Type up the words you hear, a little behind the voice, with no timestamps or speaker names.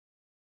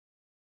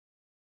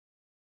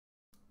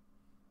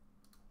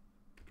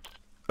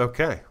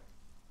Okay.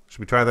 Should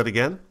we try that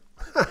again?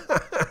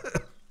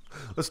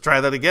 Let's try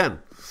that again.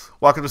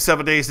 Welcome to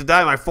 7 Days to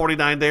Die, my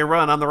 49-day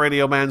run on the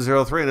Radio Man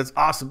 03, and it's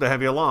awesome to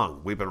have you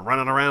along. We've been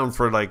running around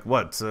for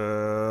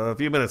a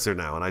few minutes here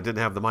now, and I didn't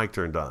have the mic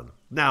turned on.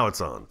 Now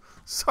it's on.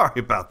 Sorry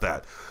about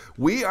that.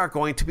 We are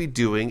going to be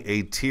doing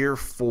a Tier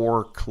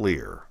 4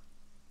 clear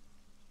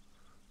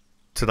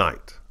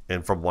tonight.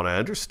 And from what I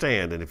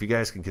understand, and if you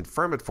guys can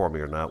confirm it for me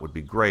or not, would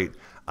be great.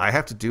 I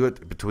have to do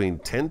it between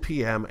 10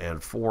 p.m.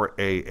 and 4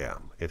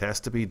 a.m. It has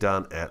to be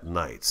done at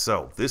night.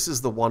 So this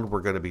is the one we're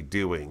going to be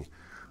doing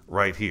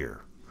right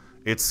here.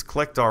 It's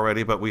clicked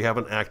already, but we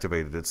haven't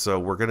activated it. So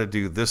we're going to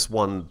do this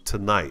one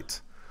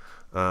tonight.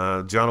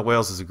 John of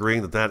Wales is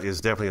agreeing that that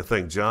is definitely a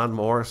thing. John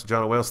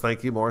of Wales,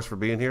 thank you, Morris, for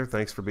being here.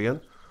 Thanks for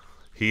being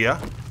here.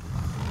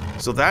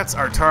 So that's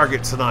our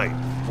target tonight.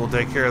 We'll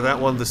take care of that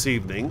one this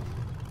evening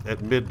at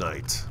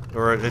midnight,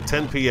 or at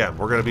 10 p.m.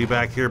 We're going to be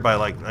back here by,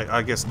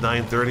 I guess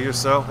 9:30 or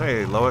so.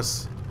 Hey,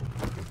 Lois.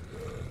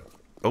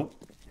 Oh.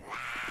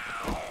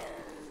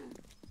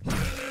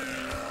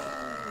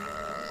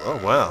 Oh,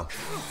 wow.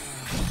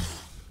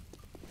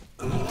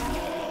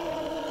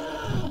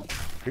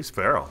 He's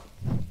feral.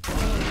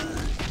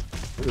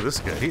 Look at this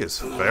guy. He is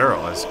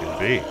feral as can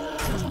be.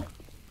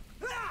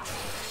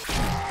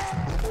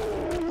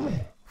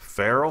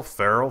 Feral,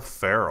 feral,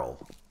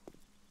 feral.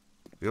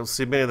 You don't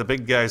see many of the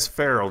big guys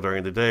feral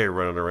during the day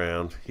running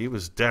around. He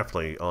was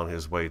definitely on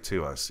his way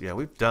to us. Yeah,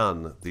 we've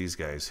done these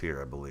guys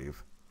here, I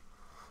believe.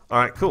 All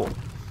right, cool.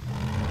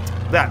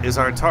 That is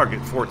our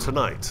target for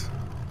tonight.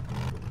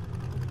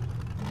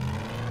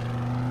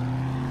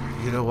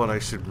 You know what I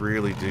should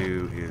really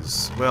do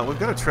is... Well, we've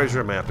got a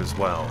treasure map as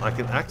well. I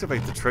can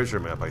activate the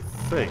treasure map, I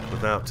think,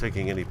 without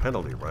taking any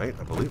penalty, right?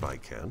 I believe I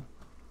can.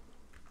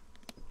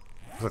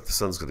 Look, the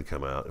sun's going to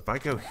come out. If I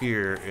go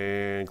here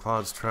and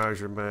Claude's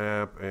treasure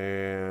map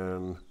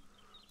and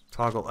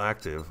toggle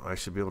active, I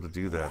should be able to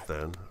do that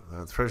then.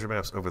 The treasure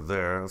map's over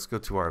there. Let's go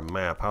to our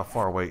map. How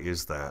far away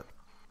is that?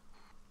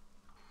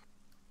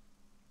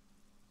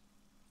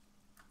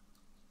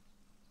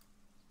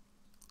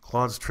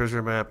 Claude's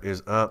treasure map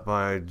is up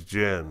by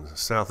Jen.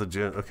 South of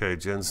Jen. Okay,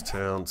 Jen's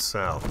town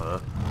south, huh?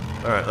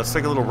 Alright, let's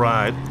take a little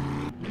ride.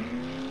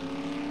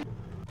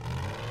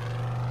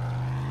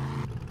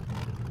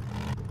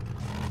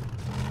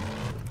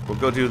 We'll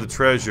go do the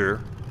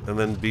treasure and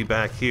then be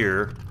back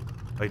here.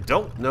 I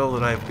don't know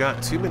that I've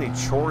got too many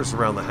chores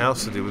around the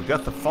house to do. We've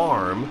got the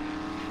farm.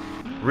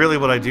 Really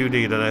what I do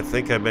need, and I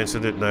think I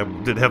mentioned it and I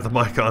didn't have the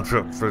mic on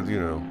for you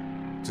know,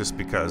 just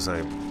because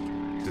I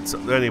did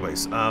something.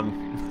 Anyways,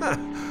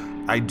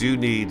 I do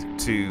need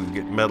to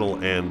get metal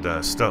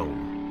and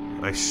stone.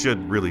 I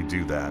should really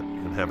do that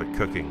and have it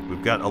cooking.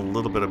 We've got a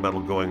little bit of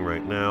metal going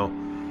right now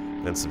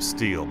and some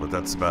steel, but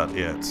that's about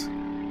it.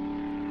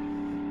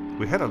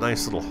 We had a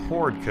nice little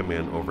horde come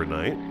in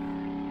overnight,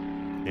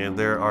 and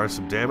there are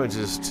some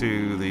damages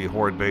to the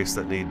horde base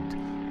that need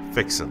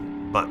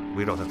fixing, but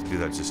we don't have to do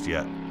that just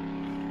yet.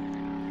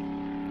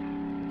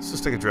 Let's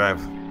just take a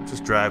drive.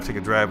 Just take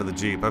a drive of the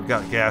Jeep. I've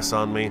got gas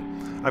on me.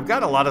 I've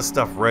got a lot of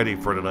stuff ready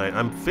for tonight.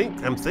 I'm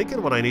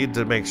thinking what I need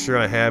to make sure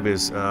I have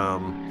is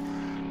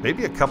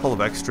maybe a couple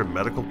of extra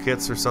medical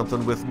kits or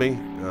something with me.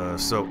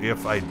 So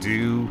if I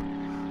do,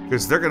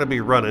 because they're going to be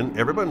running,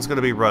 everyone's going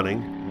to be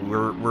running.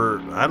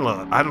 I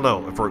don't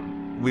know if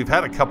we've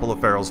had a couple of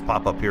ferals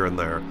pop up here and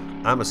there.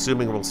 I'm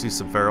assuming we'll see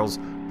some ferals,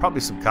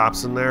 probably some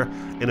cops in there.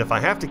 And if I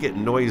have to get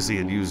noisy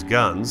and use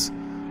guns,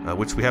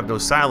 which we have no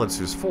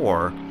silencers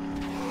for,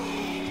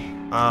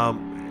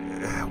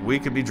 we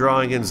could be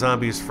drawing in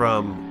zombies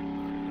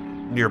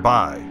from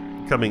nearby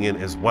coming in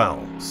as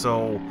well.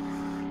 So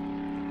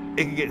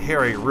it can get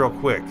hairy real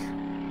quick.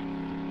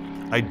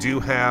 I do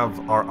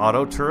have our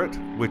auto turret,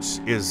 which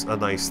is a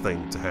nice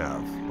thing to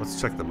have.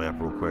 Let's check the map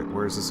real quick.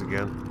 Where is this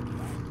again?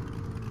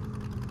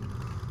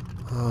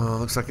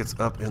 Looks like it's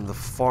up in the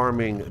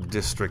farming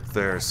district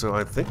there. So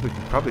I think we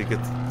can probably get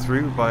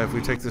through by if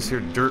we take this here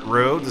dirt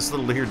road, this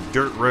little here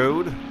dirt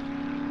road.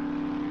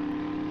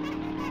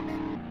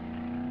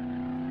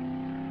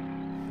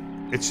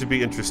 It should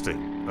be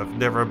interesting. I've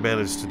never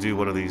managed to do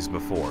one of these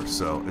before,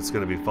 so it's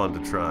going to be fun to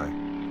try.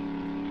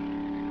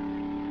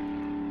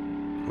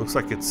 Looks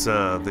like it's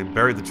they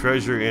buried the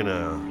treasure in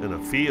a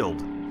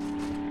field.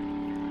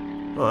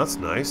 Oh, that's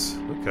nice.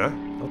 Okay,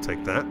 I'll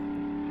take that.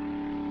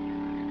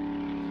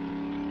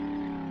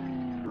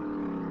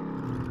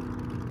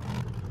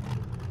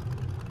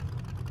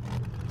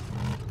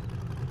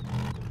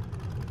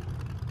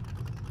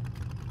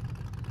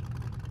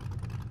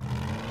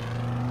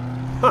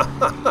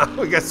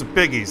 We got some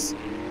piggies.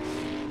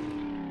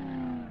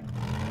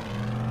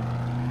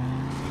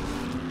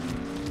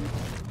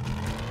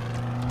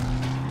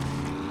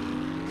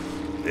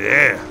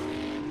 Yeah.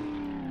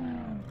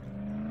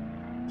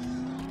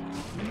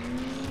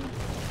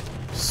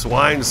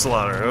 Swine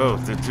slaughter. Oh,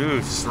 the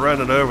dude's just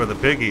running over the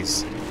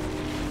piggies.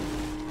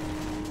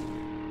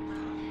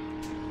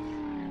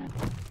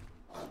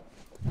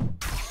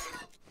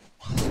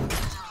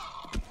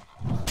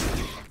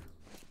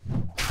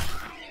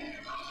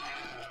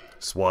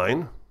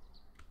 Swine.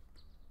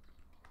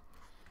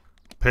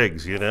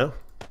 pigs, you know?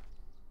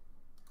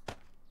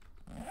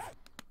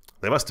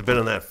 They must have been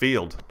in that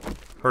field.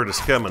 Heard us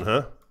coming,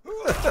 huh?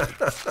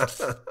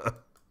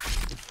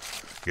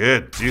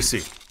 Good,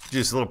 juicy.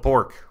 Juicy little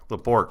pork.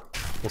 Little pork.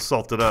 We'll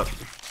salt it up.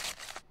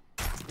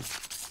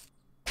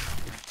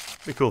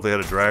 Be cool if they had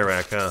a dry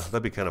rack, huh?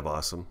 That'd be kind of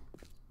awesome.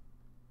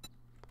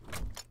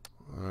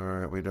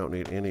 Alright, we don't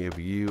need any of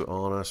you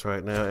on us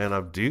right now. And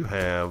I do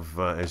have,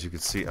 as you can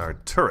see, our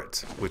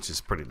turret, which is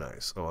pretty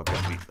nice. Oh, I've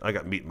got meat. I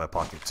got meat in my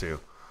pocket, too.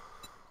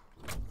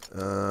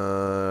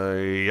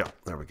 Yeah,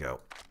 there we go.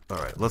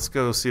 Alright, let's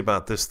go see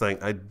about this thing.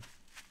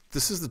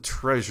 This is the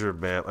treasure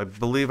map. I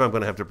believe I'm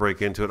going to have to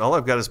break into it. All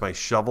I've got is my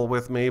shovel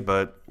with me,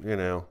 but, you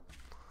know,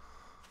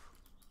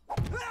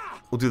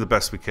 we'll do the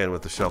best we can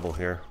with the shovel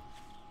here.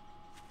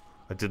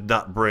 I did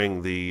not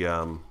bring the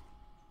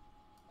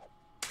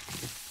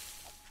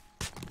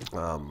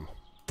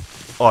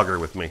auger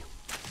with me.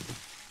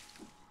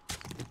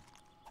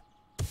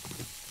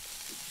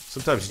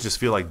 Sometimes you just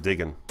feel like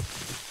digging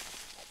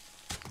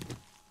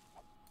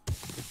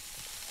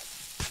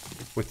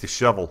with the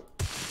shovel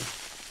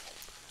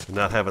and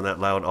not having that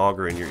loud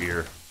auger in your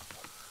ear.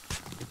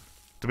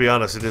 To be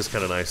honest, it is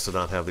kind of nice to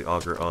not have the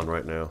auger on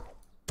right now.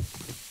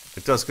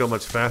 It does go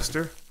much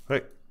faster.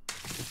 Hey,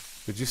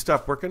 did you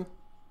stop working?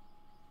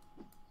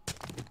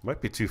 Might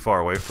be too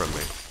far away from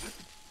me.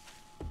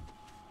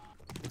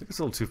 I think it's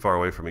a little too far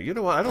away from me. You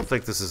know what? I don't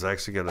think this is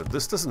actually gonna...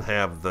 This doesn't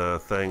have the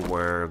thing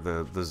where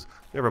the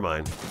never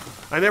mind.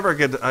 I never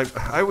get...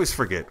 I always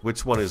forget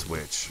which one is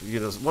which. You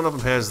know, one of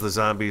them has the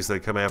zombies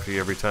that come after you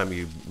every time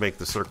you make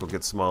the circle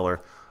get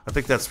smaller. I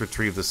think that's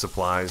retrieve the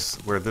supplies,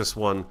 where this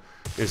one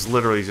is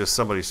literally just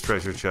somebody's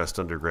treasure chest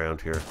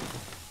underground here.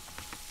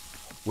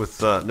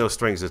 With no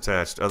strings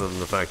attached, other than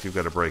the fact you've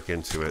got to break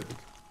into it.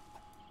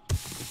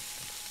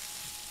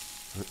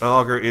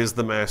 Auger is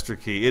the master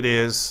key. It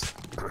is.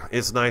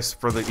 It's nice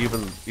for the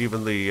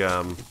even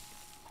the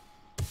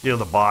you know,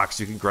 the box.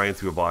 You can grind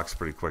through a box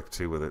pretty quick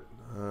too with it.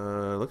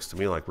 It looks to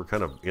me like we're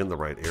kind of in the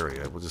right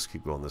area. We'll just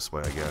keep going this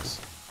way, I guess.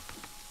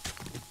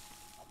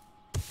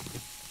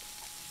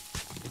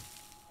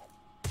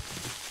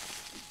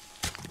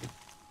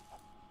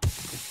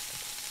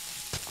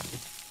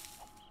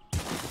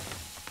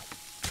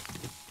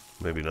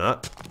 Maybe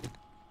not.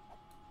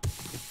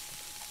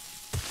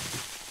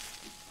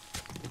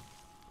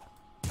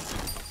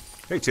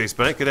 Hey, Chase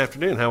Bank, good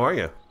afternoon. How are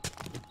you?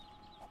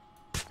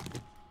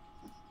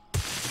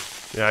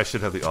 Yeah, I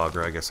should have the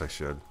auger. I guess I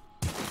should.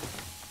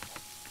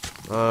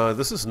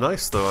 This is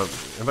nice, though.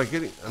 I'm not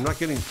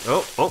getting...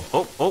 Oh.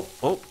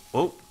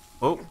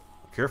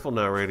 Careful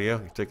now, radio.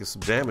 You're taking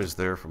some damage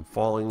there from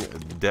falling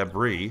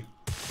debris.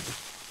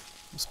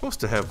 I'm supposed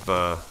to have,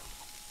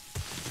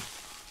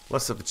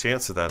 less of a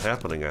chance of that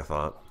happening, I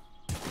thought.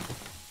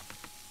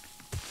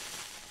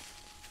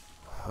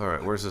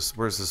 Alright, where's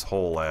this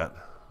hole at?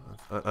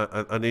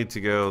 I need to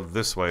go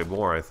this way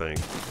more, I think.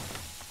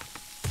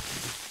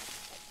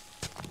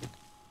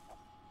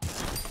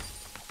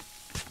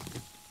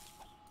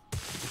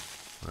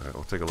 Alright,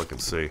 we'll take a look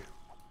and see.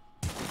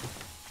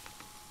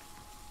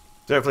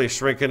 Definitely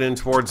shrinking in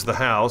towards the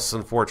house,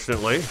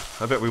 unfortunately.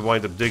 I bet we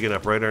wind up digging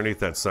up right underneath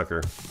that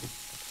sucker.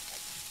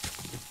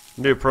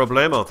 No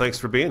problemo, thanks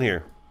for being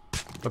here.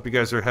 Hope you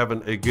guys are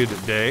having a good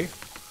day.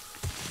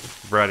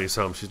 Brady's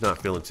home. She's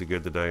not feeling too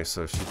good today,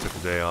 so she took a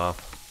day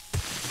off.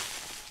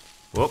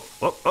 Whoop,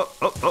 whoop, whoop,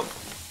 whoop, whoop.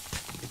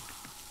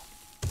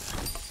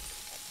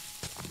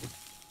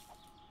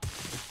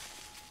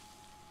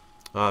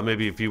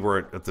 Maybe if you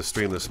weren't at the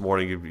stream this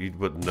morning, you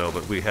wouldn't know,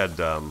 but we had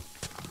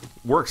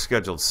work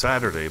scheduled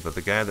Saturday, but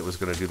the guy that was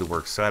going to do the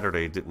work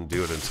Saturday didn't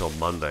do it until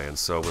Monday, and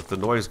so with the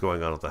noise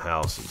going on at the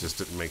house, it just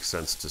didn't make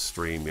sense to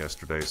stream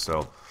yesterday,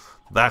 so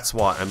that's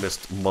why I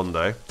missed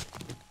Monday.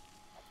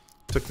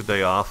 Took the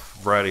day off.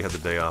 Brady had the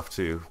day off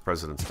too,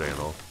 President's Day and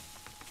all.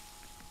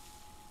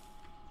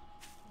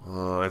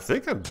 I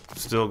think I'm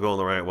still going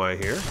the right way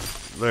here.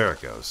 There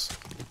it goes.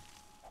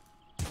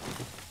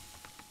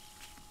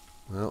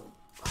 Well,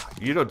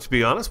 you know, to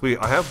be honest,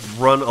 I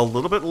have run a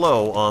little bit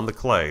low on the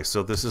clay,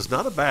 so this is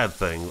not a bad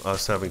thing,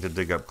 us having to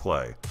dig up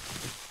clay.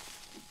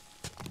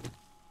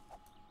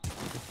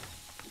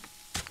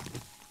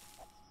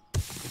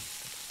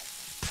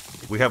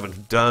 We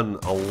haven't done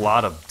a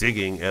lot of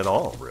digging at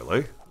all,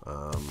 really.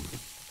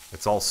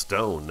 It's all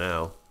stone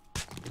now.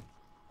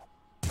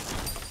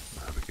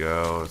 There we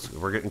go.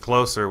 We're getting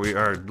closer. We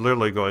are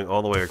literally going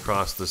all the way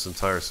across this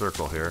entire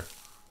circle here.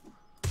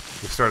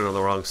 We started on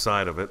the wrong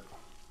side of it.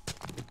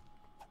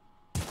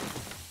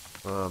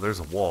 There's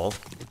a wall.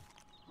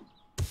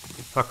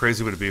 How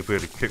crazy would it be if we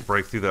had to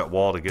break through that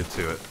wall to get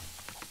to it?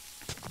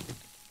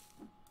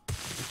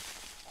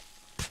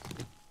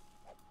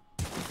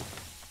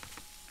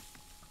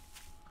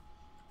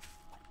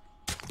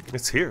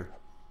 It's here.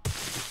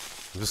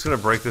 I'm just going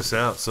to break this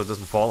out so it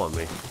doesn't fall on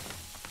me.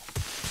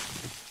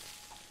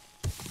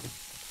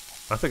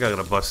 I think I'm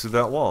going to bust through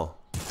that wall.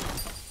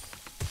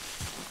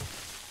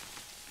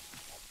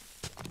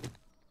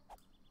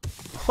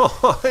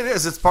 Oh, it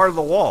is. It's part of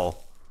the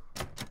wall.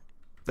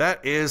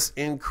 That is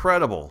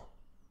incredible.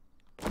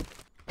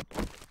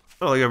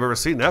 I don't think I've ever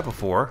seen that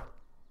before.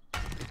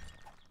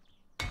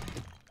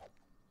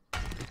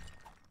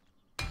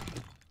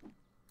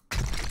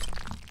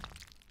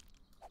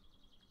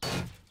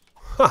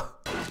 Huh.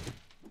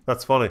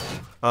 That's funny.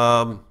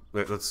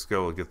 Wait, let's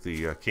go get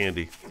the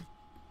candy.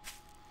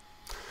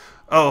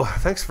 Oh,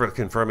 thanks for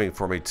confirming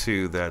for me,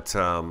 too, that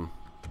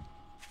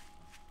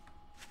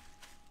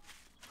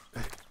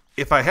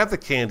if I have the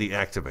candy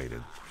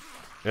activated,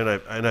 and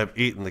I've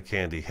eaten the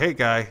candy, hey,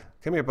 guy,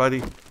 come here,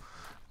 buddy.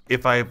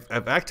 If I've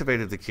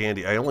activated the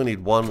candy, I only need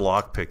one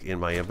lockpick in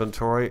my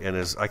inventory, and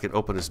I can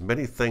open as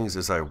many things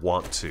as I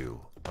want to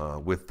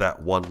with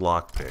that one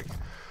lockpick.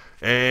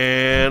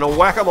 And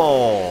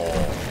whack-a-mole!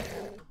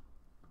 There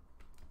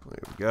we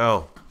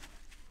go.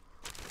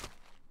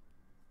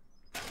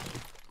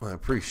 I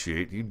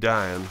appreciate you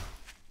dying.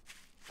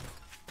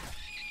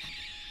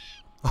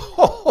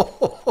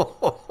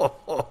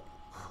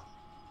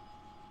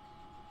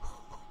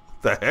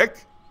 The heck?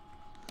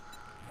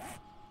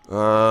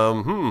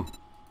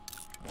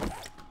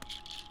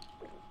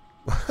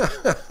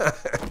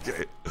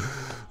 Okay.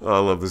 Oh, I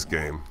love this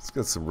game. It's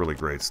got some really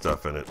great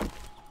stuff in it.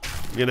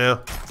 You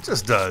know, it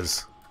just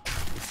does.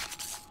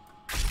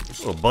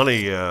 Little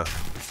bunny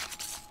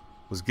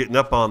was getting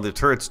up on the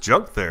turret's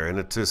junk there, and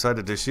it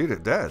decided to shoot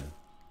it dead.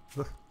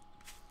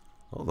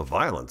 Oh, the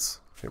violence.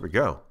 Here we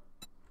go.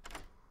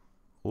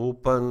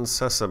 Open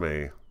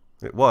sesame.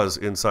 It was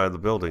inside the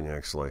building,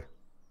 actually.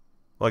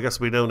 Well, I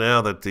guess we know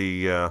now that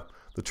the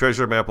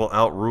treasure map will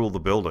outrule the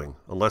building,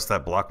 unless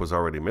that block was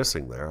already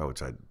missing there,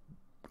 which I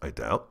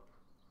doubt.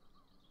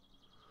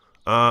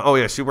 Oh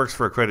yeah, she works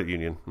for a credit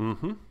union.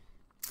 Mm-hmm.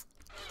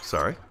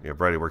 Sorry. Yeah,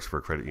 Bridie works for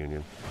a credit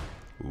union.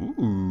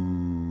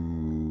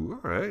 Ooh.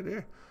 All right.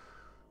 Yeah.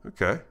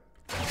 Okay.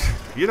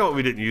 You know what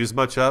we didn't use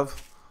much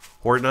of?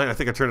 Horde Night. I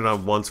think I turned it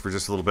on once for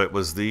just a little bit.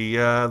 Was the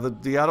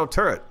auto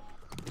turret?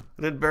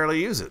 I didn't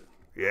barely use it.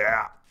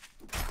 Yeah.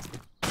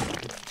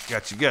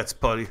 Got your guts,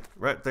 buddy.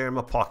 Right there in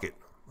my pocket.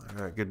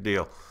 All right, good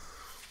deal.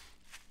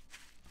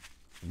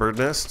 Bird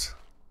nest.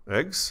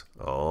 Eggs.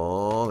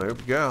 Oh, there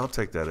we go. I'll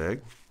take that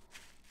egg.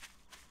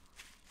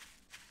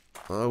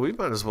 We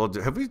might as well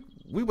do...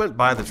 We went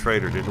by the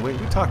trader, didn't we?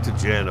 We talked to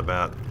Jen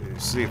about...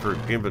 See if her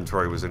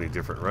inventory was any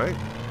different, right?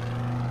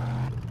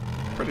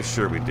 Pretty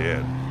sure we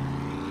did.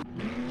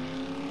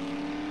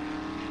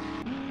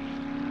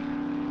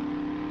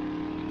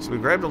 So we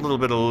grabbed a little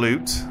bit of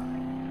loot.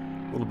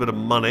 A little bit of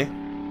money.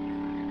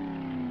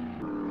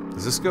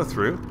 Does this go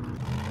through?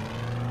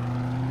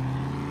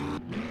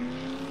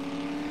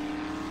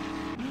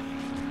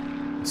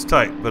 It's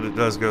tight, but it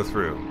does go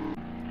through.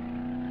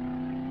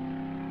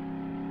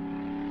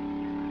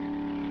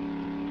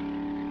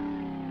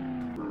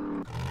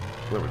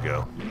 There we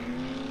go.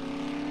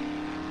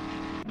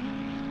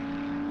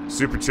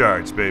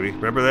 Supercharged, baby.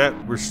 Remember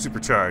that? We're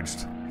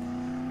supercharged.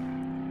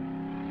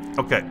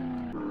 Okay.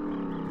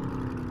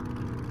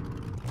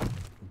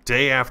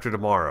 Day after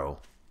tomorrow.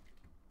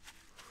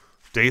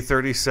 Day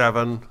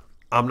 37.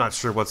 I'm not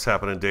sure what's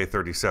happening day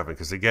 37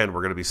 because, again,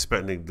 we're going to be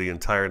spending the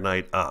entire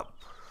night up.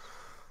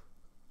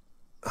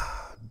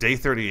 Day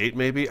 38,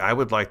 maybe, I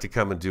would like to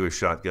come and do a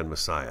Shotgun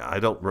Messiah. I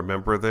don't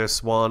remember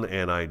this one,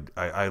 and I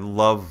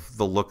love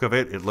the look of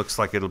it. It looks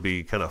like it'll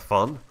be kind of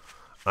fun.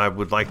 I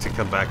would like to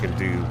come back and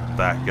do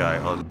that guy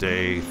on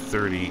day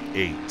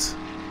 38.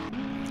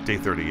 Day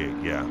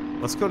 38, yeah.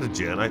 Let's go to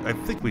Jen. I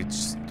think we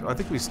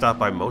stopped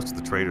by most of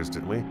the traders,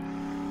 didn't we?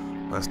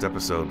 Last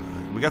episode.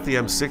 We got the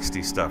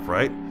M60 stuff,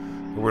 right?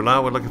 And we're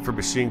looking for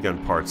machine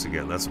gun parts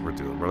again. That's what we're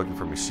doing. We're looking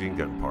for machine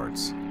gun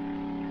parts.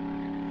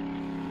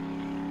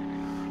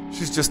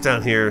 She's just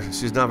down here.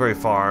 She's not very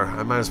far.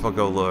 I might as well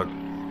go look.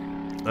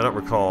 I don't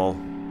recall.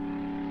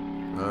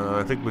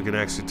 I think we can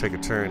actually take a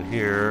turn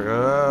here.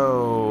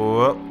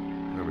 Oh,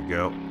 there we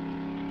go.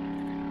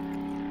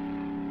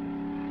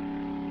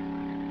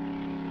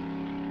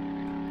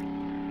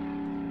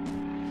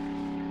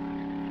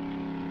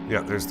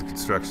 Yeah, there's the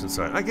construction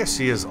site. I guess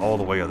she is all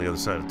the way on the other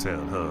side of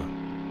town, huh?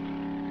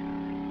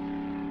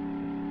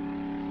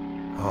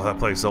 Oh, that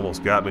place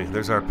almost got me.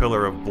 There's our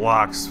pillar of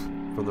blocks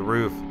from the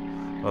roof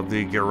of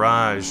the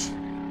garage.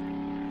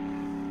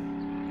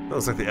 That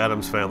looks like the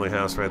Addams family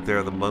house right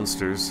there, the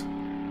Munsters.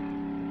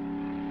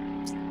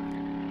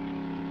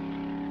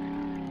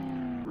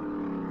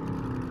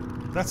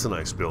 That's a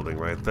nice building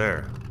right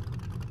there.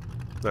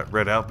 That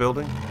red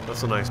outbuilding,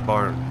 that's a nice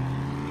barn.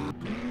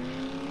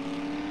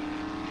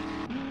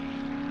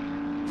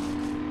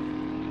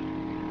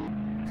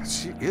 God,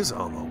 she is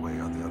all the way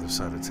on the other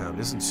side of town,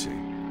 isn't she?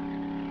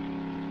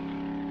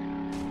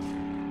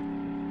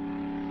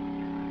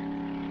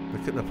 They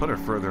couldn't have put her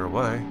further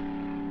away.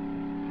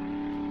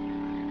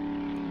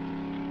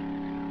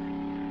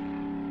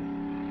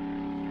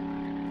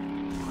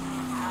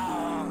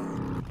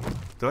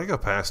 Did I go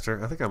past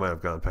her? I think I might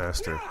have gone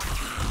past her.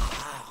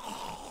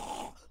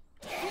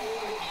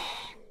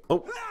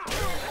 Oh!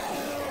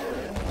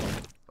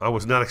 I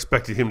was not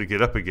expecting him to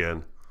get up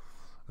again.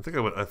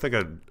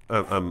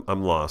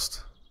 I'm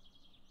lost.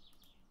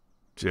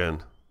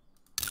 Jen.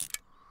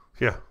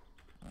 Yeah.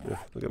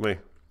 Look at me.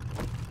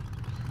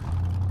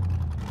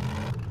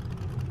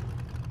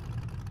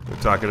 They're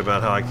talking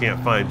about how I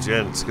can't find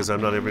Jen because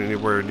I'm not even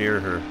anywhere near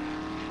her.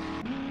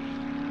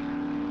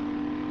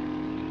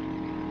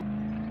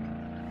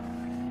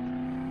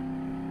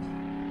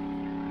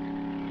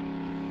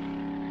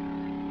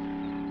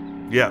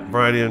 Yeah,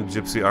 Variety and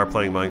Gypsy are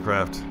playing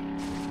Minecraft.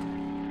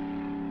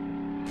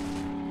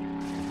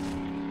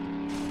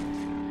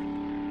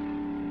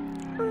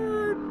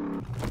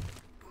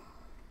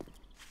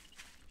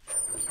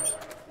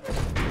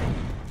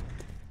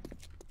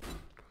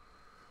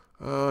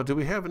 Do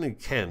we have any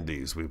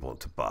candies we want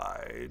to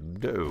buy?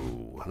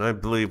 No. And I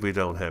believe we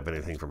don't have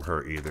anything from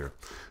her either.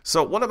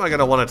 So what am I going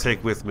to want to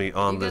take with me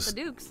on this? You got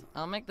the Dukes.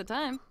 I'll make the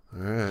time.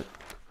 All right.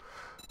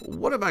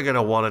 What am I going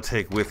to want to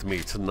take with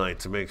me tonight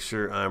to make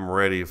sure I'm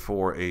ready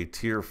for a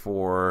Tier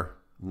 4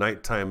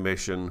 nighttime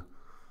mission?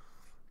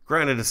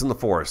 Granted, it's in the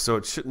forest, so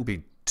it shouldn't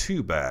be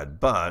too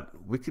bad, but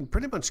we can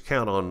pretty much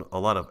count on a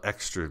lot of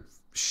extra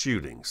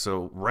shooting.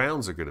 So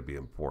rounds are going to be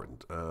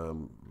important.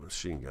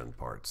 Machine gun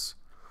parts.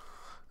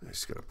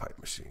 She's got a pipe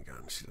machine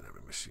gun. She doesn't have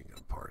any machine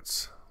gun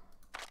parts.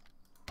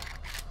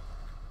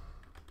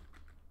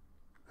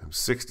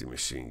 M60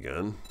 machine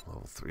gun.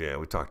 Level 3. Yeah,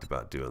 we talked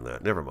about doing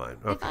that. Never mind.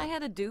 Okay. If I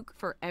had a Duke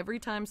for every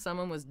time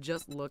someone was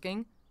just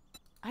looking,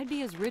 I'd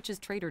be as rich as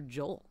Trader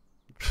Joel.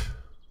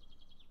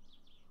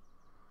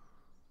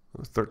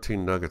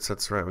 13 nuggets.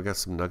 That's right. We got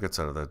some nuggets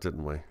out of that,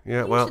 didn't we?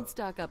 Yeah, You should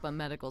stock up on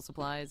medical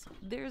supplies.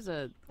 There's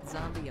a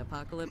zombie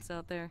apocalypse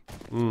out there.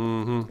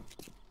 Mm-hmm.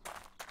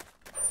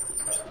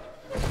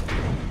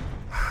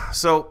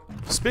 So,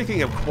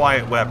 speaking of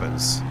quiet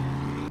weapons,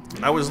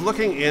 I was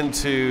looking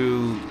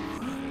into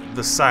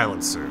the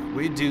silencer.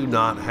 We do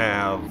not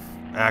have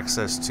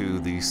access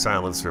to the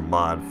silencer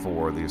mod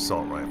for the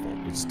assault rifle.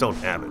 We just don't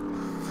have it.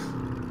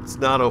 It's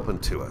not open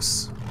to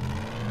us.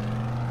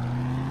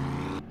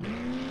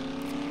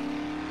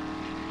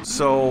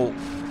 So,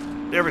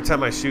 every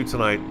time I shoot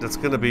tonight, that's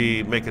going to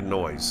be making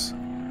noise.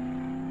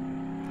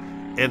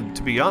 And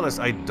to be honest,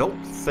 I don't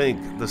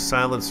think the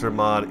silencer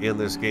mod in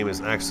this game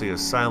is actually a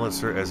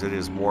silencer as it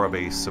is more of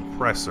a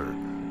suppressor.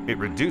 It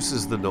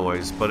reduces the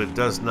noise, but it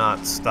does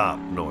not stop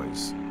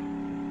noise.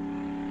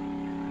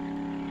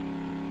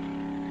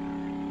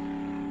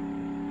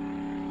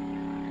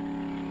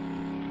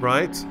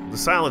 Right? The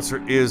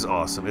silencer is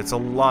awesome. It's a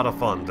lot of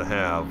fun to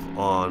have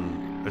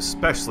on,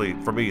 especially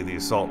for me, the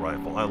assault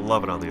rifle. I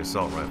love it on the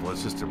assault rifle.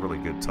 It's just a really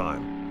good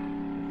time.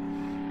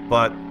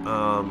 But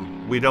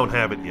we don't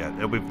have it yet,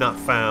 and we've not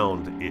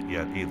found it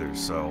yet either,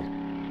 so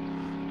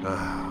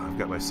I've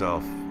got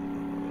myself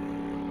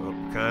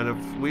kind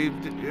of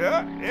weaved.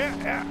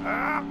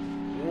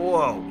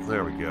 Whoa,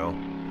 there we go.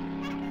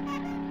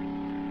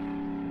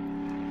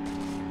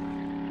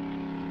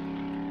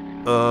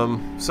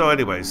 So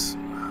anyways,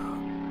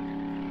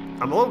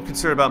 I'm a little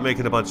concerned about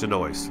making a bunch of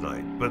noise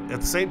tonight, but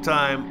at the same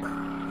time,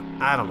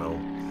 I don't know.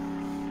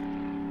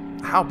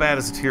 How bad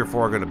is a Tier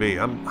 4 going to be?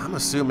 I'm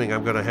assuming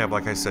I'm going to have,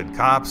 like I said,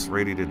 cops,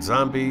 radiated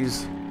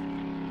zombies.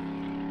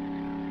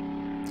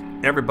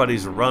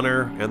 Everybody's a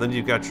runner, and then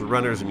you've got your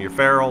runners and your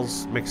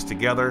ferals mixed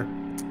together,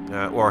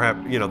 or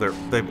have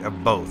they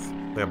have both.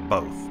 They have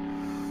both.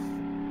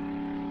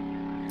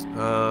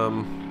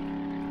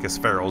 I guess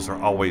ferals are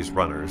always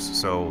runners,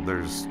 so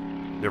there's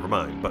never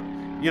mind. But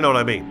you know what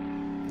I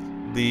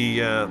mean.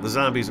 The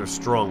zombies are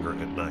stronger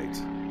at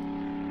night.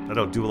 I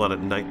don't do a lot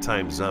of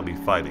nighttime zombie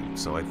fighting,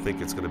 so I think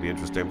it's going to be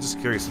interesting. I'm just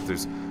curious if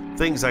there's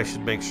things I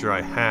should make sure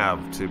I have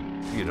to,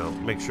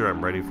 make sure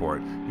I'm ready for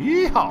it.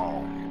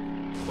 Yeehaw!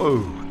 Oh,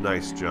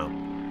 nice jump.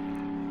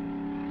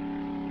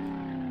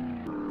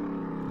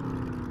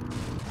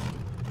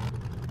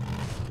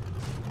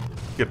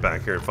 Get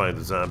back here and find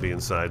a zombie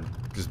inside,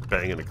 just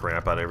banging the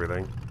crap out of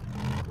everything.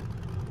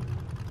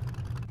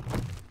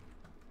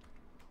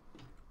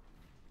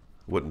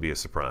 Wouldn't be a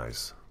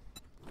surprise.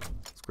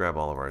 Grab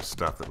all of our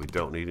stuff that we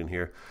don't need in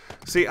here.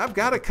 See, I've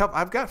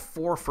got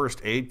 4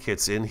 first aid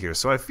kits in here,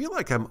 so I feel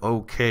like I'm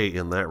okay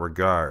in that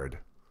regard.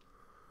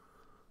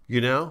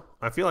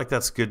 I feel like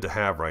that's good to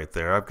have right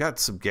there. I've got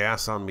some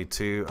gas on me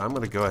too. I'm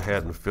going to go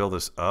ahead and fill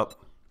this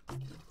up.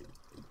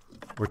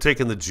 We're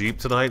taking the Jeep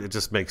tonight. It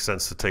just makes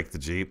sense to take the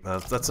Jeep.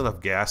 That's enough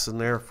gas in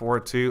there for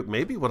it too.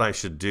 Maybe what I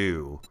should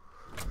do,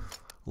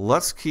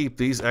 let's keep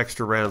these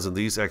extra rounds and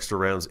these extra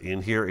rounds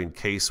in here in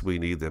case we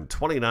need them.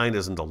 29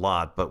 isn't a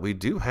lot, but we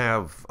do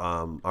have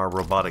our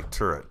robotic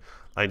turret.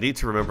 I need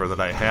to remember that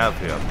I have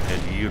him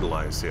and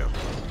utilize him.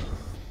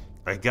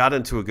 I got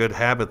into a good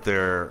habit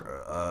there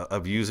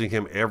of using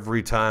him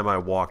every time I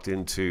walked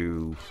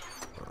into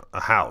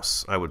a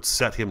house. I would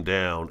set him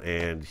down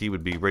and he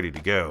would be ready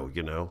to go,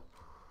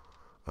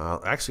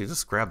 Actually,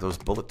 just grab those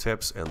bullet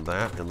tips and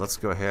that, and let's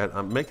go ahead.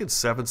 I'm making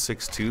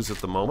 7.62s at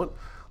the moment.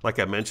 Like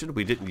I mentioned,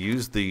 we didn't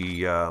use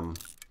the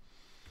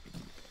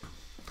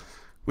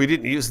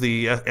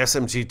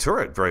SMG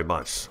turret very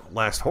much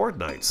last Horde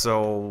night,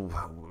 so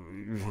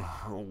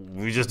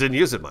we just didn't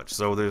use it much.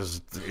 So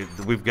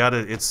we've got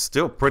it. It's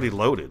still pretty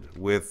loaded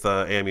with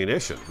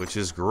ammunition, which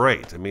is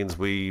great. It means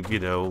we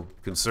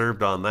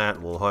conserved on that,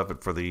 and we'll have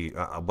it for the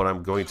what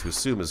I'm going to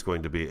assume is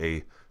going to be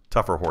a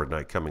tougher Horde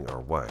night coming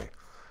our way.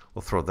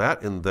 We'll throw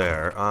that in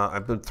there.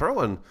 I've been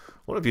throwing,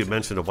 one of you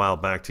mentioned a while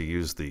back to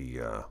use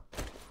the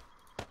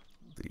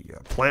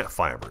plant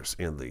fibers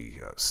in the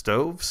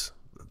stoves,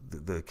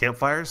 the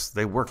campfires.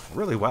 They work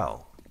really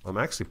well. I'm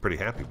actually pretty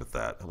happy with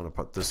that. I'm going to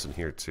put this in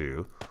here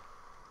too.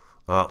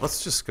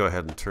 Let's just go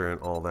ahead and turn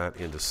all that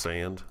into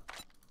sand.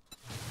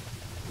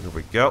 There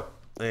we go.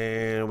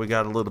 And we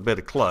got a little bit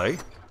of clay.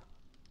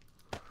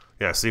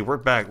 Yeah, see, we're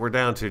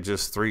down to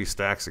just 3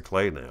 stacks of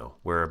clay now,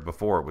 where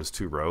before it was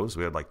 2 rows.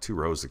 We had like 2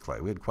 rows of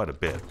clay. We had quite a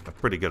bit, a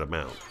pretty good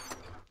amount.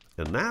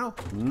 And now,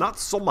 not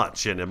so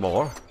much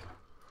anymore.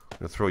 I'm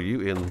going to throw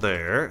you in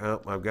there.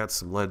 Oh, I've got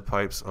some lead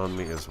pipes on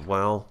me as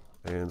well,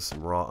 and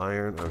some raw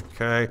iron.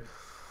 Okay.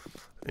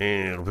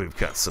 And we've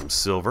got some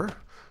silver.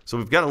 So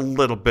we've got a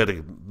little bit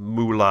of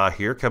moolah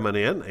here coming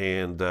in,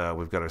 and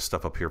we've got our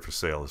stuff up here for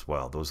sale as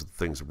well. Those are the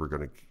things that we're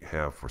going to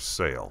have for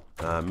sale.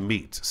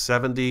 Meat,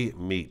 70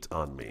 meat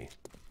on me.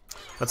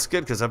 That's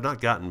good because I've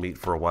not gotten meat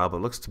for a while, but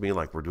it looks to me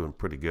like we're doing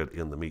pretty good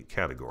in the meat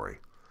category.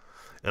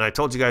 And I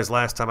told you guys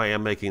last time I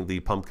am making the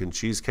pumpkin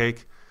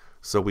cheesecake,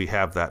 so we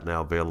have that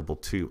now available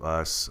to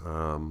us.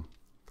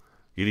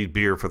 You need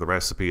beer for the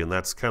recipe, and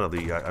that's kind of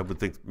the, I would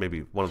think, maybe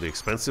one of the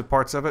expensive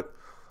parts of it.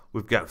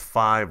 We've got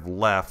 5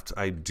 left.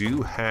 I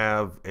do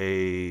have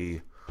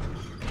a...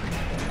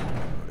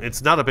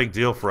 It's not a big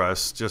deal for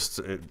us.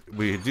 Just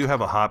we do have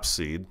a hop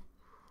seed,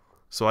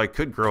 so I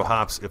could grow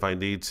hops if I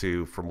need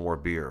to for more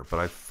beer. But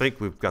I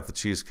think we've got the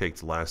cheesecake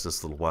to last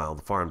us a little while.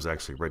 The farm's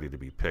actually ready to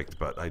be picked,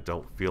 but I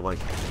don't feel like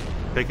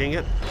picking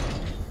it.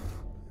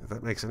 If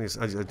that makes any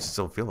sense, I just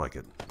don't feel like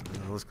it.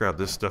 Let's grab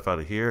this stuff out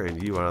of here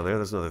and you out of there.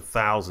 There's another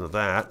 1,000 of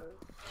that.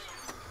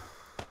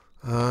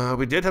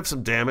 We did have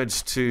some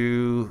damage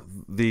to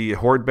the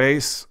horde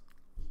base,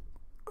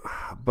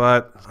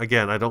 but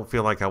again, I don't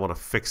feel like I want to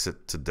fix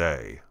it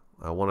today.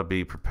 I want to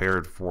be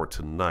prepared for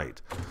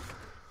tonight.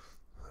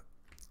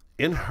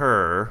 In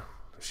her,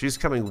 she's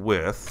coming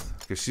with,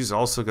 because she's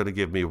also going to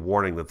give me a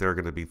warning that there are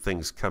going to be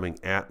things coming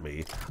at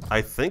me.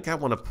 I think I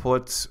want to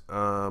put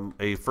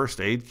a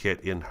first aid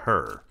kit in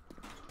her,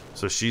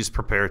 so she's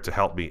prepared to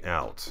help me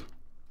out.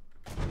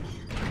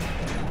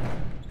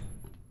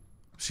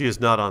 She is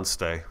not on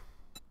stay.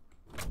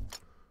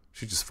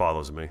 She just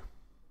follows me.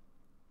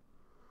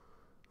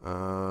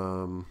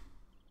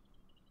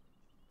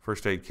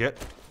 First aid kit.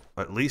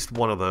 At least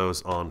one of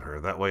those on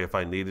her. That way if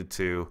I needed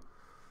to,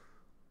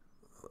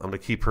 I'm going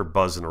to keep her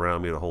buzzing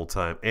around me the whole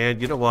time. And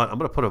you know what? I'm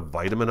going to put a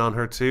vitamin on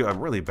her too. I'm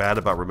really bad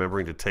about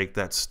remembering to take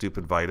that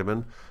stupid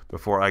vitamin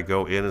before I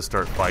go in and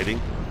start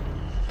fighting.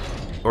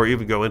 Or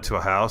even go into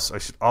a house. I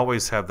should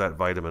always have that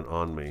vitamin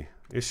on me.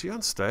 Is she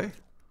on stay?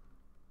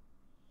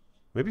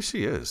 Maybe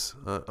she is.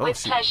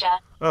 With pleasure.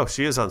 Oh,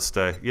 she is on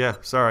stay. Yeah,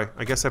 sorry.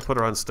 I guess I put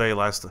her on stay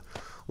last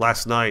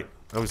night.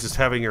 I was just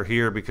having her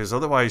here because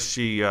otherwise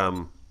she...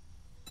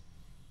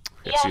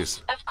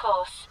 yes, of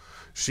course.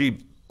 She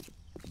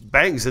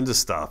bangs into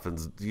stuff, and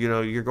you know,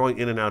 you're going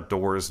in and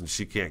outdoors and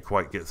she can't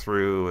quite get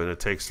through, and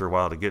it takes her a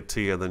while to get to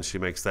you, and then she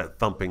makes that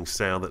thumping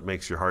sound that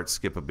makes your heart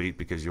skip a beat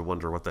because you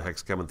wonder what the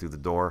heck's coming through the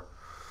door.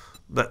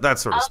 That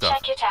sort of stuff. I'll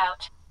check it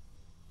out.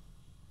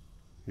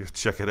 You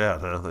check it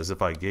out, huh? As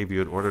if I gave you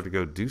an order to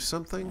go do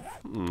something?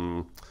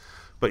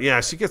 But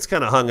yeah, she gets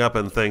kind of hung up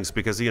in things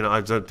because, you know,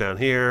 I jump down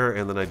here,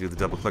 and then I do the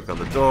double click on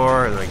the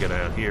door, and then I get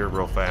out here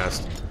real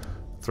fast,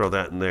 throw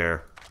that in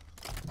there,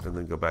 and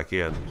then go back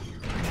in.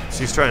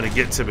 She's trying to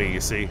get to me, you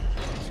see?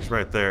 She's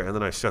right there, and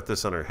then I shut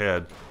this on her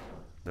head.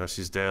 Now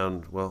she's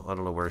down, well, I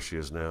don't know where she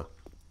is now.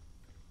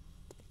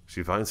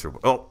 She finds her,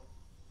 oh,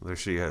 there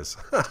she is.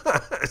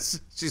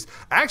 She's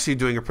actually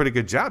doing a pretty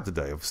good job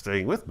today of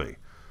staying with me.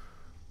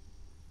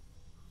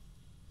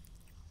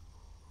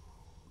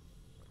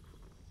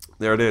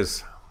 There it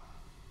is.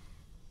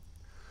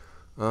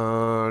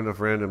 Enough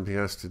random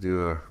PS to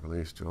do a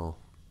release, Joel.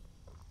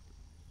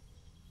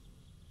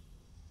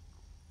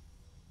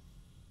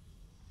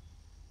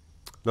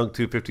 Nunk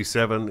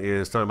 257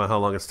 is talking about how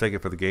long it's taken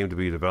for the game to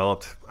be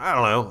developed. I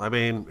don't know. I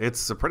mean,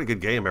 it's a pretty good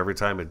game every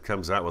time it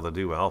comes out with a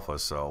new alpha,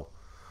 so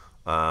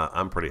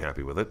I'm pretty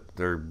happy with it.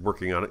 They're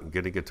working on it and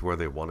getting it to where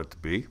they want it to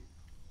be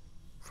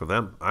for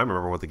them. I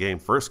remember what the game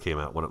first came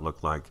out, when it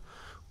looked like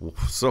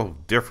so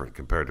different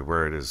compared to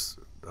where it is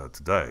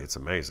today. It's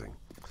amazing.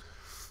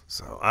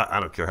 So I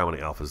don't care how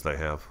many alphas they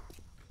have.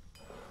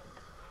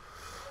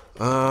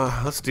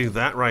 Let's do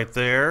that right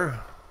there.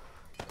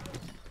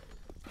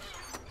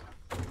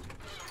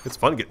 It's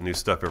fun getting new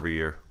stuff every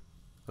year.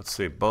 Let's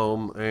see,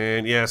 boom.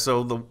 And yeah,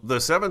 so the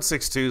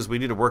 7.62s, we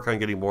need to work on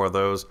getting more of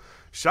those.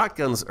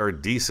 Shotguns are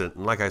decent,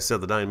 and like I said,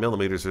 the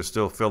 9mm are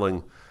still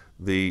filling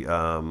the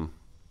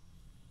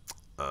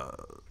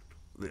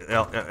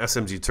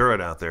SMG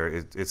turret out there.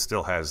 It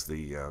still has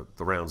the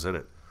rounds in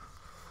it.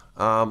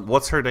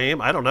 What's her name?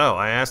 I don't know.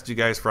 I asked you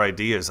guys for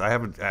ideas. I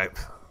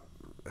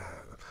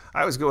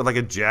always go with like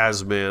a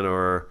Jasmine,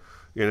 or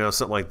you know,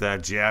 something like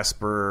that.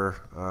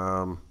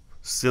 Jasper,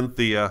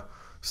 Cynthia,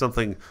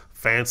 something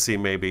fancy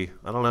maybe.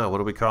 I don't know. What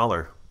do we call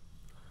her?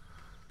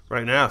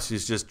 Right now,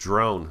 she's just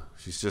Drone.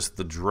 She's just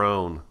the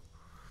Drone.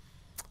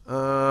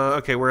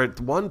 Okay, we're at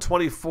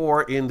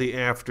 1:24 in the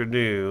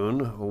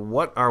afternoon.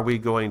 What are we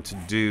going to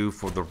do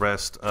for the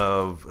rest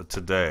of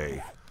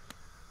today?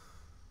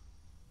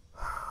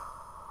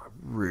 I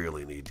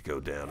really need to go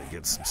down and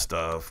get some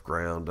stuff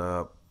ground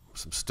up,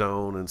 some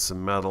stone and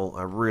some metal.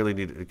 I really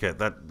need to get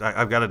that.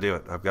 I've got to do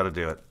it. I've got to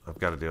do it. I've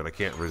got to do it. I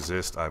can't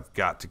resist. I've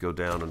got to go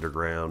down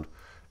underground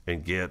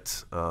and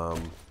get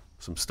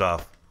some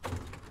stuff.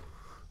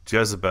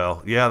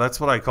 Jezebel. Yeah,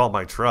 that's what I call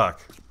my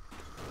truck.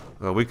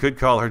 We could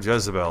call her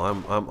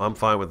Jezebel. I'm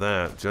fine with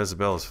that.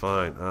 Jezebel is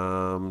fine.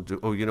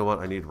 Oh, you know what?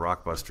 I need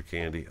Rockbuster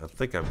candy. I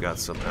think I've got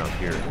some out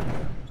here.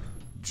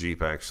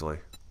 Jeep, actually.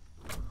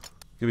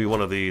 Give me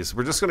one of these.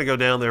 We're just going to go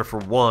down there for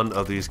one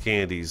of these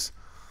candies.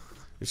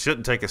 It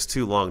shouldn't take us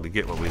too long to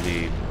get what we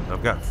need.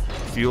 I've got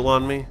fuel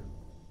on me.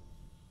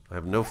 I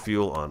have no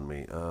fuel on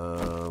me.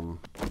 Alright,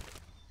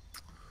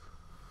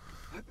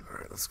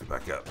 let's go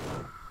back up.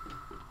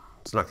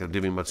 It's not going to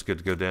do me much good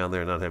to go down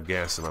there and not have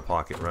gas in my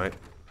pocket, right?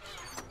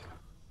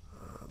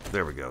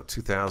 There we go.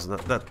 2,000.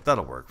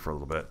 That'll work for a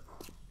little bit.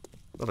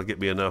 That'll get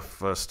me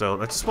enough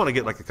stone. I just want to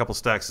get like a couple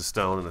stacks of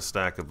stone and a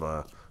stack of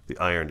the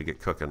iron to get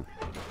cooking.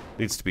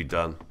 Needs to be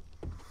done.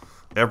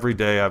 Every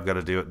day I've got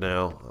to do it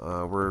now.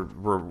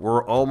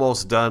 We're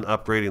almost done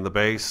upgrading the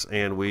base,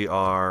 and we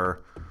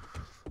are.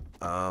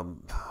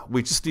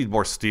 We just need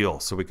more steel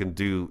so we can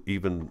do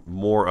even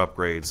more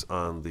upgrades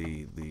on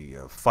the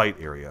fight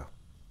area.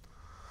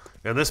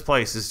 And this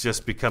place is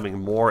just becoming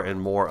more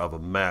and more of a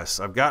mess.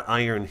 I've got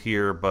iron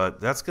here, but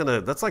that's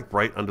like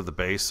right under the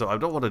base, so I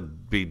don't want to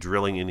be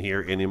drilling in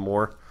here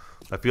anymore.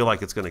 I feel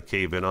like it's gonna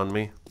cave in on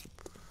me.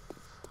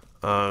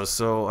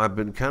 So I've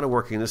been kind of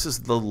working. This is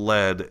the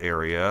lead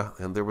area,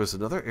 and there was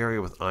another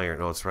area with iron.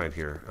 Oh, it's right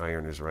here.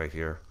 Iron is right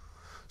here.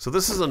 So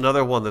this is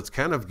another one that's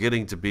kind of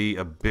getting to be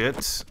a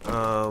bit,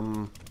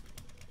 I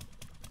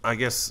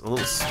guess, a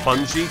little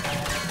spongy.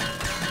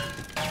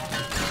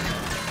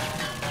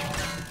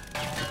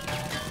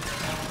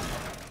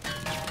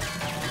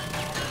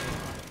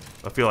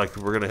 I feel like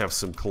we're going to have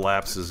some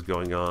collapses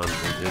going on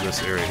in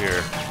this area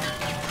here.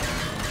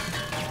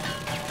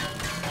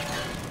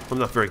 I'm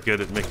not very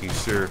good at making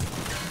sure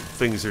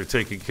things are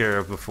taken care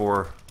of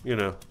before, you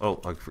know... Oh,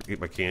 I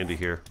forget my candy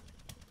here.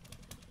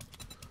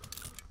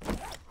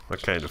 I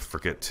kind of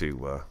forget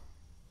to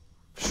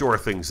shore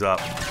things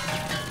up.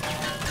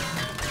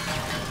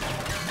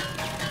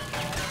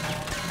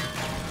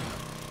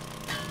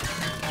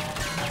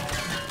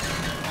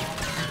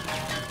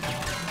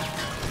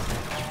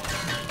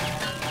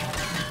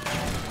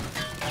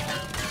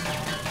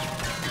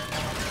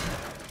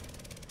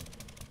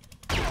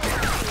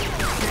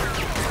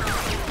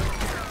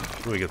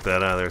 Let me get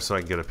that out of there so I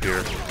can get up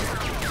here.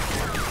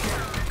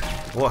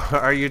 What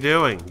are you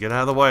doing? Get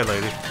out of the way,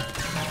 lady.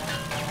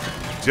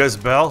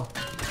 Jezebel?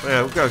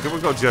 Yeah, we'll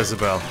go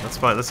Jezebel. That's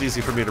fine. That's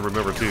easy for me to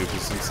remember, too,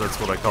 since that's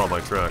what I call my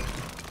truck.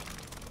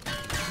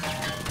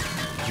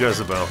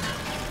 Jezebel.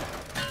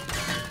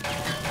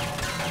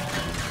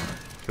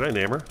 Can I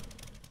name her?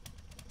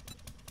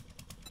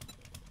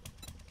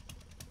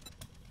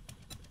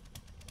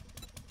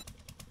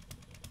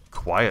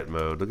 Quiet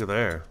mode. Look at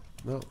there.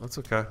 No, that's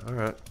okay. All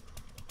right.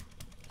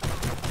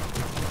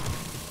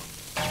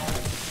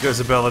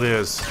 Jezebel it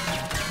is.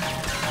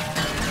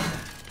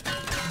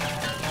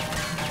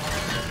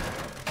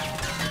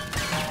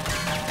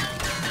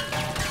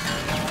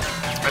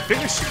 I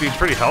think it should be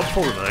pretty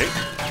helpful tonight.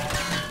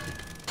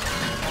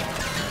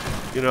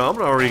 You know, I'm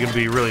already going to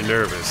be really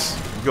nervous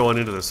going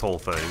into this whole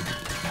thing.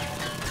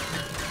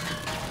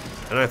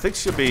 And I think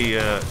she'll be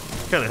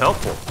kind of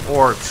helpful.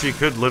 Or she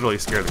could literally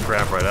scare the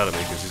crap right out of me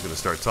because she's going to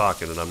start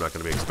talking and I'm not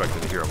going to be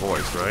expecting to hear a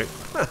voice, right?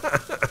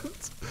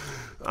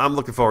 I'm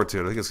looking forward to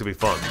it. I think it's going to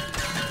be fun.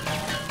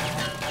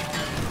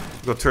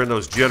 We'll go turn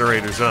those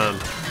generators on.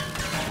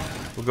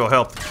 We'll go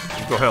help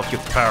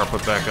get the power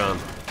put back on.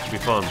 It'll be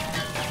fun.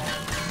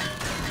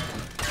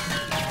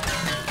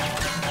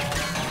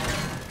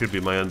 Could be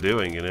my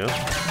undoing, you know?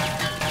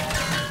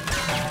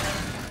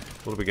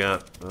 What do we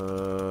got?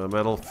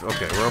 Metal.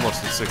 Okay, we're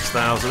almost at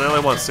 6,000. I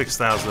only want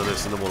 6,000 of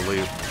this and then we'll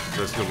leave.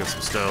 Let's go get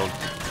some stone.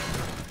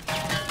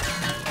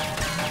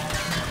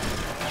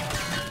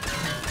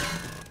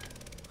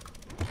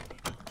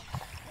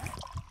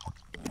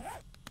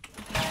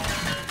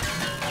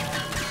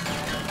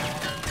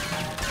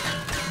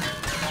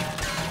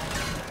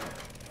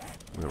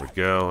 There we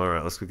go.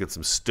 Alright, let's go get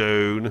some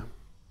stone.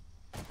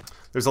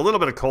 There's a little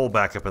bit of coal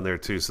back up in there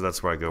too, so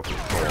that's where I go for the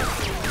coal.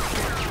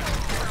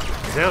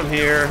 Down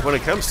here, when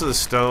it comes to the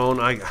stone,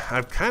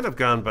 I've kind of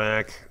gone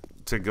back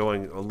to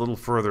going a little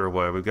further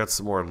away. We've got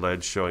some more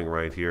lead showing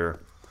right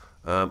here.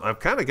 I've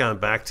kind of gone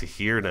back to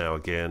here now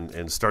again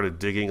and started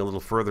digging a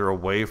little further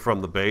away from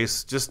the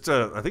base. Just,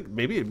 I think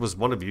maybe it was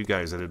one of you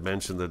guys that had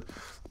mentioned that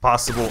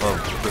possible of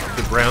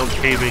the ground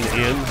caving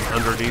in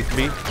underneath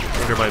me,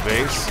 under my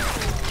base.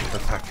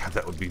 God,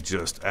 that would be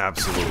just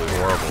absolutely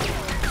horrible.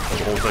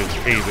 The whole thing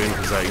cave in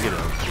because I, you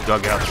know,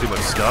 dug out too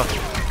much stuff.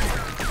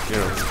 You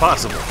know, it's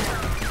possible.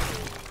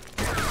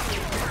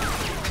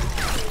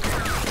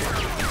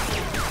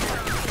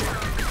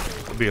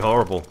 be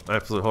horrible.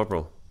 Absolutely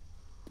horrible.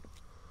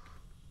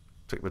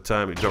 Take my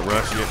time. You don't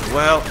rush it.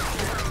 Well,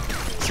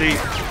 see,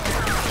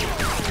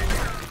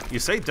 you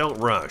say don't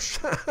rush.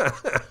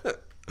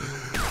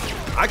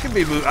 I can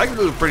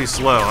move pretty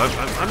slow.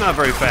 I'm not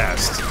very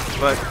fast,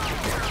 but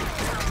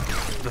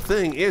the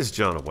thing is,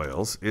 John of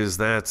Wales, is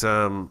that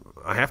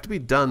I have to be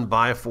done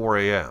by 4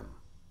 a.m.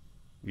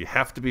 You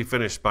have to be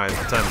finished by the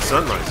time the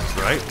sun rises,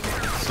 right?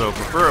 So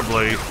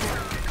preferably,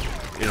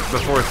 you know,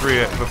 before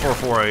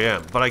 4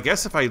 a.m. But I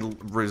guess if I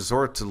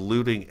resort to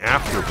looting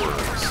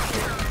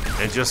afterwards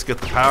and just get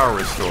the power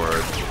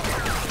restored,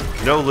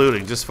 no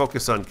looting, just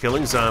focus on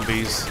killing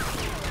zombies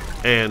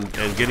and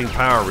getting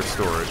power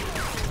restored.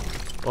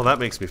 Well, that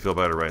makes me feel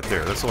better right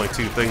there. That's only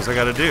 2 things I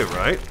gotta do,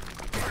 right?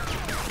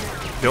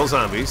 Kill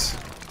zombies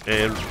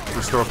and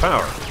restore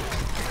power.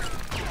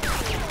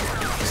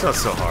 It's not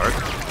so hard.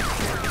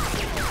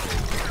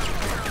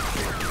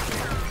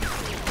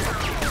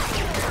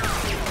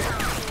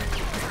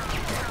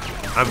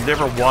 I've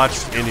never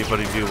watched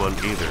anybody do one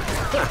either.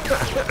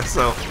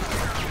 So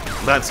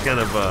that's kind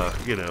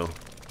of, you know,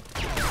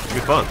 be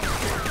fun.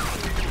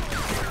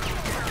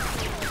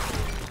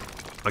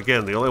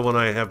 Again, the only one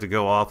I have to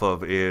go off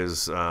of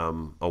is a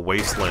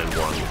Wasteland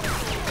one.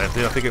 I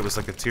think it was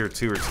like a tier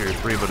 2 or tier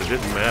 3, but it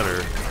didn't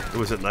matter. It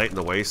was at night in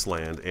the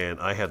Wasteland, and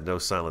I had no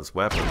silenced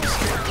weapons.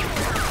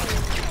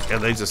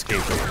 And they just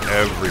came from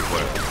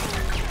everywhere.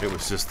 It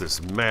was just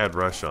this mad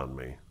rush on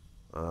me.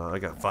 I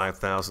got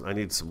 5,000. I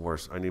need some more.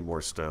 I need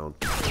more stone.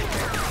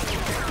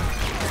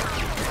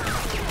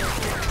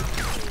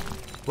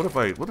 What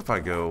if I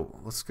go?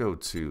 Let's go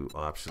to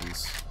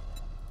options.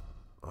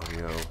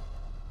 Audio.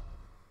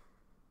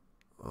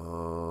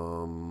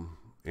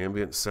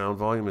 Ambient sound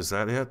volume. Is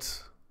that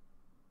it?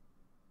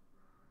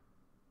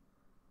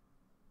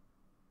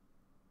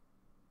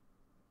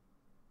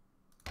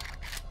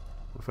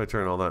 What if I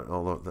turn all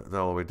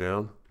the way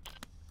down?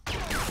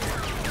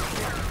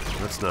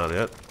 That's not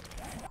it.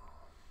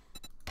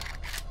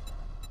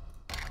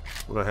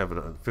 What do I have it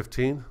on?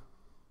 15?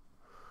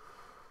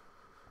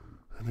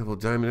 Enable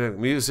dynamic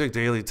music,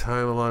 daily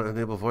time allot,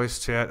 enable voice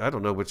chat. I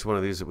don't know which one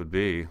of these it would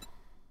be.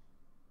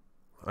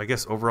 I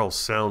guess overall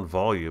sound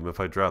volume, if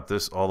I drop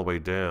this all the way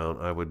down,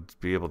 I would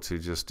be able to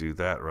just do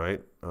that,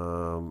 right?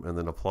 And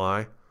then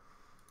apply.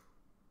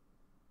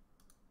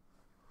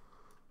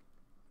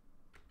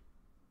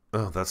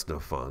 Oh, that's no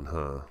fun,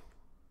 huh?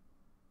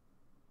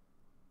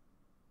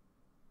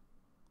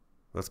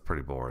 That's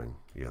pretty boring.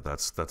 Yeah,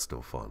 that's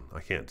no fun. I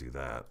can't do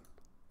that.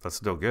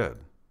 That's no good.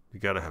 You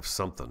gotta have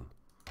something.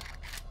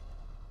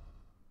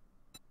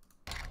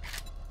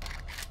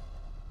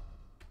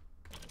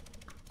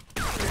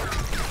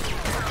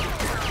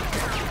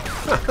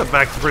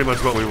 Back to pretty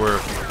much what we were.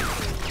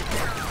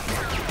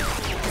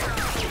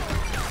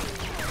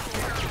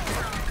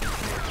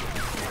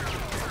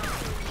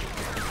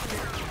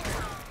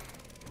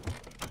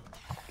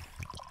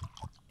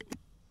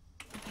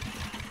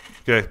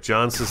 Okay,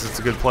 John says it's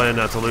a good plan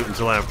not to loot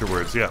until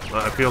afterwards. Yeah,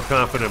 I feel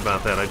confident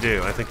about that. I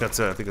do. I think that's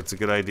a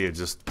good idea.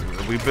 Just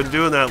we've been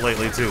doing that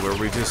lately too, where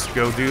we just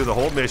go do the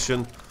whole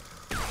mission,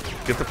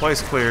 get the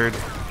place cleared,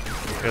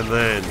 and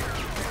then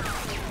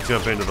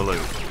jump into the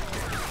loot.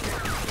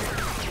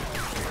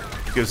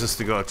 Gives us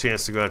a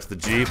chance to go out to the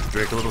Jeep,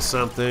 drink a little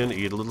something,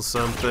 eat a little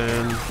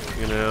something,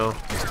 you know,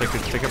 just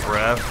take a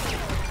breath,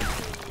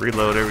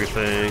 reload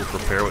everything,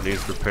 prepare what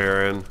needs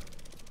repairing,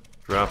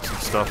 drop some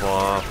stuff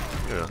off.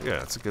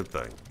 Yeah, it's a good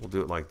thing. We'll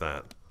do it like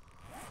that.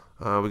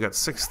 We got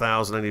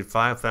 6,000. I need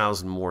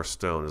 5,000 more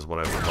stone is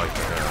what I would like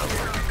to have.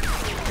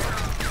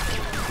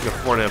 We got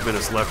 4.5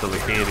 minutes left on the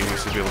candy. We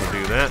should be able to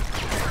do that.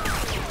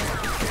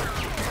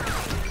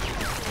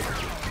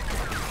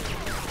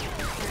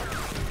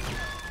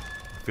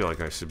 I feel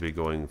like I should be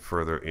going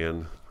further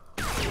in.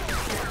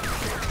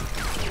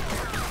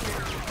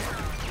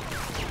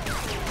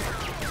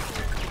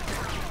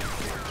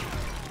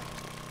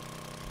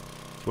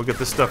 We'll get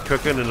this stuff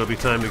cooking and it'll be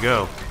time to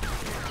go.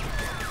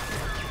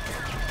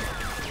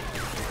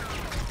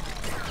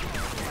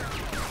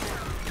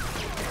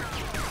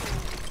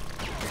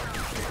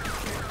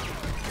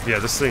 Yeah,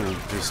 this thing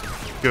just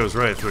goes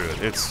right through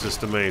it. It's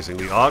just amazing.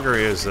 The auger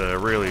is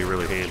really,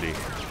 really handy.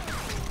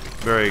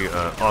 Very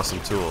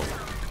awesome tool.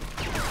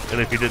 And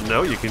if you didn't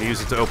know, you can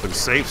use it to open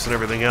safes and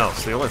everything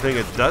else. The only thing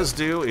it does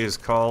do is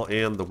call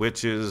in the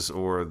witches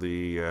or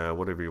the,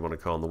 whatever you want to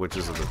call them, the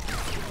witches of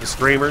the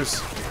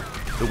screamers,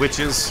 the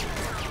witches.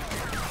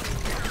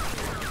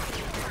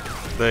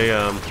 They,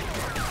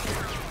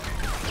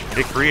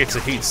 it creates a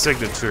heat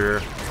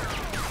signature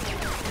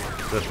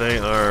that they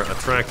are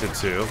attracted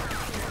to.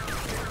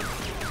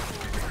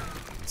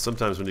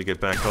 Sometimes when you get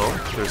back home,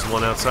 there's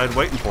one outside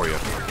waiting for you.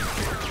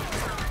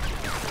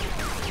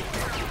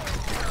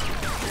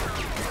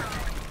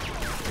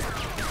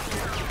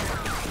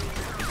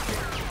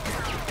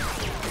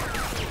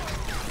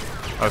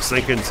 I was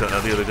thinking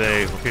the other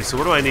day, okay, so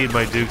what do I need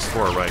my Dukes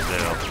for right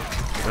now?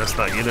 And I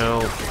thought, you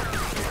know,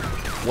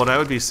 what I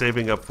would be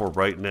saving up for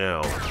right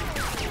now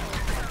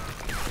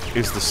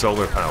is the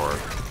solar power.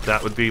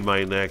 That would be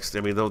my next.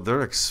 I mean, though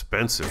they're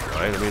expensive,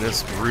 right? I mean,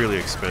 it's really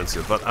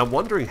expensive. But I'm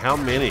wondering how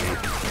many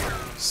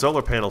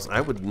solar panels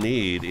I would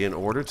need in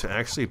order to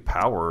actually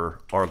power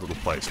our little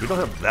place. We don't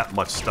have that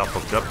much stuff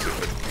hooked up to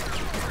it.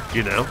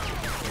 You know?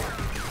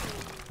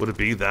 Would it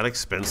be that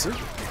expensive?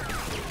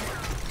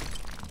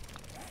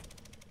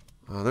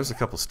 There's a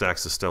couple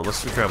stacks of stone.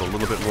 Let's just grab a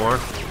little bit more.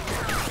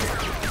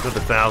 Another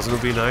 1,000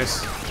 would be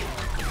nice. I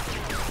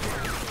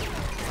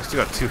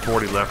still got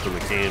 240 left on the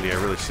candy. I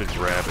really should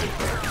grab it,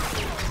 but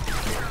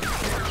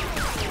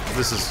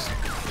this is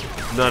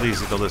not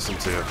easy to listen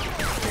to.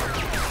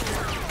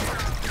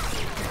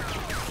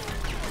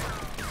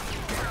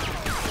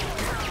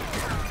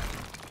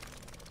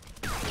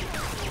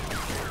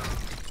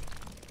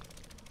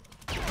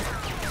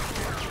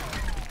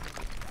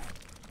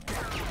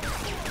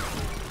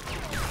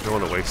 Don't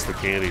want to waste the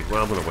candy.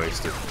 Well, I'm going to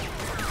waste it.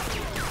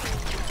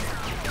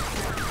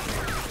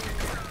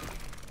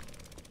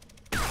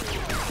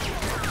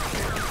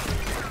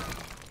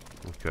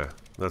 Okay,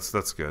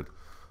 that's good.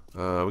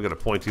 We got a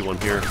pointy one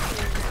here.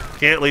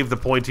 Can't leave the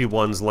pointy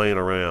ones laying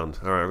around.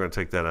 All right, we're going to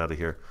take that out of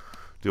here.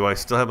 Do I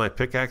still have my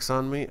pickaxe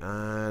on me?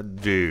 I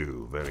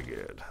do. Very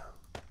good.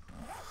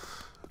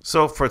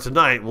 So for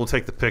tonight, we'll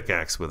take the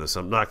pickaxe with us.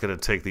 I'm not going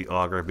to take the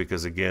auger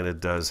because, again, it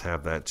does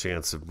have that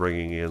chance of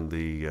bringing in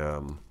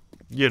the,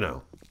 you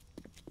know,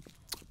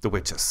 the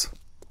witches.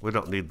 We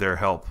don't need their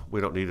help.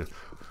 We don't need it.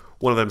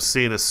 One of them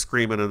seeing us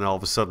screaming and all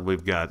of a sudden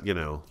we've got, you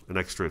know, an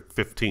extra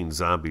 15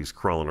 zombies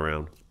crawling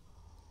around.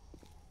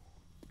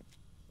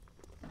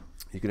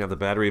 You can have the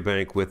battery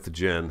bank with the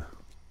gen.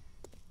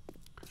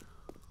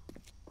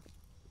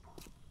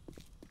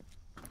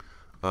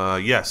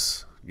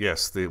 Yes,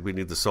 we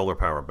need the solar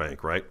power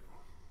bank, right?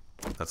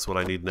 That's what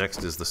I need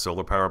next is the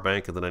solar power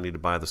bank, and then I need to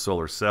buy the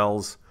solar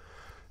cells,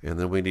 and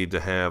then we need to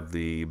have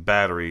the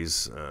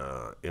batteries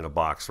in a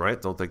box,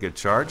 right? Don't they get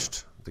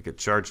charged? They get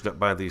charged up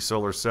by the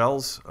solar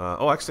cells.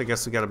 Oh, actually, I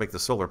guess we got to make the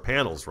solar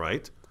panels,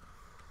 right?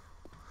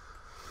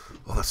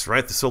 Well, that's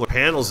right. The solar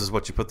panels is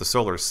what you put the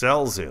solar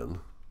cells in.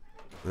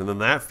 And then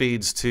that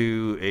feeds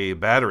to a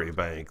battery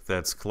bank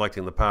that's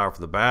collecting the power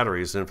from the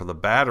batteries. And for the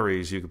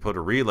batteries, you can put a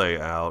relay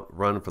out,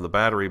 run from the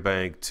battery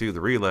bank to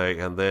the relay,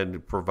 and then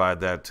provide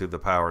that to the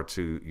power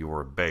to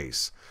your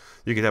base.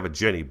 You can have a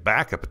Jenny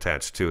backup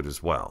attached to it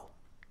as well.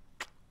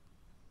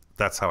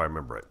 That's how I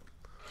remember it.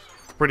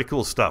 Pretty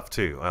cool stuff,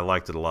 too. I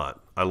liked it a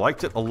lot. I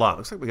liked it a lot.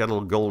 Looks like we got a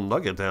little gold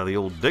nugget out of the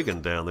old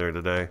digging down there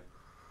today.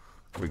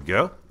 There we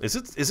go. Is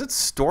it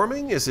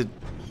storming? Is it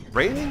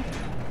raining?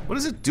 What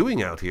is it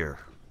doing out here?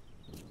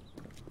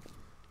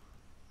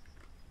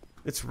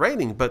 It's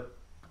raining, but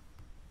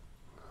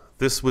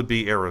this would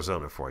be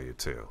Arizona for you,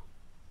 too.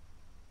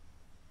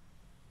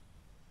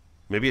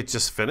 Maybe it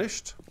just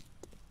finished?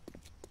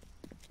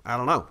 I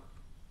don't know.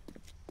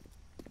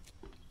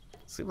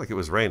 Seemed like it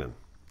was raining.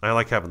 I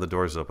like having the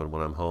doors open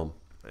when I'm home.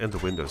 And the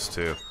windows,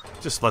 too.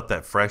 Just let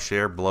that fresh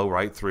air blow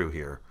right through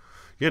here.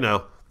 You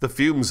know, the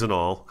fumes and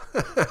all.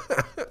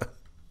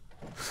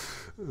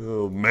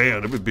 Oh,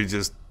 man, it would be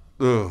just...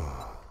 Ugh,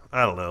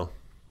 I don't know.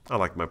 I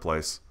like my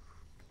place.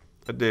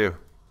 I do.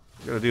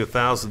 We're going to do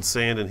 1,000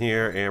 sand in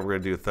here, and we're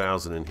going to do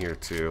 1,000 in here,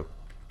 too.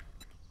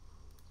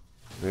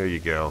 There you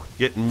go.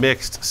 Getting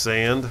mixed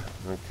sand.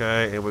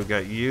 Okay, and we've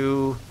got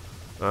you.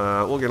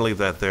 We're going to leave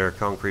that there,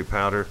 concrete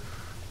powder.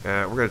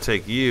 We're going to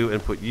take you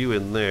and put you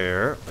in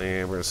there,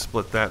 and we're going to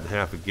split that in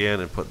half again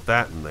and put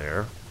that in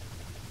there.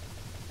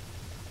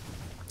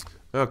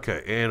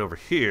 Okay, and over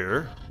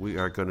here, we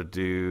are going to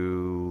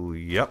do,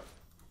 yep,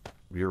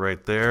 you're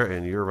right there,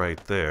 and you're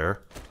right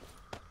there.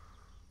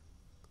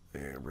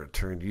 And we're going to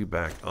turn you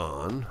back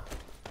on.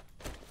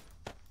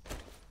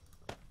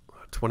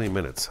 20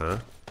 minutes, huh?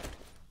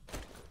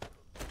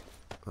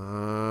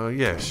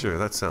 Yeah, sure,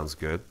 that sounds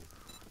good.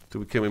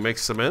 Can we make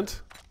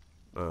cement?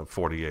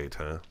 48,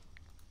 huh?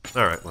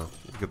 Alright, well,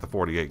 let's get the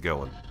 48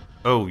 going.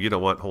 Oh, you know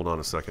what? Hold on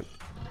a second.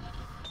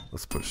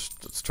 Let's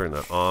turn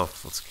that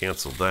off. Let's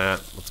cancel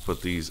that. Let's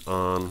put these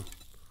on.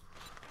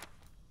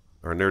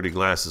 Our nerdy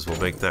glasses will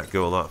make that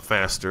go a lot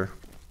faster.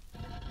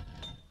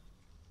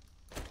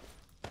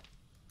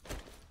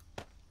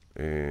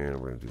 And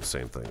we're going to do the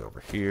same thing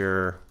over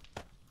here.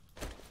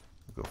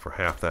 We'll go for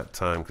half that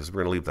time because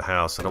we're going to leave the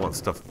house. I don't want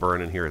stuff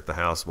burning here at the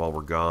house while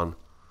we're gone.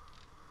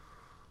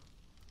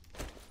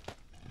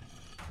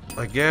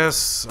 I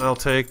guess I'll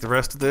take the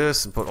rest of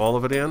this and put all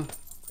of it in,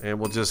 and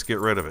we'll just get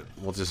rid of it.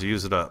 We'll just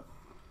use it up.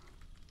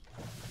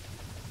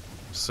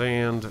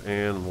 Sand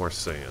and more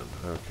sand.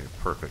 Okay,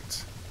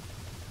 perfect.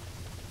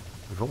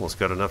 We've almost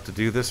got enough to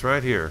do this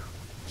right here.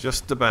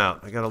 Just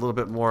about. I got a little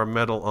bit more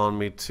metal on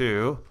me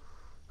too.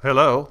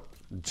 Hello,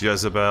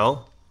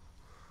 Jezebel.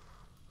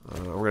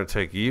 We're going to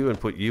take you and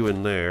put you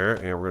in there,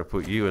 and we're going to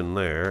put you in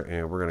there,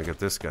 and we're going to get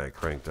this guy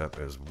cranked up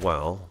as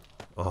well.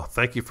 Oh,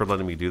 thank you for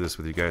letting me do this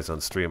with you guys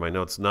on stream. I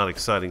know it's not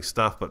exciting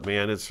stuff, but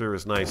man, it sure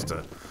is nice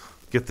to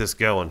get this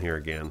going here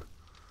again.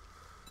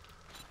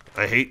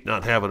 I hate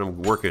not having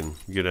them working,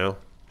 you know.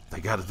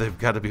 They've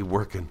got to be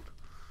working.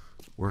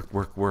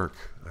 Work.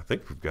 I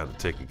think we've got it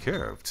taken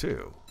care of,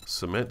 too.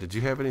 Cement. Did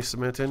you have any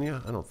cement in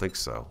you? I don't think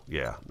so.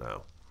 Yeah,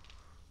 no.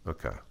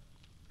 Okay.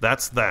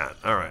 That's that.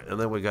 All right. And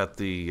then we got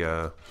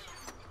the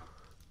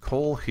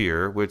coal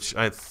here, which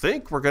I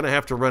think we're going to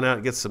have to run out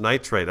and get some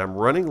nitrate. I'm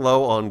running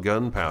low on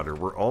gunpowder.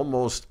 We're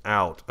almost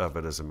out of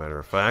it, as a matter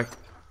of fact.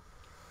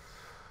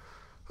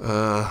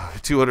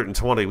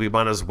 220. We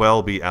might as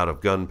well be out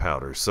of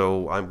gunpowder.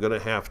 So I'm going to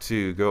have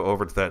to go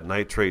over to that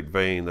nitrate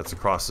vein that's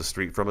across the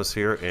street from us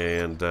here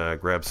and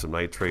grab some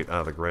nitrate out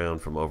of the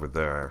ground from over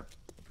there,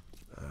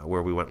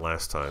 where we went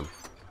last time.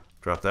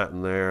 Drop that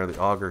in there. The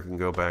auger can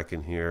go back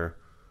in here.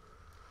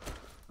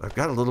 I've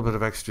got a little bit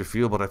of extra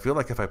fuel, but I feel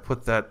like if I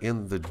put that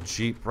in the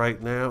Jeep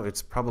right now,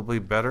 it's probably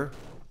better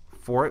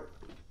for it.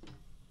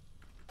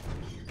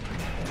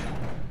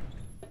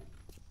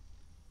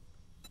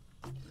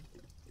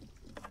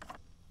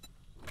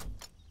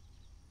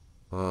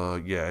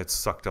 Yeah, it's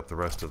sucked up the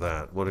rest of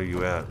that. What are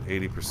you at?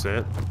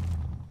 80%?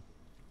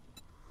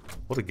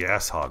 What a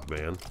gas hog,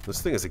 man.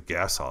 This thing is a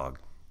gas hog.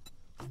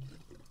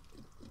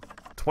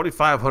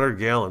 2,500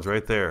 gallons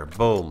right there.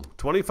 Boom.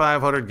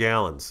 2,500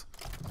 gallons.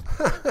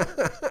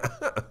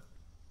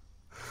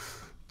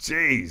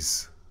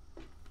 Jeez.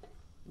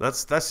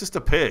 That's just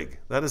a pig.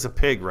 That is a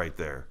pig right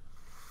there.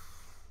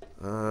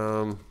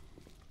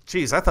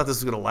 Jeez, I thought this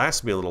was going to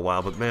last me a little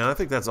while, but man, I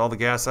think that's all the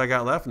gas I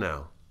got left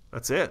now.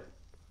 That's it.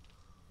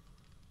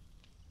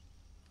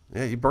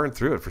 Yeah, you burned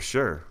through it for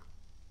sure.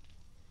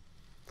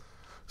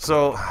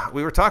 So,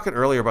 we were talking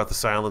earlier about the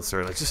silencer,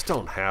 and I just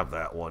don't have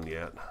that one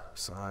yet.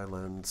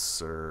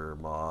 Silencer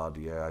mod.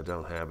 Yeah, I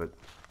don't have it.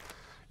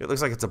 It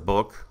looks like it's a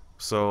book,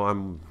 so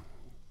I'm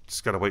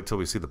just got to wait till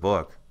we see the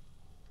book.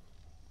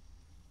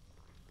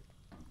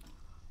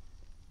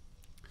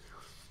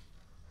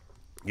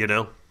 You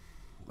know,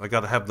 I got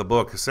to have the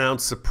book. Sound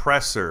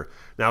suppressor.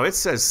 Now, it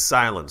says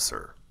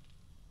silencer,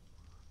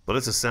 but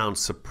it's a sound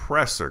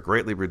suppressor.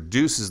 Greatly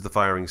reduces the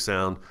firing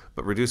sound,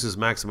 but reduces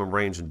maximum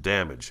range and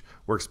damage.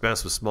 Works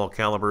best with small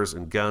calibers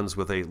and guns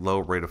with a low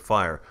rate of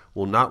fire.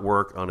 Will not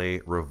work on a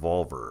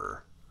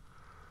revolver.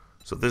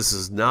 So this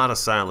is not a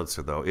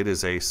silencer, though. It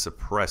is a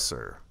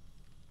suppressor.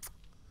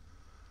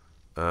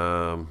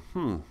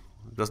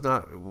 Does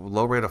not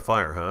low rate of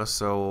fire, huh?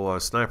 So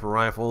a sniper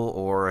rifle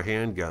or a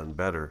handgun,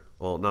 better.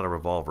 Well, not a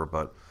revolver,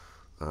 but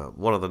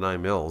one of the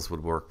 9mm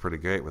would work pretty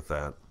great with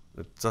that.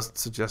 It doesn't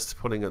suggest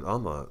putting it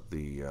on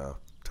the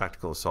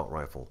tactical assault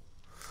rifle.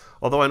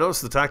 Although I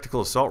noticed the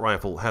tactical assault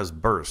rifle has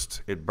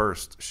burst. It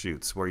burst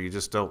shoots, where you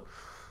just don't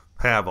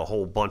have a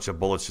whole bunch of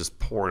bullets just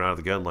pouring out of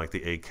the gun like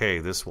the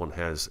AK. This one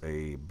has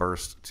a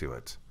burst to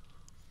it.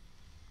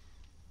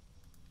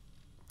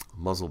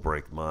 Muzzle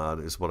brake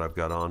mod is what I've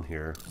got on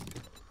here.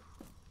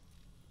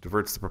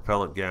 Diverts the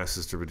propellant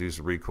gases to reduce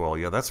recoil.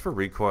 Yeah, that's for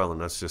recoil,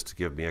 and that's just to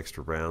give me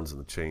extra rounds in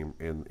the chain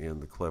in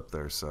the clip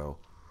there. So,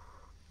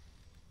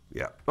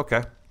 yeah,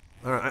 okay.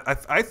 All right,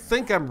 I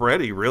think I'm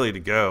ready, really, to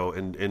go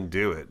and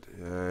do it.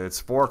 It's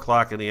 4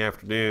 o'clock in the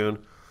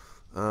afternoon.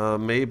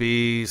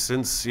 Maybe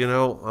since, you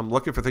know, I'm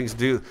looking for things to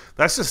do.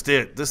 That's just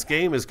it. This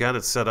game has got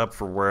it set up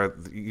for where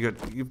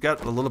you've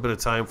got a little bit of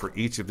time for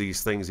each of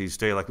these things each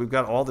day. Like, we've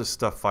got all this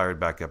stuff fired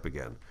back up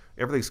again.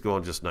 Everything's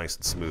going just nice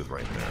and smooth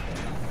right now.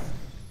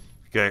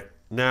 Okay,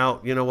 now,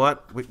 you know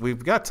what?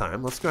 We've got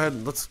time. Let's go ahead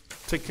and let's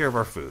take care of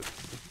our food.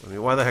 I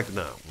mean, why the heck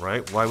not,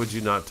 right? Why would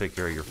you not take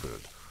care of your food?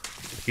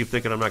 I keep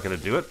thinking I'm not going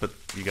to do it, but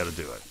you got to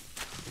do it.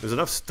 There's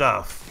enough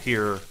stuff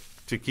here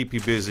to keep you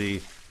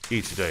busy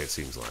each day, it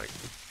seems like.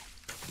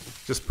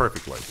 Just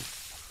perfectly.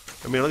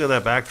 I mean, look at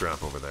that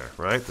backdrop over there,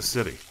 right? The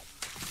city.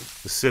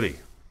 The city.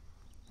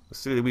 The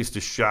city that we used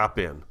to shop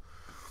in.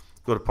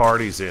 Go to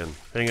parties in.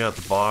 Hang out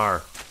at the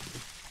bar.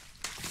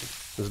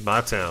 This is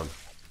my town.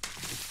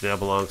 Now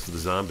belongs to the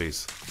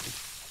zombies.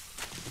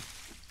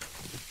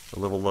 I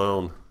live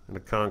alone in a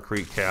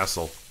concrete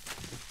castle.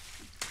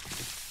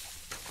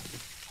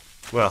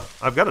 Well,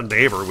 I've got a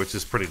neighbor, which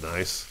is pretty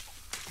nice.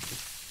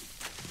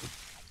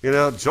 You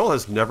know, Joel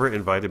has never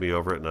invited me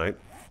over at night.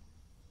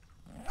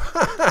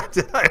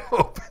 Did I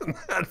open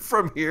that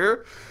from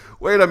here?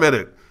 Wait a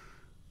minute.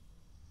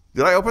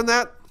 Did I open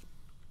that?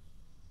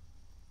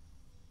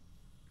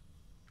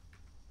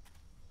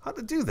 How'd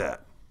it do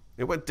that?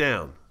 It went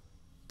down.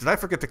 Did I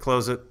forget to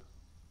close it? I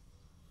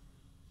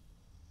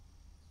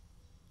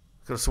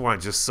could have sworn I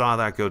just saw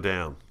that go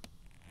down.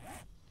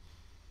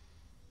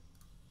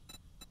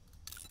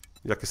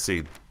 Yucca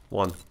seed.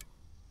 1.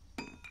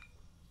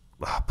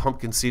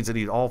 Pumpkin seeds I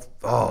need all...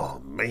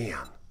 Oh, man.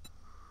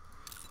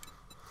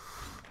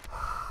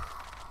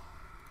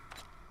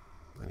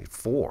 I need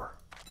 4.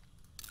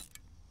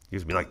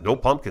 Gives me like no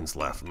pumpkins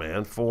left,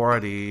 man. 4, I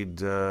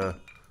need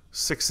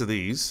 6 of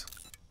these.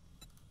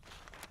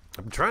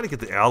 I'm trying to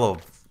get the aloe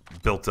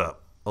built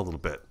up a little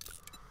bit.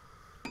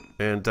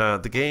 And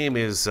the game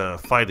is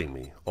fighting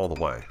me all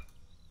the way.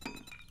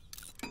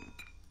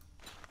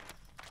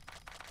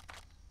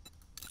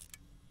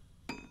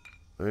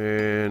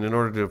 And in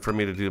order for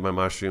me to do my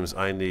mushrooms,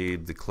 I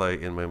need the clay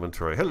in my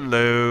inventory.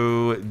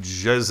 Hello,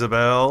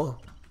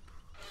 Jezebel.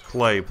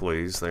 Clay,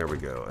 please. There we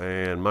go.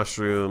 And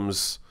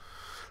mushrooms.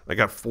 I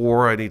got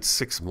 4. I need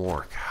 6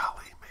 more.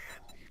 Golly,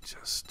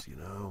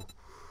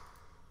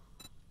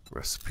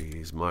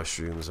 Recipes,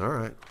 mushrooms. All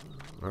right.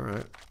 All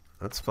right.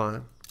 That's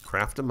fine.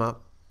 Craft them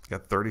up.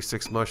 Got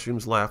 36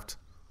 mushrooms left.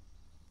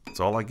 That's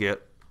all I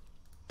get.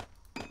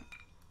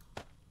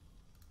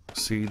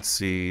 Seed,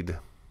 seed,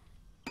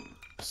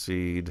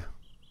 seed,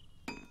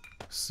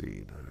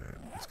 seed. All right.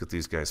 Let's get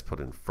these guys put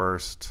in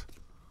first.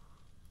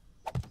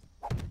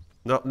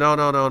 No, no,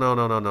 no, no, no,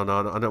 no, no, no,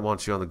 no. I don't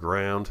want you on the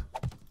ground.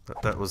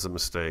 That was a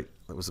mistake.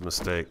 That was a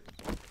mistake.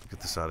 Get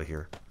this out of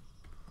here.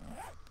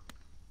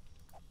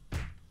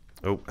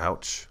 Oh,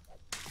 ouch.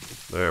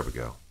 There we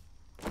go.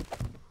 There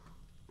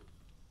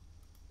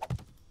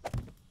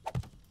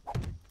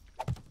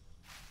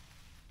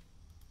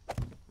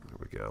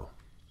we go.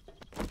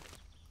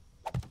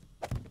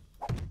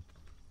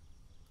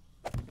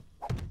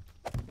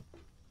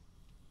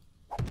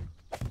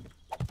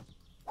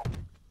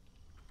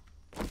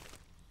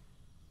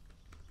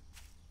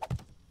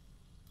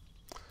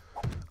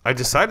 I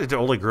decided to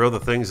only grow the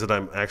things that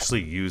I'm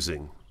actually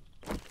using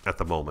at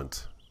the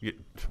moment.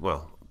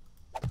 Well,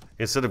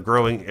 instead of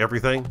growing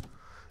everything,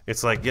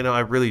 it's like, you know,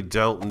 I really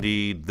don't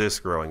need this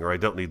growing, or I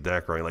don't need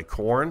that growing. Like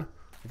corn,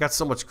 I got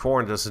so much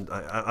corn,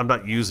 I'm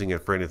not using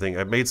it for anything.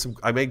 I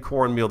made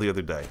cornmeal the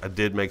other day. I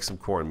did make some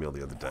cornmeal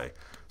the other day,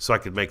 so I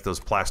could make those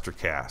plaster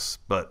casts.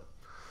 But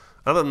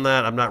other than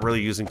that, I'm not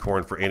really using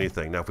corn for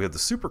anything. Now, if we had the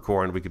super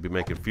corn, we could be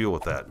making fuel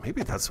with that.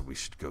 Maybe that's what we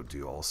should go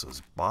do also,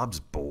 is Bob's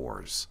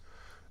Boars.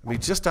 I mean,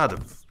 just out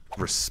of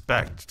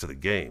respect to the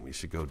game, you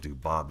should go do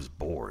Bob's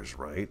Boars,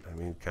 right? I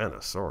mean, kind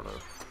of, sort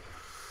of.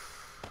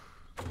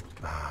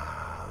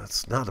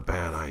 That's not a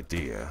bad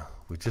idea.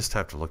 We just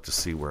have to look to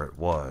see where it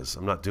was.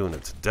 I'm not doing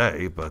it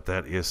today, but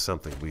that is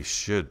something we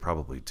should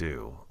probably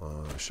do.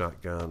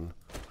 Shotgun.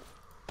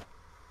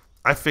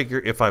 I figure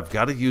if I've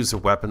got to use a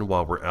weapon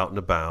while we're out and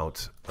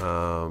about,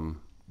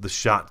 the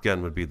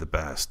shotgun would be the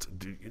best.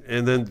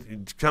 And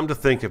then come to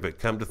think of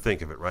it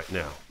right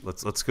now.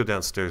 Let's go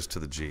downstairs to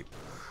the Jeep.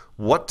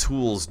 What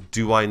tools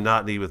do I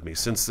not need with me?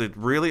 Since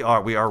we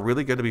are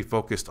really going to be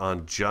focused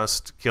on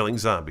just killing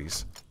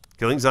zombies,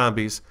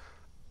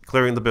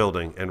 clearing the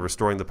building, and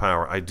restoring the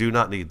power. I do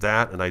not need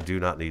that, and I do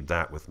not need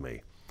that with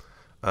me.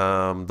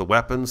 The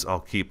weapons I'll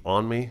keep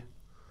on me.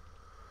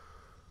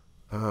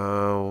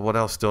 What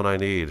else don't I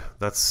need?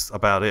 That's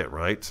about it,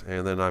 right?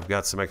 And then I've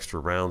got some extra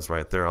rounds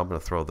right there. I'm going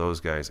to throw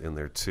those guys in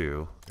there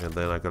too. And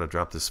then I'm going to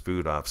drop this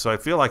food off. So I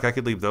feel like I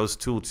could leave those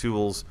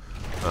tools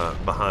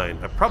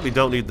behind. I probably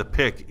don't need the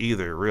pick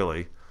either,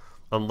 really.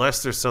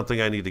 Unless there's something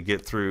I need to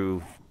get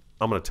through,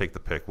 I'm going to take the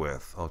pick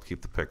with. I'll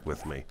keep the pick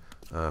with me.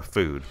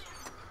 Food.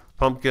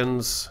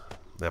 Pumpkins.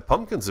 Now,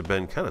 pumpkins have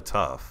been kind of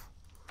tough.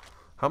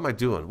 How am I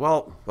doing?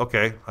 Well,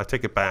 okay, I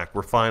take it back.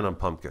 We're fine on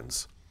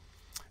pumpkins.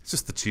 It's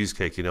just the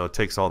cheesecake, you know, it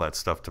takes all that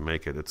stuff to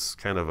make it. It's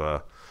kind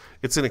of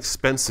it's an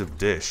expensive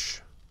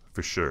dish,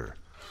 for sure.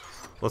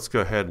 Let's go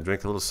ahead and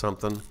drink a little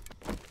something.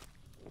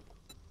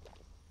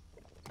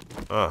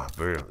 Ah,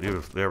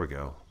 there we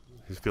go.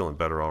 He's feeling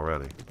better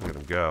already. Look at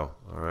him go.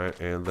 All right,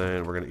 and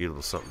then we're going to eat a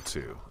little something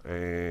too.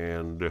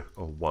 And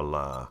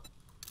voila.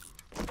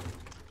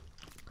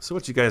 So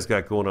what you guys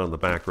got going on in the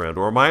background?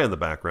 Or am I in the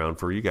background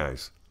for you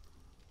guys?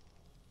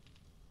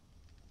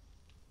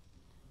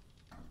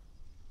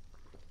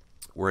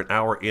 We're an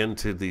hour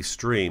into the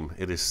stream.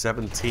 It is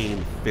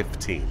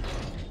 17:15.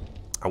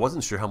 I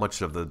wasn't sure how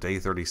much of the day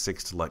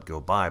 36 to let go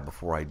by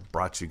before I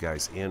brought you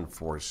guys in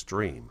for a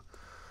stream.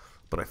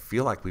 But I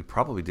feel like we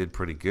probably did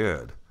pretty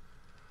good.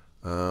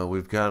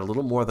 We've got a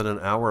little more than an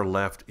hour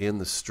left in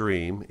the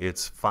stream.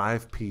 It's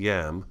 5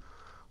 p.m.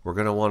 We're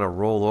going to want to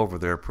roll over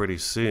there pretty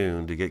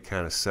soon to get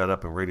kind of set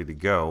up and ready to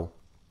go.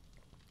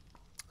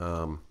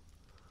 And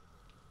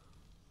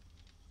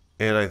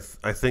I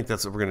think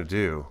that's what we're going to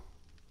do.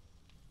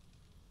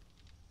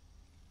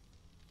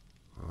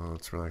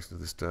 Let's relax to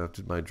this stuff.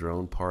 Did my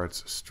drone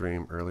parts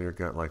stream earlier?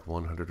 Got like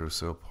 100 or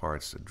so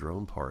parts.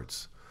 Drone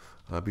parts.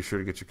 Be sure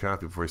to get your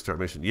copy before you start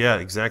mission. Yeah,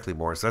 exactly,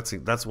 Morris.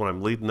 That's what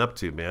I'm leading up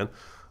to, man.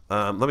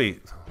 Let me...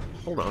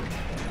 Hold on.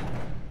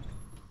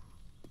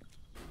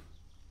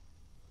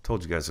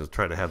 Told you guys I'll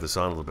try to have this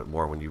on a little bit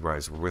more when you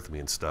guys were with me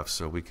and stuff,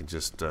 so we can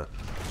just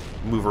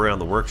move around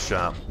the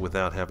workshop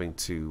without having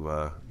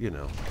to, you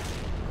know...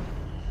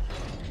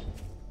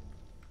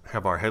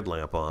 have our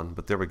headlamp on,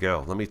 but there we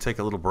go. Let me take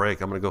a little break.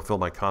 I'm going to go fill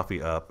my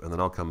coffee up, and then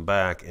I'll come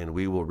back, and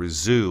we will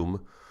resume.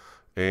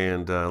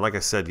 And like I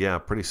said, yeah,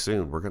 pretty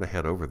soon we're going to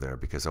head over there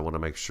because I want to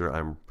make sure I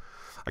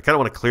kind of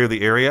want to clear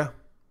the area,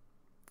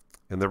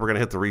 and then we're going to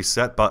hit the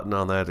reset button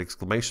on that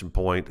exclamation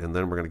point, and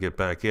then we're going to get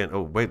back in.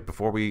 Oh, wait,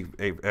 before we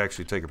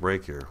actually take a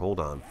break here, hold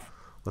on.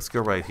 Let's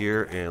go right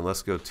here, and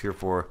let's go tier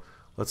 4.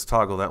 Let's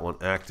toggle that one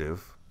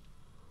active.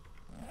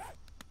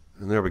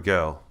 And there we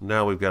go.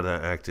 Now we've got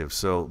that active.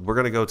 So we're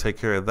going to go take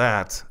care of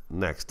that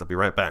next. I'll be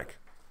right back.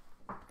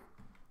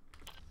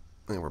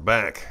 And we're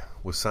back.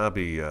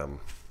 Wasabi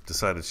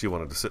decided she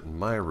wanted to sit in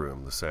my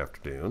room this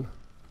afternoon.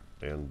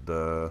 And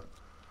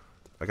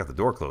I got the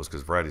door closed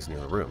because Variety's in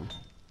the other room.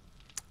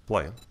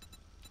 Playing.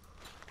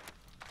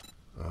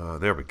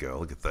 There we go.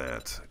 Look at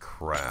that.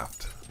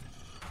 Craft.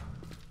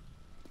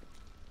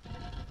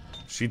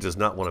 She does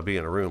not want to be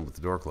in a room with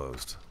the door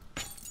closed.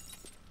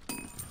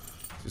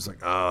 She's like,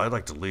 oh, I'd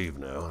like to leave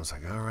now. I was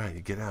like, all right,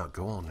 you get out.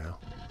 Go on now.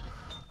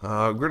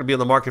 We're going to be in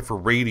the market for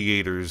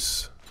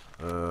radiators.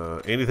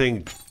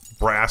 Anything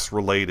brass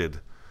related.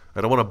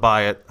 I don't want to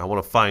buy it. I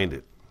want to find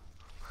it.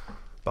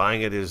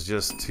 Buying it is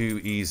just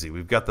too easy.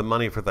 We've got the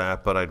money for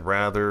that, but I'd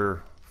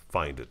rather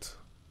find it.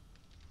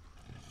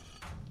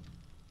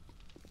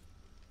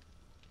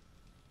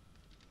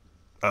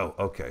 Oh,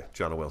 okay.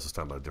 John Wells is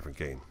talking about a different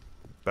game.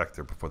 Back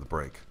there before the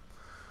break.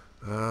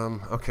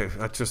 Okay,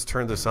 I just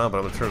turned this on, but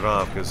I'm going to turn it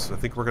off because I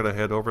think we're going to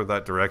head over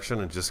that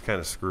direction and just kind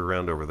of screw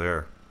around over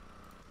there.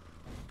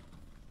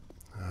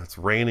 It's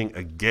raining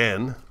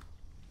again.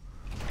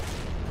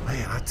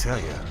 Man, I tell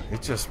you,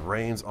 it just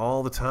rains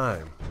all the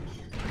time.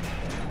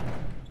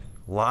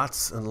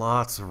 Lots and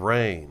lots of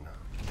rain.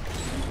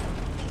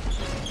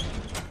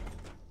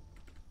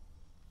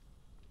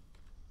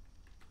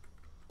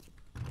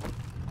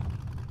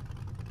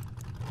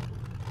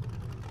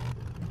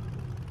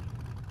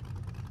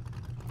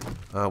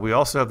 We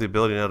also have the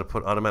ability now to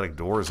put automatic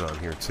doors on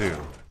here too.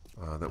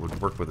 That would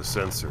work with a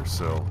sensor,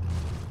 so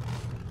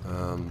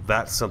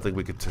that's something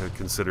we could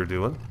consider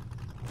doing.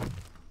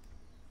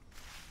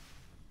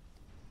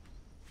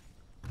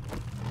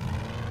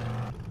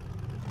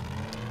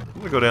 I'm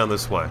gonna go down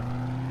this way.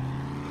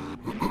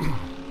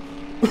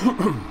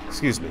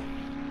 Excuse me.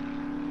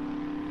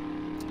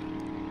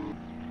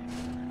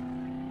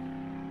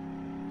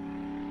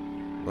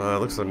 It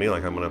looks to me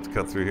like I'm gonna have to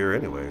cut through here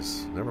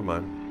anyways. Never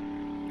mind.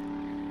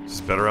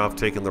 Just better off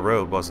taking the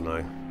road, wasn't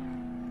I?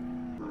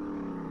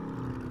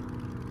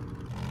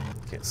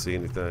 Can't see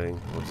anything.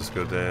 We'll just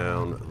go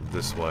down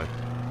this way.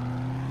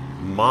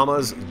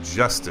 Mama's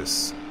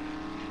Justice.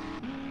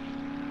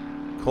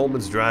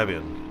 Coleman's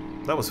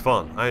Drive-In. That was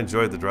fun. I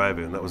enjoyed the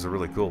drive-in. That was a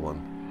really cool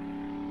one.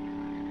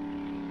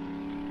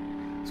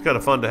 It's kind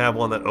of fun to have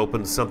one that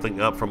opens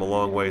something up from a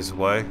long ways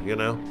away, you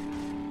know?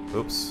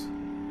 Oops.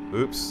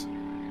 Oops.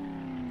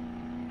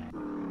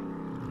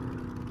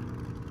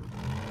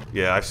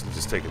 Yeah, I should have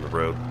just taken the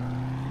road.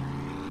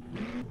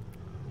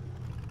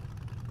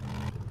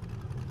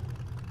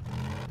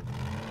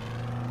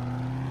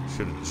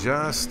 Should have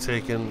just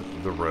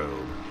taken the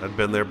road. I'd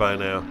been there by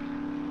now.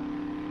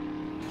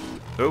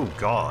 Oh,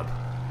 God.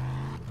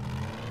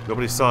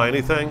 Nobody saw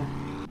anything?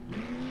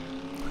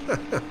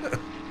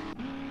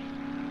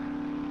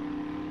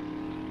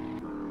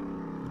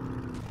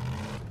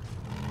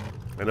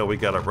 I know we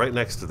got it right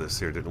next to this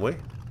here, didn't we?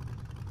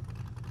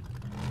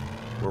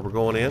 Where we're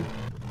going in?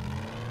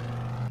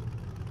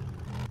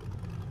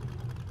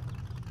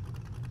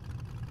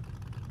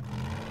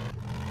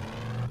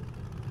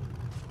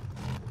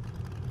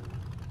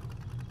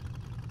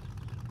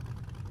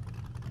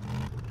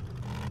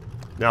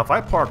 Now, if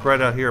I park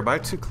right out here, am I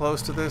too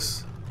close to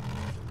this?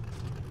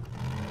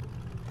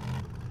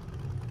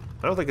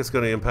 I don't think it's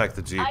going to impact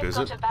the Jeep, is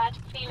it? I've got a bad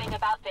feeling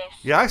about this.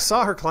 Yeah, I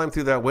saw her climb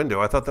through that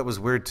window. I thought that was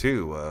weird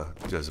too,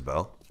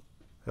 Jezebel.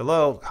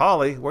 Hello,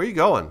 Holly, where are you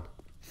going?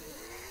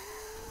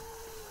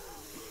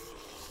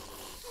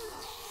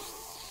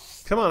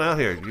 Come on out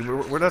here.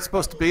 We're not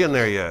supposed to be in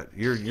there yet.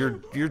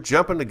 You're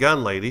jumping the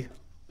gun, lady.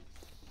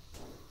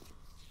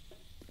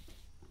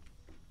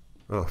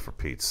 Oh, for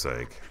Pete's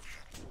sake.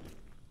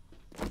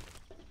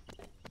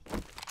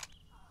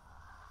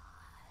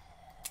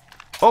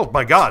 Oh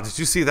my God, did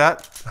you see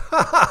that?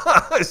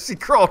 She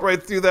crawled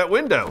right through that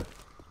window.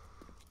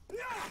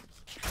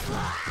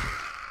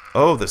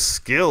 Oh, the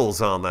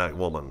skills on that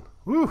woman.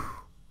 Whew.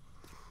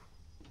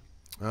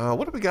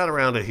 What do we got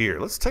around it here?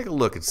 Let's take a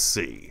look and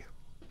see.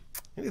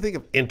 Anything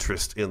of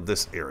interest in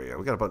this area?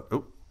 We got a bunch.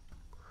 Oh,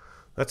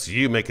 that's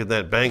you making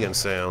that banging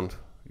sound.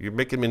 You're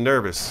making me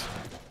nervous.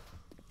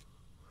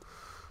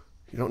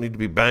 You don't need to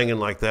be banging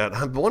like that.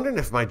 I'm wondering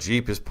if my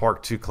Jeep is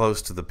parked too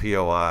close to the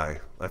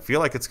POI. I feel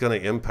like it's going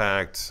to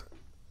impact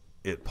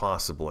it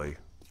possibly.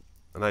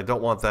 And I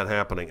don't want that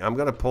happening. I'm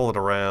going to pull it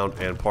around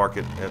and park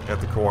it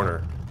at the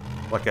corner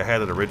like I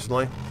had it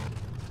originally.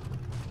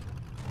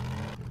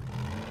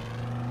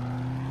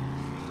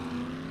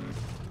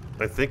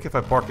 I think if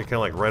I park it kind of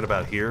like right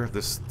about here,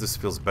 this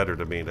feels better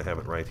to me to have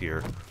it right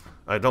here.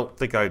 I don't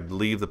think I'd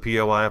leave the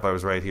POI if I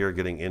was right here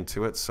getting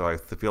into it, so I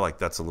feel like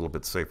that's a little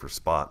bit safer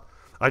spot.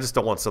 I just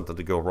don't want something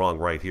to go wrong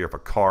right here if a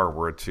car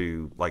were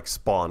to like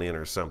spawn in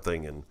or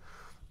something and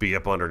be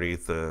up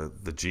underneath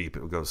the Jeep.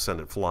 It would go send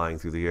it flying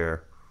through the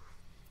air.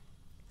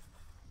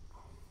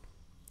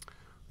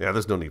 Yeah,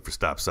 there's no need for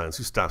stop signs.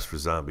 Who stops for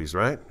zombies,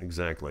 right?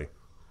 Exactly.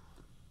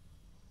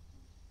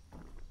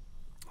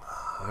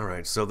 All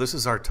right, so this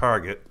is our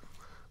target.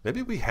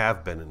 Maybe we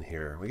have been in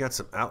here. We got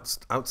some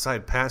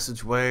outside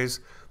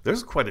passageways.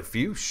 There's quite a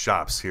few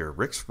shops here.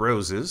 Rick's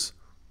Roses.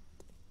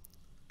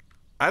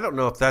 I don't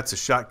know if that's a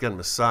Shotgun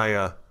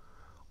Messiah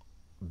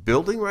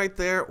building right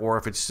there or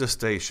if it's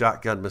just a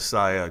Shotgun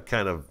Messiah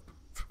kind of,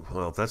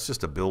 well, that's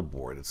just a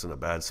billboard. It's in a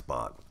bad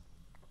spot.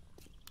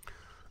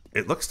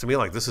 It looks to me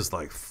like this is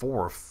like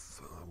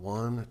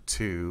 1,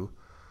 2,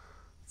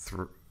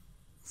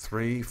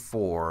 3,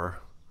 4,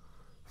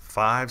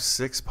 5,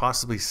 6,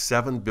 possibly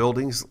 7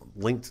 buildings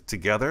linked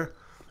together.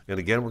 And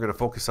again, we're going to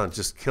focus on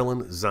just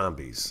killing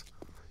zombies.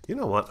 You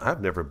know what?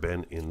 I've never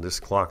been in this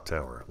clock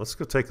tower. Let's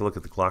go take a look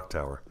at the clock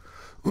tower.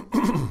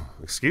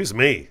 Excuse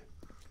me.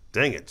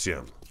 Dang it,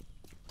 Jim.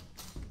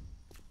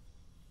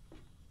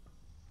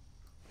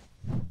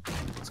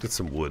 Let's get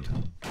some wood.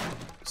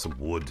 Some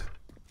wood.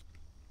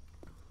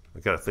 I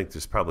gotta think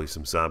there's probably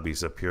some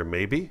zombies up here,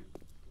 maybe?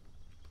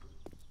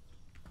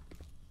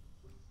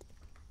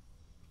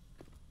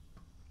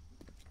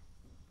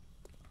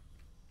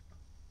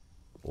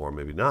 Or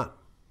maybe not.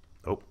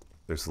 Oh,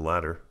 there's the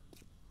ladder.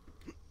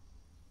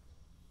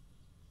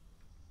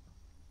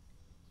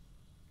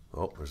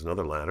 Oh, there's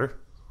another ladder.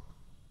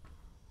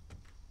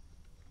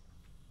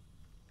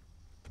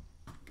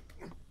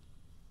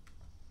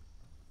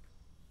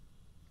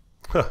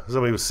 Huh,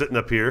 somebody was sitting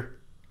up here.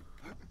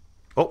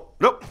 Oh,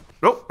 nope.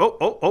 Nope. Oh,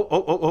 oh, oh,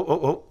 oh, oh, oh,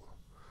 oh,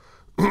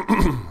 oh.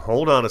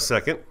 Hold on a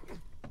second.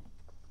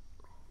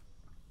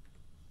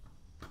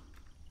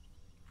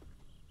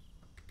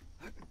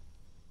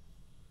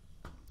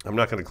 I'm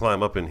not going to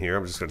climb up in here.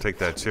 I'm just going to take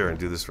that chair and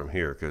do this from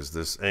here because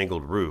this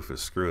angled roof is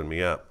screwing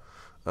me up.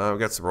 We've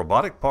got some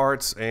robotic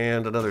parts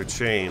and another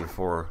chain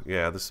for...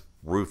 Yeah, this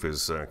roof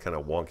is kind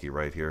of wonky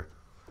right here.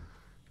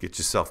 Get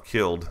yourself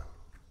killed.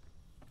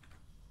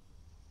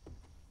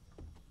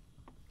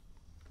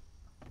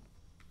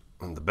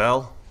 And the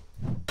bell.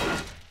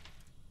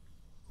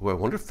 Oh, I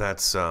wonder if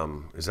that's...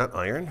 is that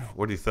iron?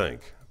 What do you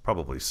think?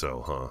 Probably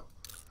so, huh?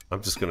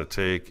 I'm just going to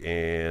take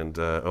and...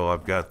 oh,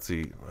 I've got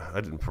the...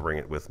 I didn't bring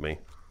it with me.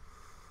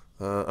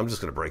 I'm just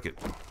going to break it.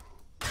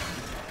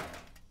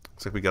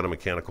 Looks like we got a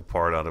mechanical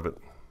part out of it.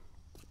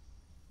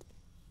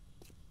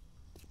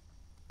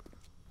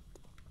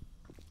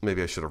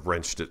 Maybe I should have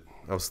wrenched it.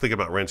 I was thinking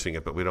about wrenching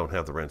it, but we don't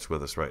have the wrench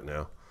with us right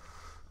now.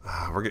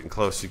 We're getting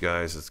close, you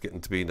guys. It's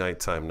getting to be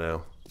nighttime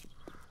now.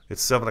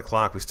 It's 7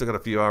 o'clock. We still got a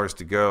few hours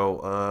to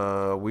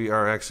go. We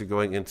are actually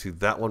going into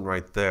that one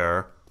right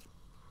there.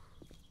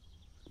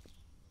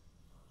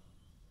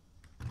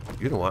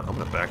 You know what? I'm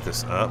going to back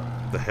this up.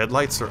 The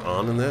headlights are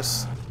on in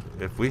this.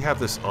 If we have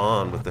this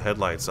on with the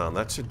headlights on,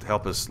 that should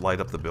help us light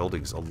up the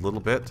buildings a little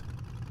bit.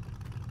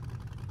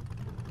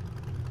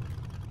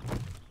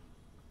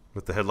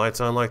 With the headlights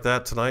on like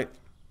that tonight,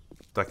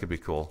 that could be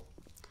cool.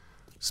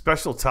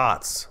 Special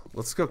tots.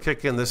 Let's go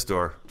kick in this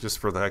door, just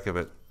for the heck of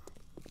it.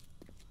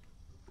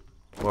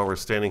 While we're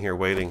standing here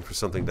waiting for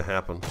something to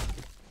happen.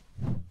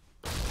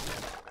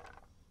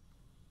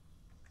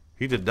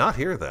 He did not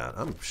hear that.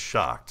 I'm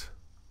shocked.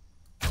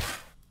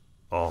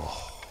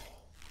 Oh,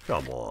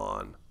 come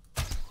on.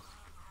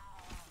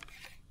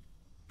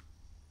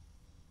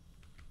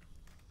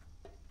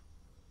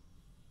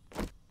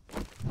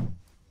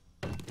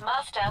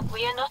 Master,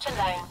 we are not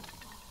alone.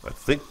 I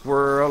think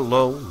we're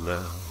alone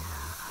now.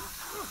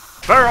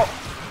 Barrel!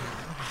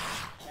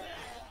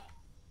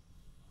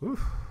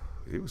 Oof,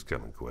 he was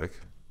coming quick.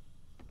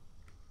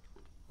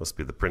 Must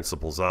be the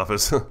principal's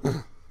office.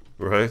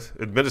 Right?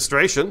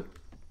 Administration.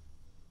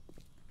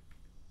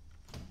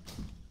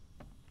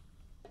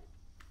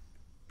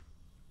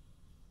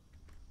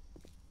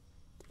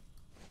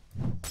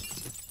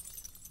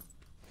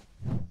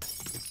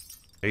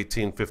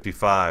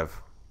 $18.55.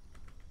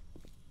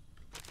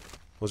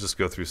 We'll just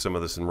go through some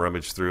of this and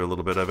rummage through a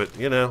little bit of it.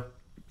 You know,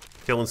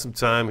 killing some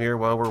time here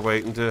while we're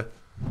waiting to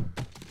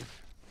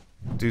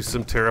do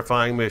some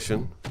terrifying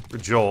mission for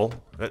Joel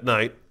at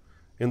night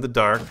in the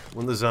dark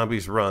when the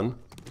zombies run.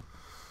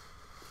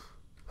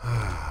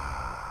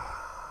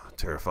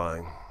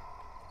 Terrifying.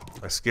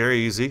 I scare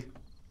easy.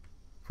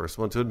 First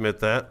one to admit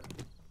that.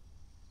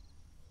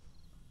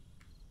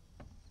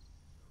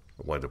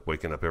 I'll wind up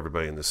waking up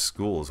everybody in this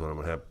school is what I'm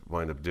going to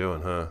wind up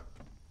doing, huh?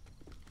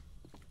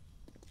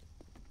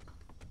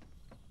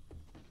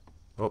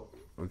 Oh,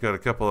 we've got a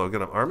couple. We've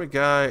got an army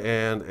guy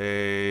and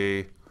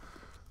a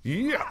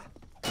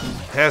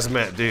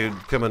hazmat dude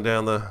coming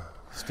down the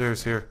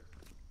stairs here.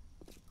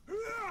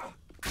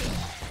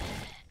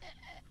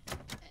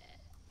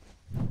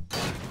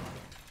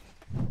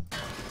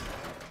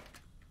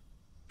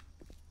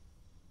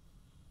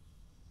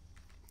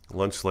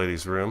 Lunch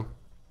lady's room.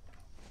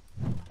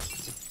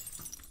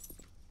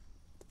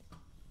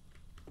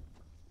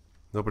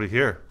 Nobody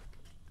here.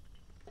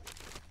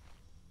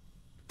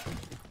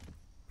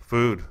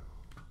 Food.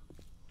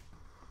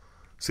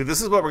 See,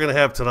 this is what we're gonna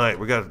have tonight.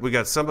 We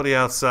got somebody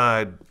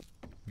outside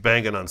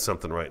banging on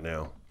something right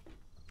now.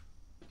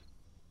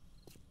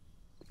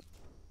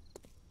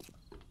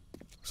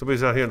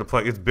 Somebody's out here to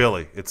play. It's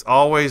Billy. It's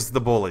always the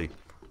bully.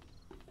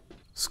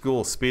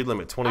 School speed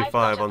limit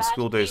 25 on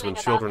school days when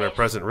children are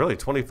present. Really,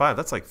 25?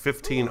 That's like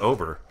 15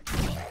 over.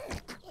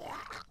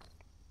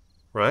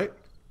 Right?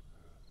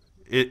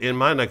 In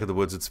my neck of the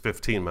woods, it's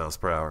 15 miles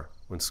per hour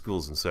when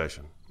school's in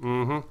session.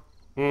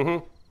 Mm-hmm.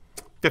 Mm-hmm.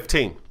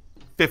 15.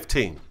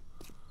 15.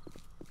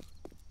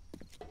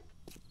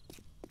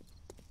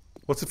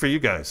 What's it for you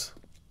guys?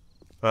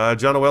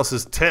 John O'Well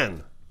says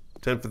 10.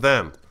 10 for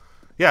them.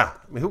 Yeah,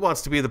 I mean, who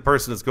wants to be the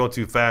person that's going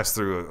too fast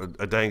through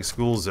a dang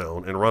school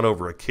zone and run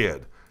over a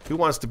kid? Who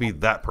wants to be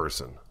that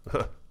person?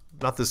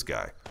 Not this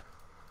guy.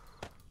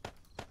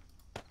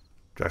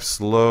 Drive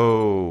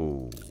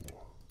slow.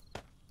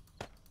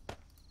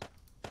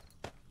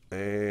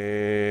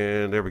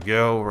 And there we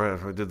go.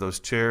 Right, I did those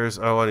chairs.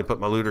 Oh, I need to put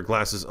my looter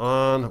glasses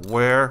on.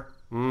 Where?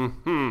 I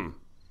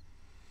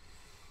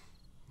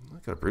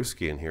got a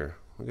brewski in here.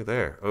 Look at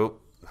there. Oh,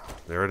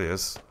 there it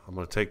is. I'm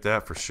going to take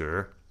that for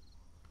sure.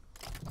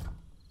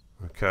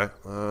 Okay.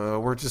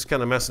 We're just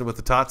kind of messing with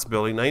the TOTS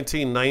building.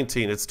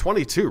 1919. It's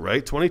 22,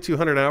 right?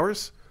 2,200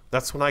 hours?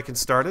 That's when I can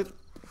start it?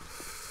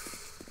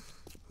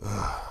 We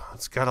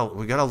got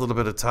a little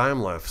bit of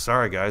time left.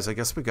 Sorry, guys. I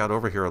guess we got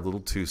over here a little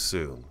too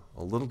soon.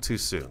 A little too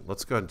soon.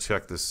 Let's go ahead and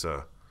check this.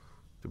 Did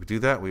we do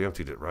that? We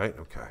emptied it, right?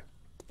 Okay.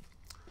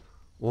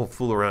 We'll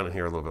fool around in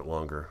here a little bit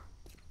longer.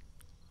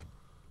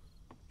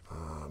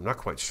 I'm not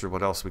quite sure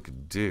what else we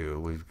could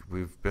do.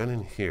 We've been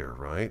in here,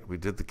 right? We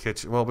did the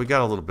kitchen. Well, we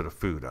got a little bit of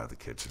food out of the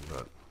kitchen,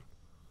 but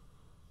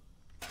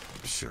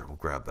sure, we'll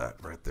grab that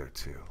right there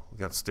too. We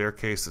got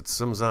staircase that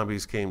some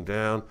zombies came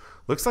down.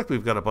 Looks like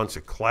we've got a bunch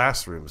of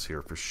classrooms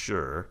here for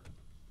sure.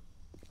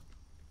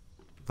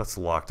 That's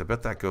locked. I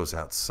bet that goes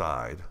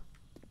outside.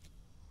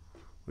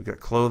 We got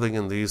clothing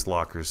in these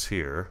lockers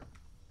here.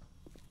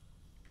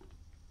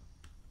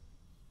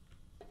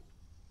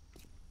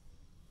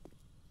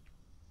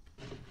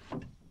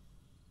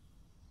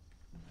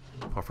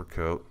 Puffer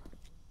coat.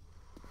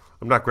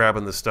 I'm not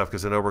grabbing this stuff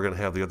because I know we're going to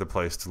have the other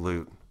place to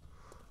loot.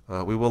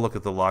 We will look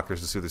at the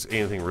lockers to see if there's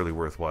anything really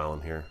worthwhile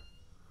in here.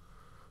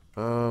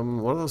 What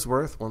are those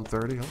worth?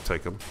 130? I'll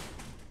take them.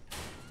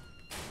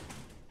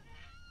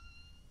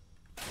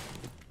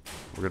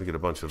 We're going to get a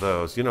bunch of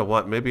those. You know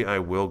what? Maybe I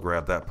will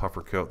grab that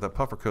puffer coat. That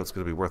puffer coat's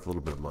going to be worth a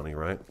little bit of money,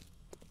 right?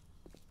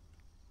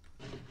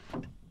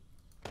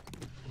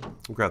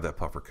 We'll grab that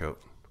puffer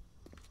coat.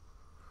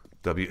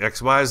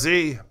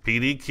 WXYZ,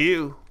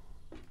 PDQ.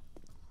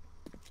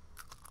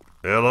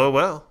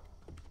 LOL.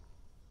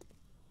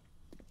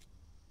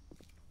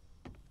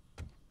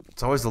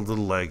 It's always a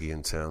little laggy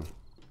in town.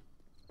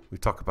 We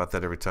talk about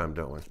that every time,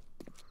 don't we?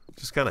 It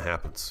just kind of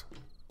happens.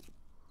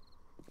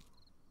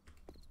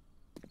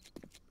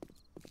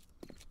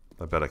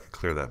 I bet I could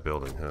clear that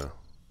building, huh?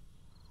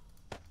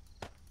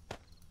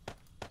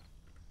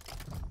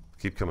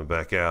 Keep coming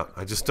back out.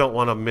 I just don't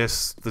want to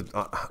miss the.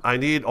 I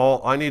need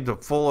the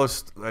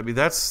fullest. I mean,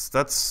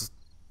 that's.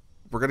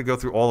 We're gonna go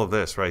through all of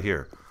this right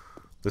here,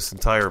 this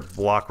entire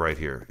block right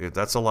here.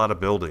 That's a lot of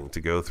building to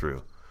go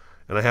through,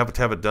 and I have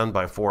to have it done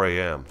by 4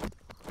 a.m.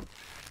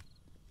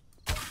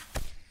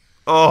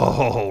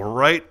 Oh,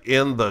 right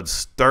in the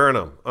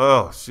sternum.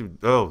 Oh, she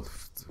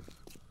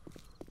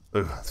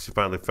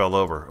finally fell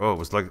over. Oh, it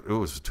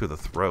was to the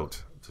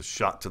throat. It's a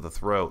shot to the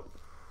throat.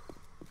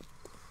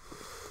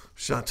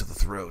 Shot to the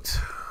throat.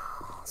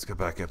 Let's go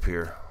back up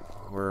here.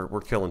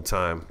 We're killing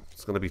time.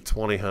 It's going to be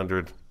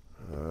 2000.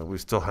 We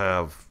still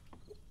have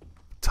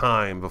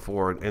time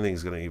before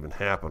anything's going to even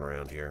happen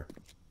around here.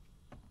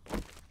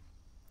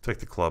 Take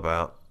the club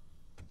out.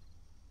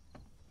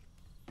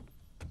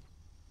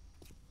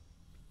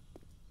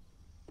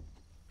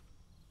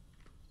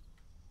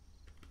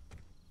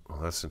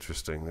 Oh, that's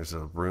interesting. There's a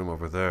room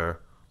over there.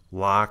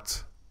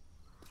 Locked.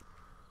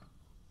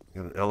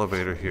 Got an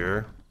elevator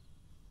here.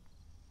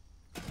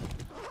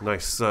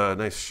 Nice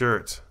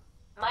shirt.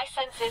 My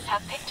senses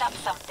have picked up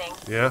something.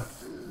 Yeah.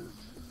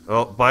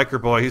 Oh,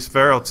 biker boy, he's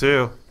feral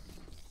too.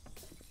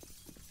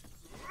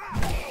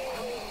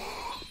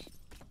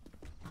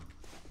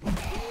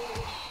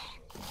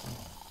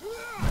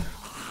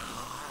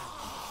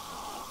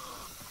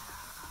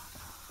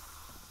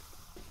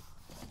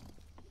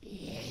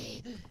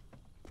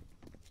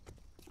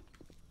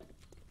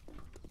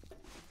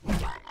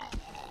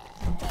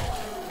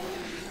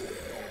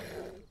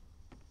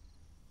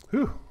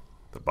 Whew.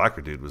 The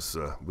biker dude was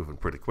moving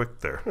pretty quick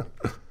there.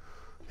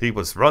 He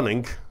was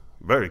running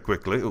very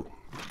quickly. Ooh.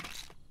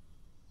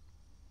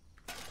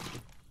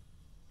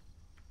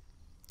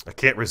 I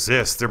can't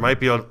resist. There might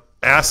be an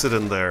acid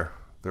in there.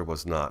 There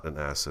was not an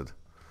acid.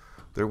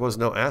 There was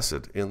no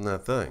acid in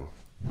that thing.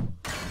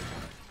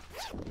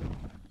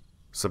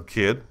 Some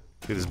kid.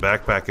 Get his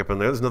backpack up in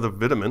there. There's another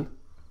vitamin.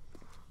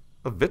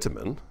 A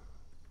vitamin?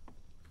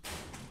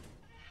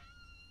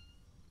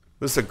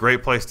 This is a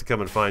great place to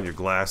come and find your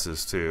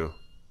glasses, too.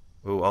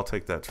 Oh, I'll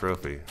take that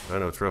trophy. I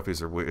know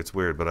trophies are weird. It's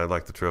weird, but I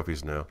like the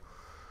trophies now.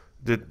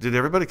 Did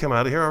everybody come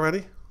out of here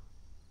already?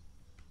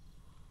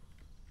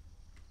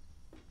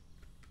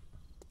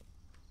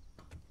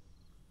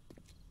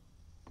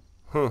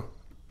 Huh.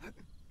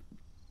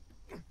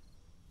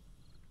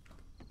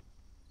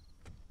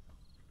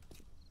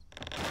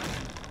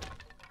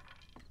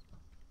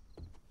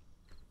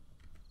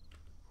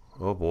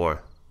 Oh boy.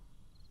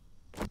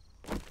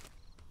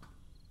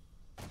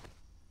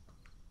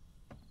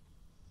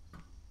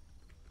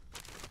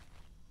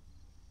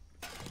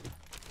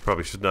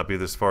 Probably should not be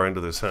this far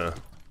into this, huh?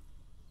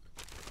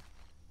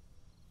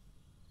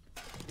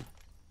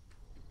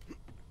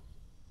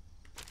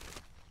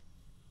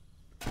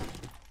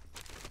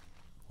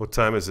 What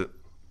time is it?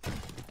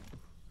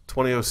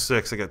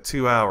 20:06. I got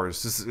 2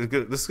 hours. This is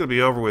going to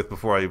be over with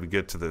before I even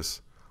get to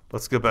this.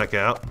 Let's go back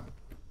out.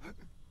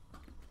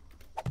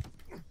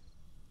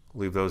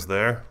 Leave those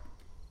there.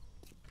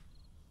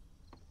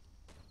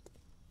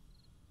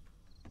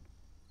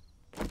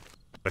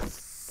 I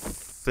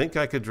think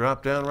I could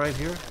drop down right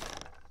here.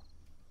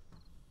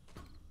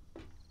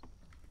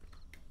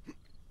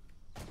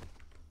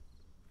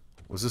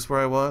 Was this where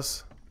I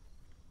was?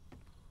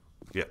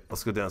 Yeah,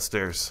 let's go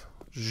downstairs.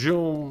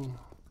 Zoom.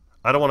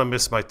 I don't want to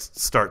miss my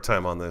start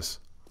time on this.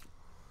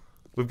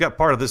 We've got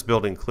part of this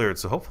building cleared,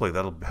 so hopefully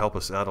that'll help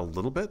us out a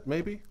little bit,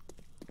 maybe?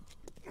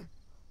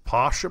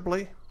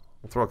 Possibly.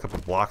 We'll throw a couple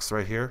blocks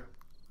right here.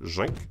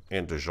 Zoink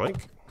and a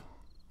zoink.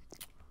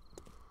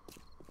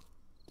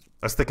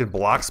 I was thinking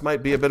blocks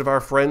might be a bit of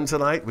our friend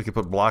tonight. We could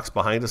put blocks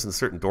behind us in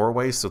certain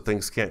doorways so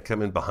things can't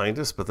come in behind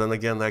us. But then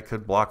again, that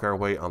could block our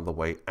way on the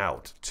way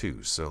out,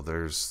 too. So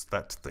there's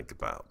that to think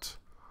about.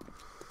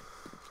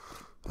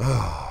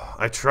 Oh,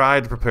 I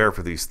tried to prepare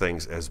for these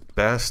things as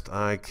best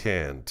I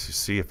can to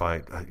see if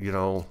I, you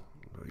know,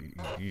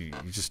 you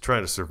just try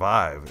to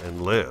survive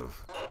and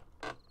live.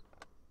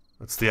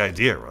 That's the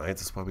idea, right?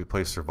 That's why we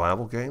play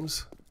survival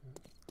games.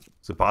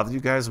 Does it bother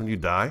you guys when you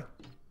die?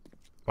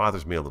 It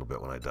bothers me a little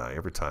bit when I die,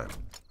 every time.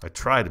 I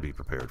try to be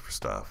prepared for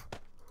stuff.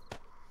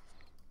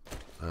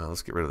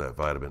 Let's get rid of that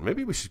vitamin.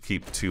 Maybe we should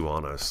keep 2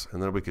 on us,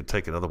 and then we could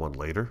take another one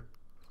later.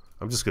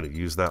 I'm just going to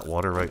use that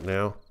water right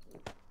now.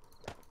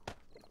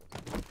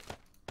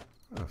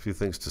 A few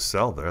things to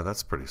sell there.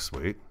 That's pretty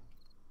sweet.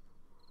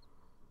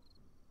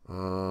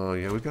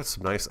 Yeah, we've got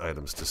some nice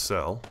items to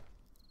sell.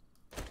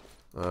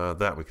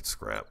 That we could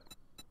scrap.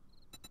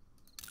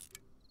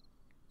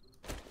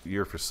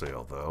 You're for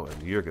sale, though,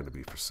 and you're going to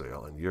be for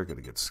sale, and you're going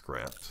to get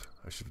scrapped.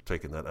 I should have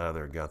taken that out of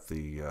there and got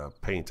the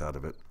paint out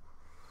of it.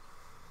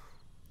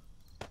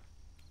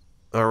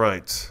 All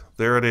right,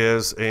 there it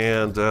is,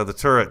 and the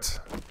turret.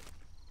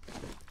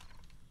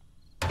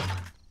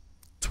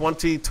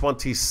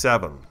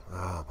 2027.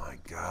 Oh my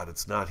God,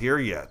 it's not here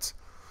yet.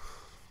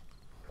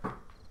 I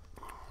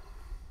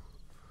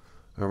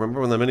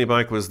remember when the mini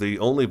bike was the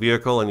only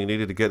vehicle and you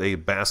needed to get a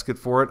basket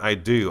for it. I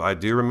do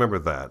remember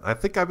that. I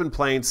think I've been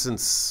playing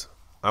since,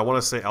 I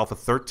want to say Alpha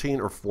 13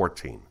 or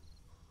 14.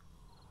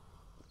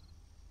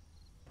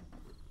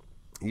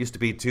 It used to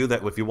be too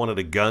that if you wanted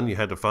a gun, you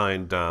had to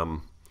find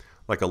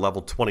like a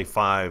level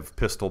 25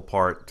 pistol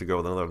part to go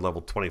with another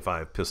level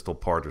 25 pistol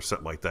part or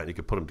something like that. And you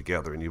could put them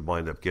together and you'd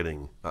wind up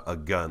getting a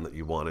gun that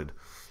you wanted.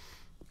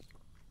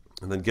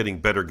 And then getting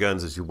better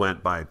guns as you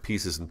went by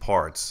pieces and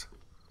parts.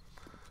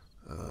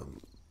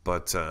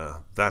 But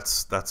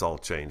that's all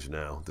changed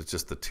now. It's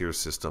just the tier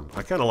system.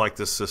 I kind of like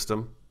this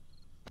system.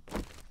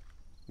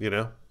 You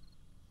know?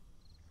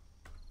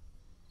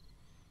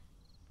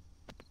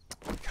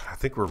 God, I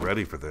think we're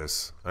ready for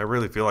this. I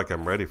really feel like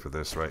I'm ready for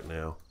this right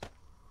now.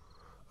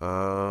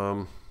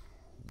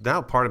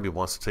 Now part of me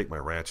wants to take my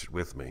ratchet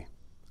with me.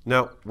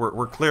 No,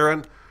 we're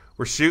clearing.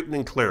 We're shooting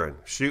and clearing.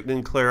 Shooting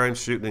and clearing,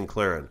 shooting and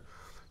clearing.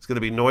 It's going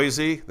to be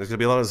noisy. There's going to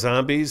be a lot of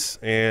zombies.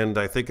 And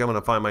I think I'm going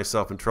to find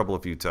myself in trouble a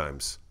few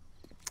times.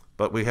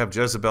 But we have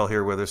Jezebel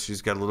here with us.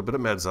 She's got a little bit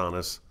of meds on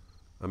us.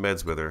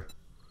 Meds with her.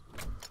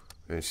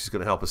 And she's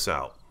going to help us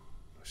out.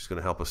 She's going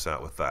to help us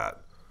out with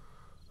that.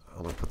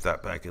 I'm going to put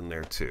that back in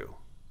there too.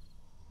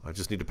 I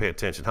just need to pay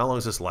attention. How long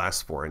does this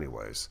last for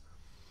anyways?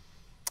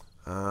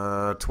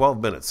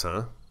 12 minutes,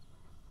 huh?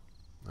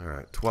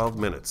 Alright, 12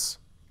 minutes.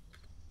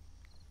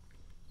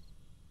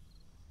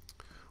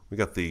 We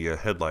got the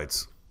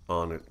headlights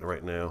on it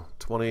right now.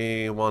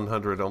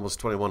 2100, almost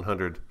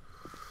 2100.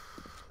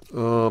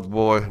 Oh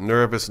boy,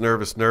 nervous,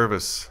 nervous,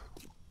 nervous.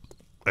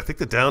 I think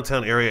the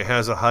downtown area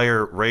has a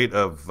higher rate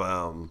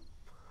of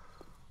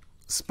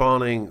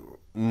spawning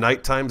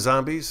nighttime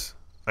zombies.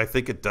 I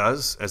think it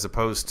does, as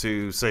opposed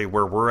to, say,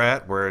 where we're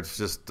at, where it's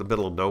just the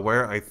middle of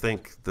nowhere. I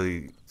think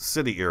the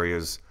city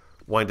areas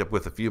wind up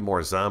with a few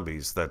more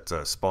zombies that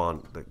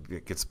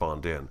that get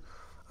spawned in.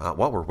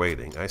 While we're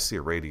waiting, I see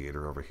a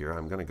radiator over here.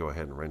 I'm going to go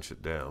ahead and wrench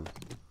it down.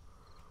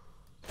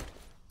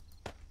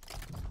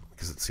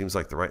 Because it seems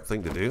like the right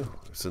thing to do,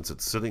 since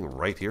it's sitting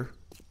right here.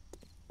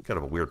 Kind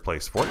of a weird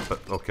place for it, but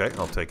okay,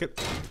 I'll take it.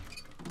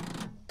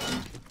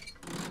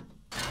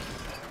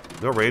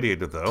 No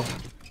radiator, though.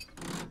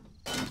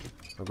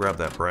 I'll grab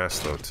that brass,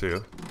 though,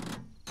 too.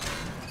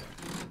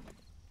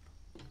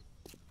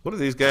 What do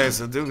these guys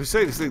do? We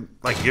say,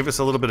 like, give us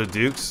a little bit of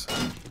dukes?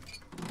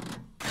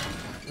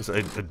 There's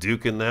a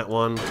duke in that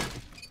one.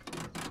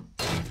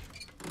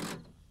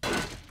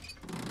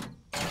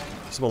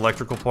 Some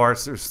electrical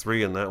parts. There's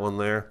 3 in that one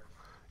there.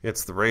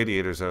 It's the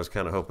radiators I was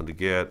kind of hoping to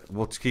get.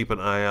 We'll keep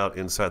an eye out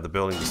inside the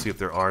building to see if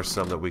there are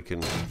some that we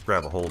can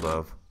grab a hold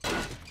of.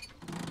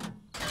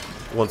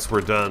 Once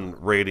we're done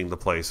raiding the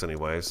place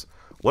anyways.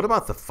 What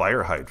about the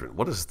fire hydrant?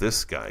 What does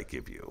this guy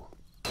give you?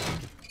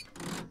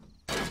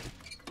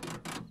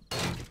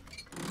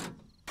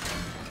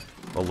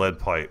 A lead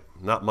pipe.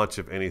 Not much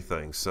of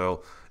anything.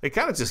 So it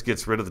kind of just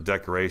gets rid of the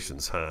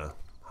decorations, huh?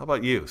 How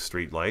about you,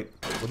 street light?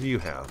 What do you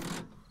have?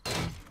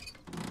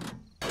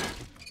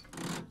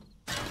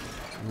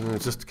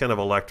 It's just kind of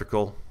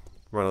electrical,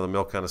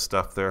 run-of-the-mill kind of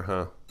stuff there,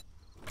 huh?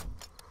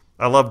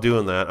 I love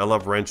doing that. I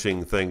love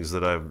wrenching things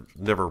that I've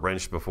never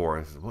wrenched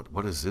before.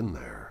 What is in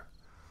there?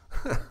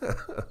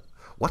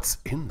 What's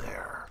in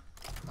there?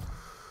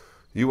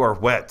 You are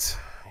wet.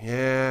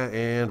 Yeah,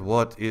 and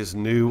what is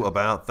new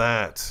about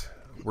that?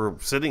 We're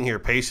sitting here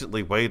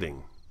patiently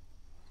waiting.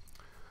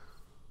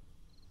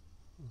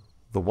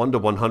 The 1 to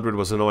 100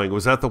 was annoying.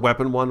 Was that the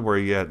weapon one where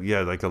you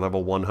had like a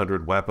level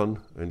 100 weapon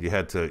and you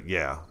had to,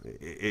 yeah,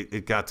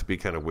 it got to be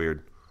kind of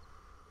weird.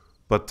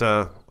 But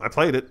I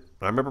played it.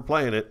 I remember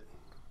playing it.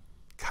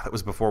 God, that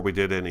was before we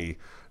did any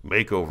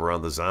makeover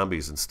on the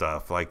zombies and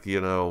stuff. Like, you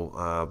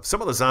know,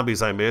 some of the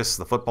zombies I miss,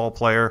 the football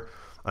player,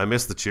 I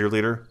miss the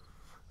cheerleader.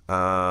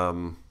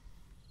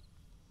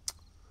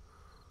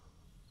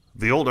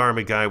 The old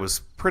army guy was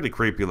pretty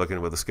creepy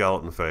looking with a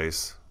skeleton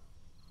face.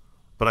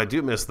 But I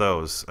do miss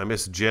those. I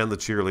miss Jen, the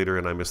cheerleader,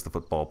 and I miss the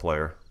football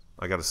player.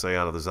 I got to say,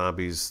 out of the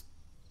zombies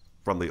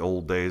from the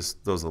old days,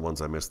 those are the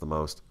ones I miss the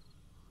most.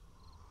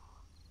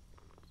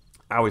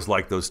 I always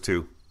liked those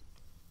two.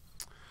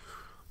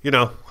 You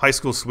know, high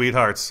school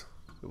sweethearts.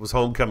 It was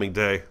homecoming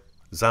day.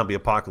 Zombie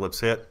apocalypse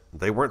hit.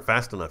 They weren't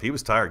fast enough. He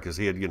was tired because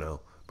he had, you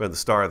know, been the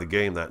star of the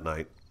game that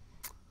night.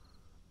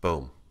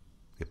 Boom.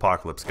 The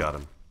apocalypse got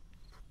him.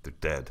 They're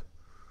dead.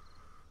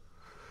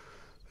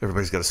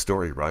 Everybody's got a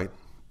story, right?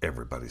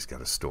 Everybody's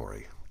got a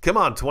story. Come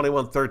on,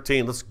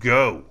 2113, let's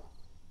go.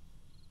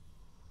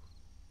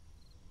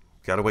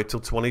 Got to wait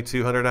till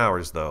 2200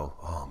 hours, though.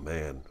 Oh,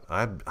 man.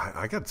 I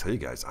got to tell you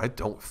guys, I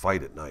don't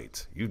fight at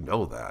night. You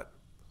know that.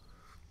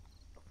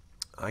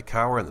 I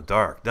cower in the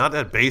dark. Not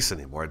at base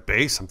anymore. At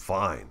base, I'm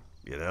fine.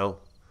 You know?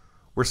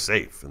 We're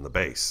safe in the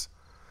base.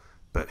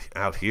 But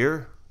out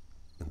here,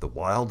 in the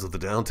wilds of the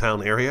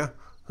downtown area,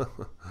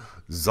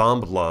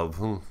 Zomb love.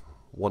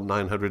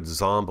 1-900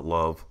 Zomb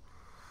love.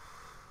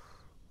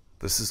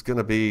 This is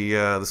gonna be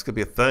a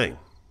thing.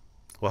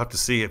 We'll have to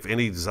see if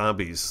any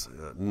zombies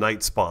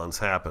night spawns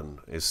happen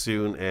as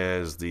soon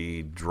as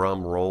the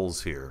drum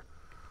rolls here,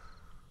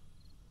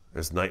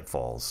 as night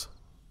falls.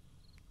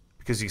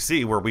 Because you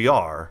see where we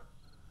are,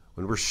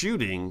 when we're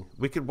shooting,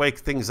 we could wake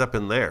things up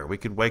in there. We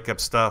could wake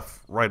up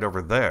stuff right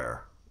over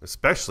there,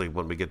 especially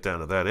when we get down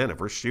to that end. If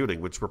we're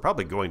shooting, which we're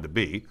probably going to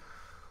be,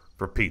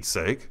 for Pete's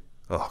sake.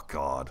 Oh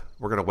God,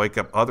 we're gonna wake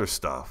up other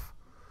stuff.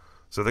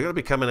 So they're going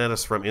to be coming at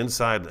us from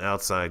inside and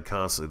outside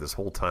constantly this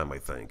whole time, I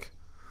think.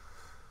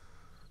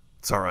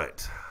 It's all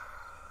right.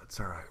 It's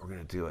all right. We're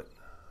going to do it.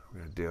 We're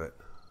going to do it.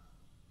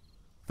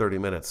 30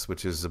 minutes,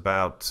 which is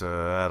about,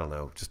 I don't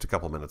know, just a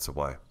couple minutes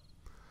away.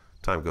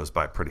 Time goes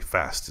by pretty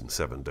fast in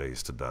 7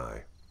 days to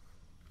die.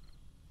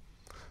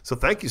 So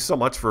thank you so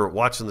much for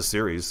watching the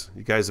series.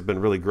 You guys have been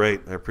really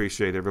great. I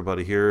appreciate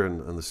everybody here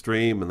and on the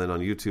stream and then on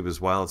YouTube as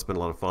well. It's been a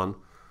lot of fun.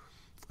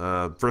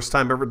 First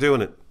time ever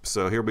doing it,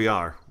 so here we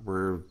are.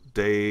 We're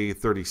day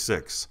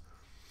 36.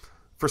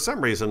 For some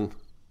reason,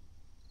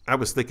 I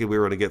was thinking we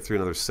were going to get through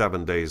another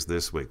 7 days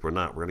this week. We're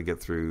not. We're going to get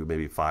through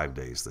maybe 5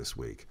 days this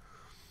week.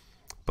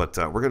 But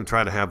we're going to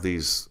try to have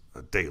these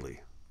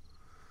daily.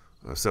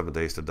 7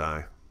 days to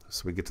die.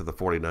 So we get to the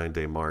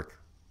 49-day mark.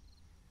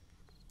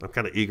 I'm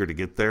kind of eager to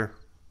get there.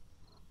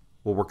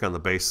 We'll work on the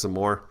base some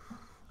more.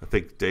 I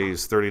think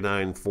days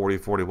 39, 40,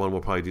 41,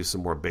 we'll probably do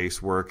some more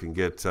base work and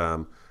get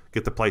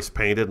the place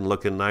painted and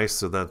looking nice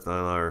so that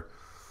on our,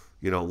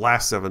 you know,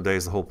 last 7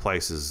 days, the whole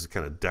place is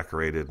kind of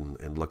decorated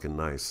and looking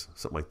nice.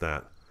 Something like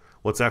that.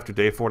 What's after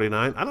day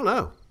 49? I don't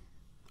know.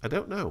 I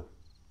don't know.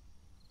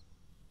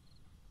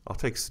 I'll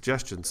take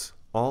suggestions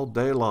all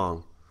day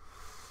long.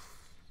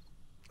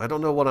 I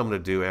don't know what I'm going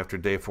to do after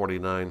day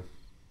 49.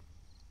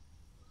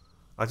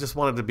 I just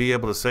wanted to be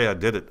able to say I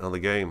did it on the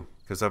game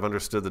because I've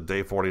understood that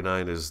day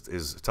 49 is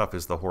as tough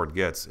as the Horde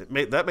gets.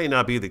 That may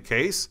not be the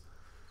case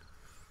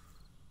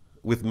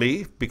with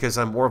me because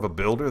I'm more of a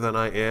builder than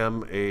I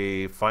am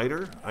a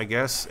fighter, I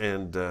guess,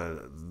 and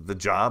the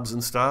jobs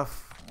and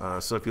stuff.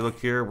 So if you look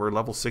here, we're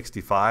level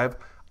 65.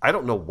 I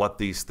don't know what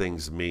these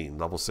things mean.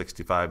 Level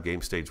 65,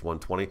 game stage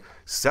 120.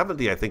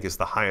 70, I think, is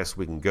the highest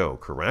we can go,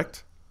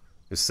 correct?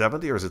 Is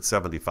 70 or is it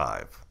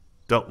 75?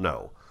 Don't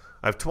know.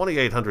 I have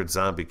 2,800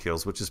 zombie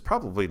kills, which is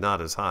probably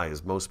not as high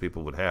as most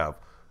people would have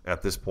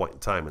at this point in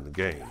time in the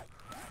game.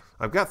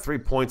 I've got 3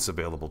 points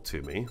available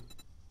to me.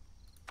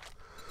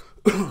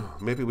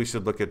 Maybe we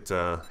should look at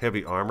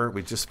heavy armor.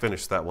 We just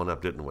finished that one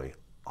up, didn't we?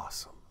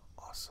 Awesome,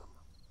 awesome,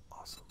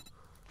 awesome.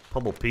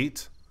 Pummel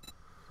Pete.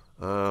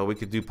 We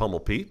could do Pummel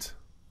Pete.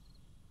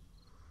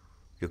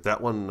 Get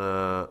that one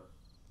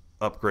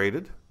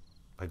upgraded.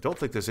 I don't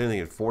think there's anything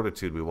in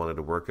Fortitude we wanted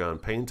to work on.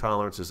 Pain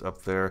tolerance is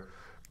up there.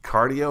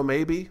 Cardio,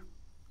 maybe?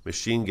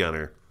 Machine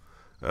gunner.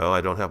 Oh, I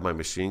don't have my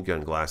machine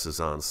gun glasses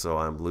on, so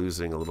I'm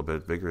losing a little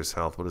bit. Vigorous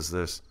health. What is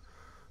this?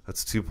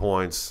 That's 2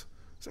 points.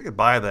 So I could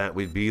buy that,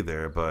 we'd be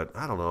there, but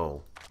I don't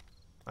know.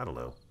 I don't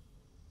know.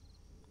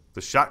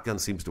 The shotgun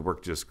seems to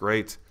work just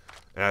great,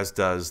 as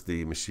does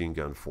the machine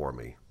gun for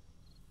me.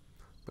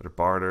 Better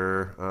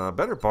barter.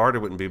 Better barter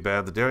wouldn't be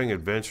bad. The Daring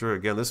Adventurer,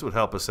 again, this would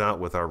help us out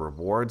with our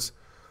rewards.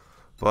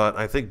 But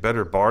I think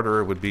better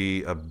barter would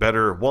be a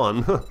better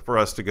one for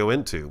us to go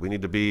into. We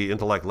need to be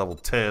intellect level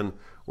 10.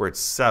 We're at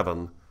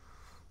 7.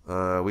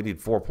 We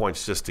need 4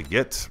 points just to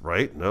get,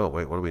 right? No,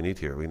 wait, what do we need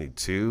here? We need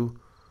 2.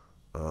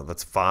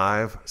 That's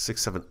 5,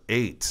 6, 7,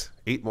 8.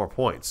 8 more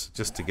points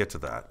just to get to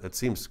that. It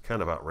seems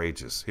kind of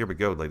outrageous. Here we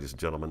go, ladies and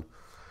gentlemen.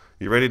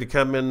 You ready to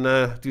come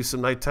and do some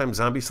nighttime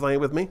zombie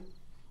slaying with me?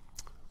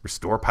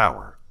 Restore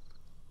power.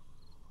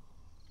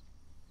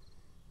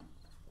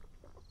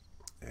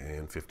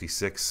 And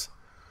 56,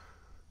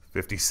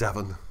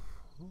 57,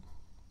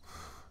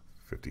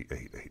 58,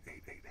 8, 8,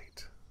 8,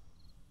 8.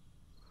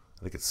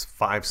 I think it's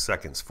 5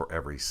 seconds for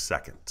every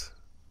second.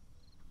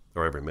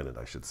 Or every minute,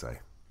 I should say.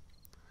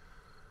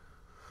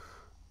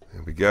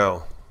 Here we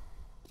go.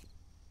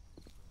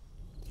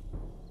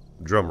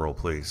 Drum roll,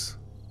 please.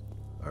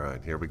 All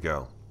right, here we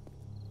go.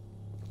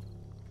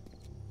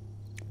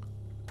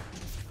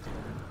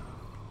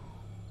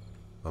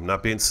 I'm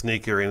not being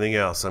sneaky or anything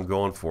else. I'm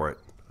going for it.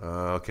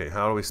 Okay,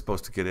 how are we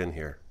supposed to get in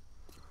here?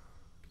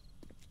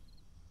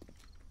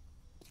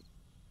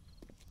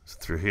 Is it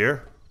through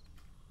here?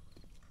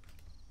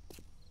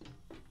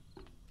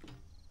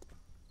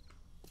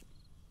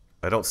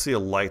 I don't see a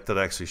light that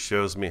actually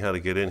shows me how to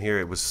get in here.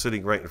 It was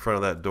sitting right in front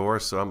of that door,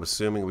 so I'm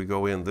assuming we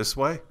go in this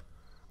way.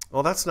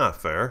 Well, that's not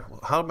fair.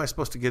 How am I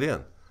supposed to get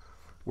in?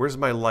 Where's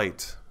my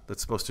light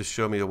that's supposed to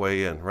show me a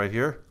way in? Right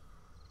here?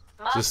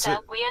 Master,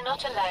 we are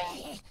not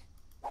alone.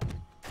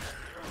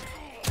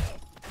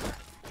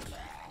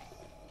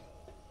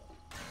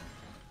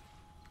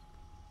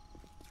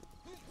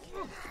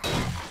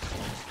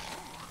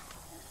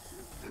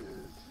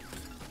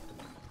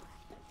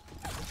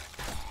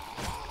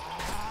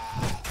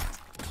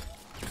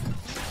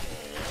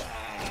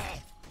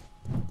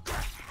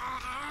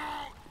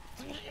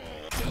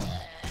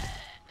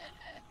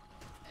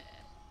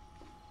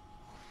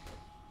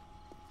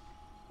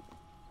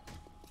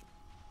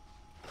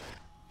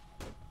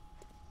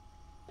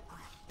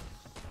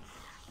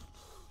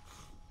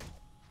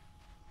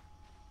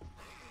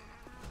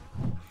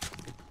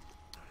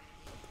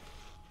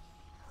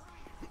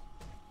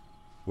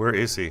 Where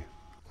is he?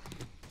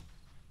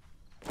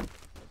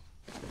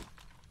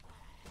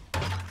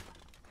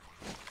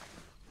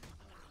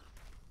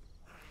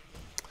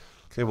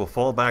 Okay, we'll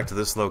fall back to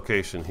this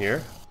location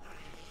here.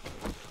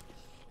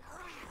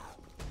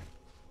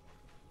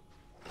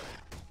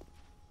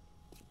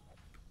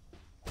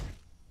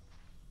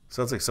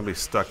 Sounds like somebody's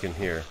stuck in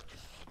here.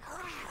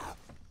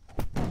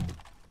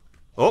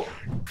 Oh!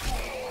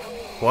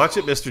 Watch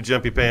it, Mr.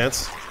 Jumpy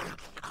Pants.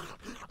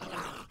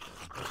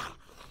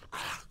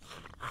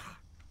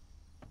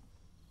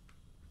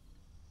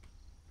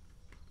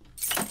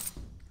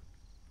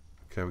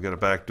 Okay, we got a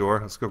back door.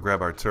 Let's go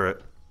grab our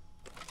turret.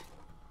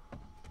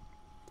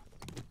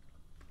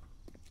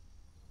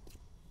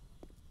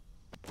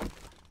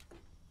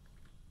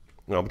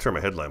 No, I'm gonna turn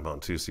my headlamp on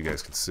too so you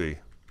guys can see.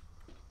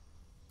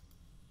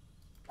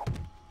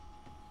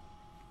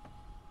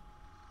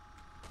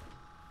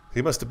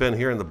 He must have been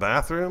here in the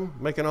bathroom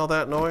making all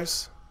that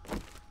noise.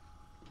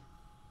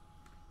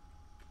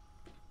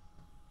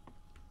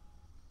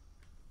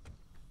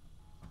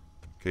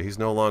 Okay, he's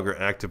no longer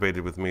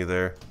activated with me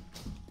there.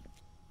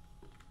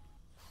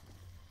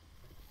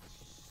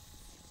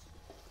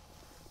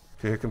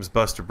 Okay, here comes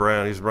Buster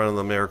Brown. He's running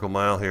the Miracle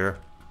Mile here.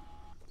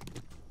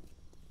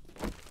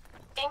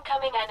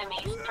 Incoming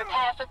enemies.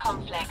 Prepare for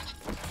conflict.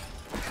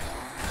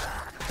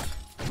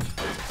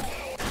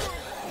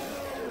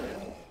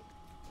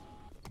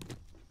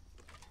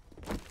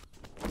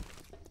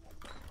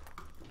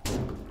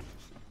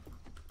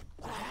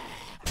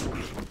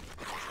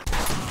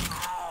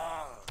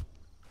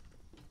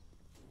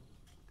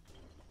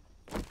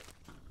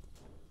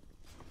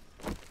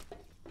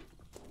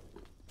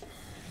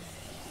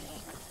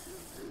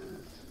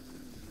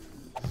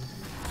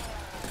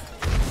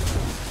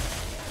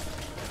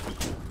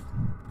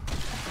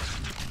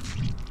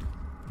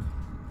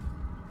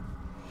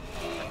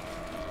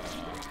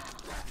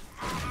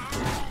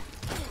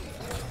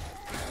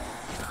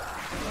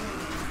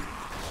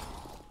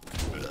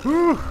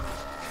 Whew.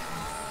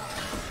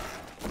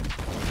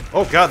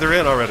 Oh god, they're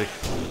in already.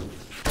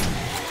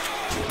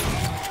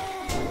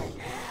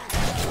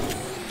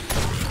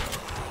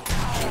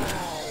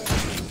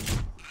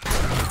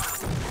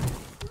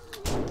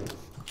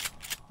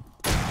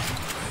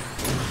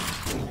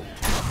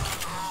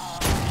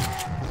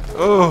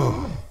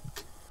 Oh,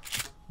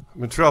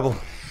 I'm in trouble.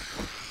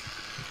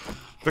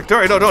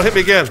 Victoria, no, don't hit me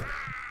again.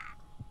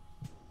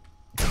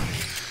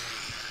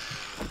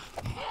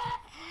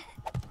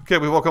 Okay,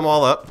 we woke them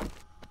all up.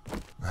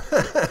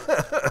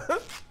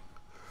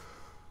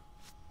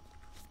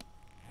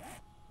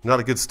 Not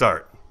a good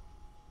start.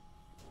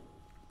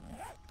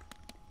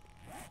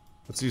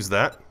 Let's use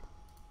that.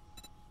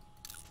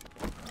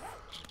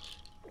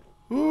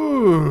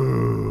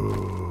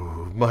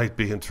 Ooh, might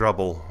be in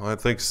trouble. I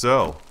think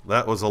so.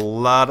 That was a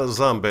lot of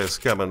zombies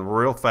coming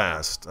real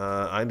fast.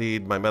 I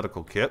need my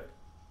medical kit.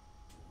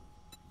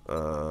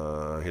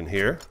 In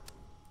here.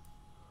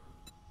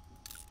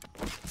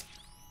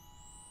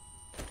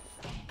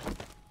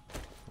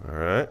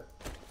 Alright.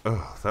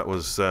 Oh, that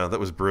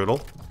was brutal.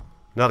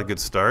 Not a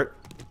good start.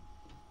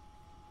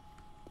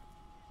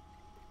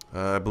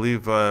 I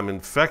believe I'm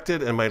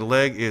infected and my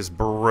leg is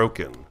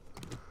broken.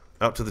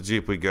 Out to the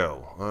Jeep we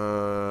go.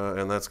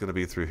 And that's going to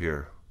be through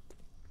here.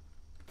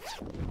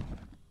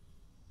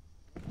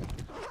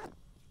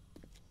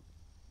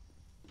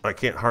 I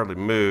can't hardly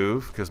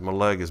move because my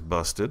leg is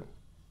busted.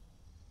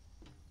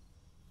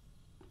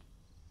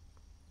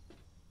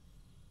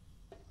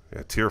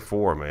 Yeah, tier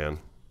 4, man.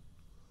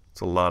 It's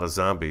a lot of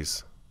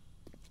zombies.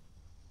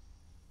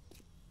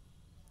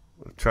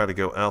 We'll try to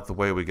go out the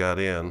way we got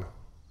in.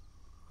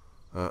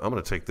 I'm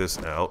going to take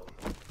this out.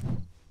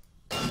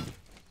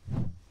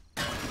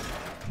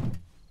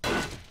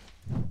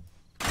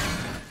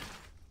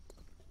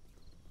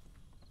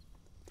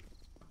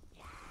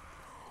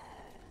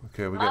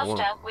 Okay, we got one.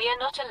 Master, we are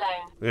not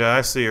alone. Yeah,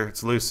 I see her.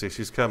 It's Lucy.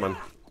 She's coming.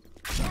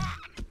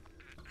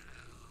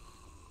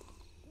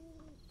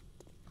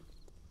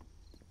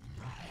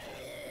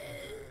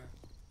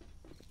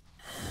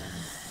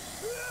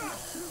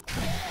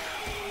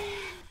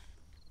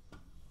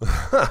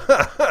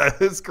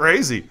 It's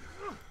crazy.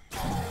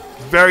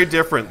 Very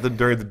different than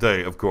during the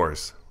day, of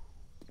course.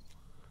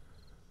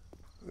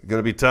 Going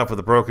to be tough with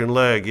a broken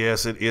leg.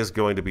 Yes, it is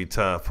going to be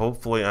tough.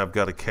 Hopefully, I've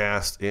got a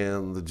cast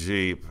in the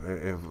Jeep.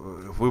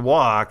 If we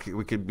walk,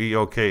 we could be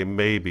okay,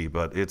 maybe.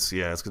 But it's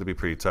going to be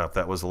pretty tough.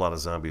 That was a lot of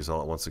zombies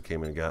all at once that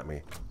came in and got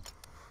me.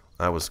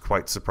 I was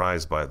quite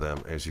surprised by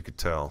them, as you could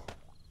tell.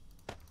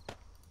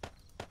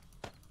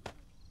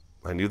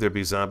 I knew there'd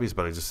be zombies,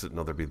 but I just didn't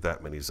know there'd be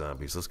that many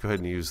zombies. Let's go ahead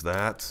and use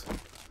that.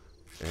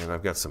 And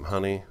I've got some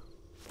honey.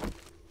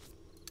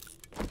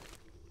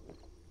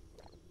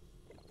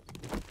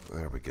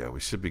 There we go.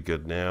 We should be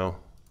good now.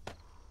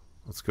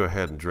 Let's go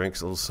ahead and drink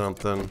a little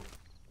something.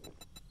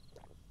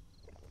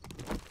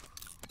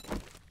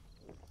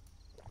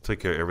 Take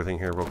care of everything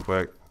here real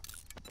quick.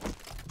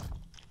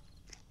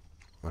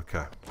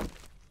 Okay.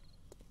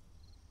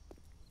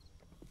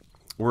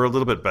 We're a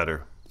little bit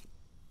better.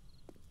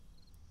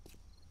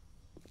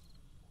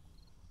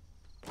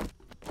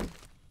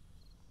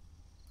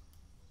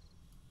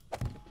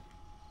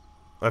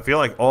 I feel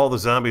like all the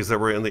zombies that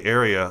were in the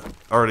area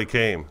already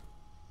came.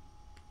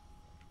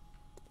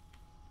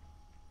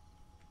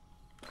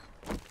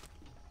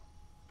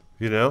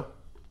 You know?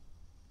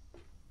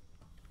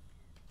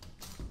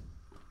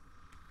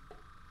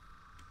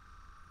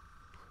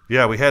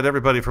 Yeah, we had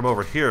everybody from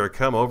over here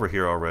come over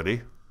here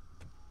already.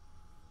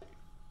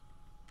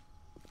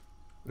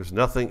 There's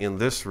nothing in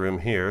this room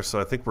here, so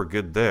I think we're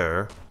good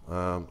there.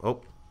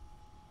 Oh.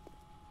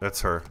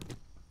 That's her.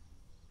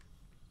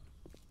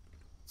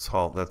 Let's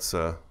halt. That's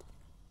the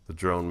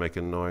drone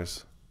making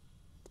noise.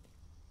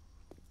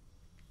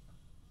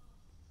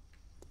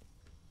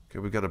 Okay,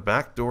 we got a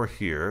back door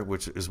here,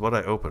 which is what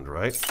I opened,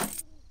 right?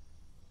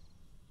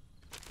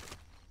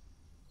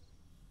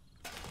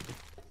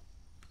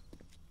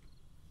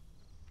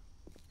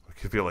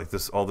 I feel like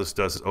all this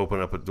does is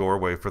open up a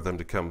doorway for them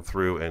to come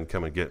through and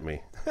come and get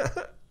me.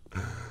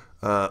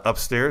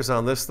 Upstairs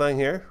on this thing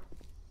here.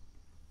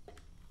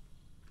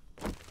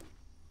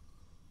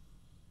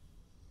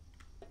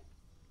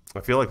 I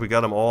feel like we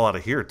got them all out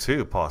of here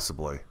too,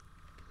 possibly.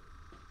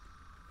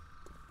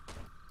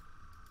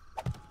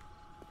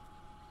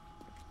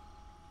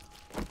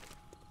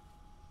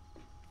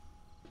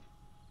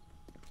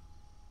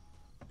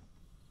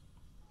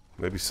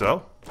 Maybe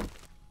so.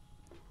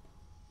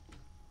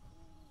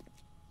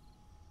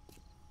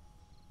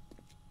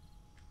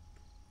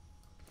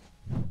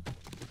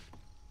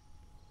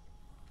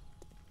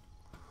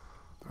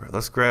 Alright,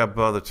 let's grab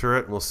the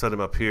turret and we'll set him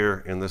up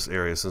here in this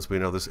area. Since we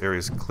know this area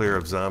is clear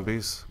of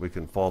zombies, we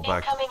can fall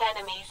back. Incoming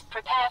enemies,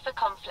 prepare for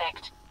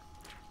conflict.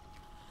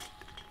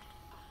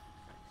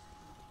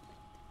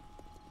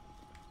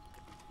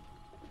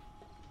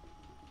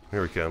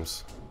 Here he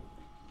comes.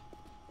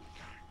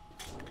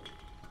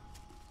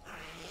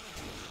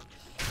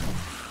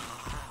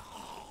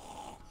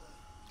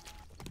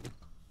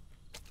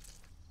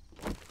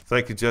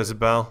 Thank you,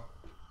 Jezebel.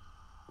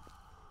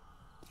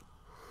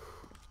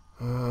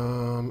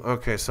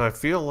 Okay, so I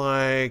feel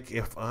like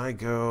if I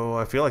go,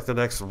 I feel like the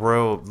next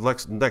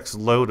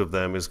load of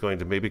them is going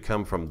to maybe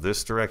come from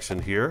this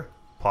direction here,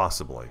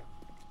 possibly.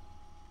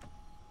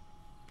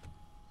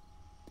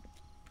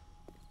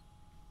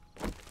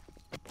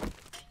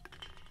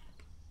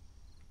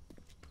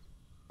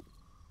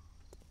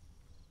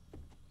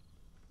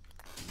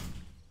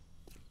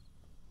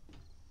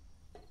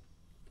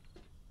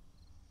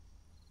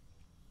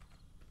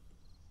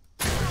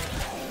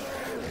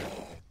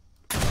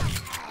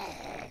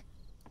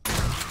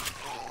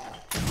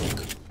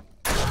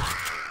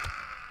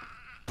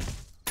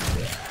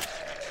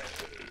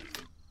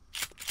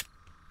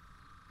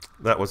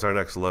 That was our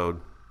next load.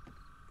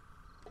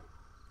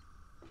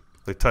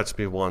 They touched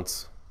me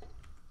once.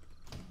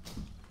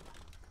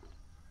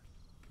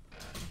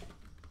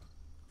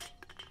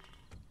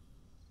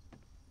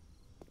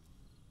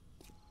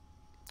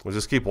 We'll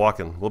just keep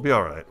walking. We'll be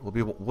all right.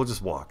 We'll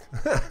just walk.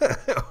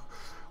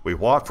 We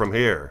walk from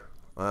here.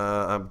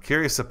 I'm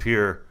curious up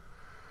here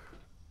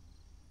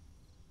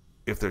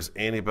if there's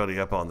anybody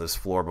up on this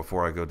floor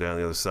before I go down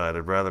the other side.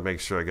 I'd rather make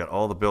sure I got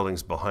all the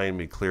buildings behind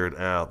me cleared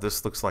out.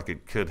 This looks like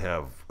it could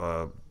have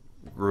a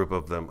group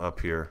of them up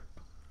here.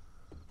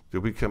 Did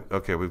we come?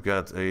 Okay, we've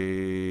got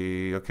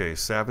a... Okay,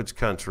 Savage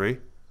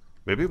Country.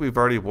 Maybe we've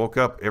already woke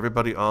up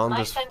everybody on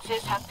this... My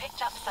senses have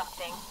picked up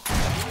something.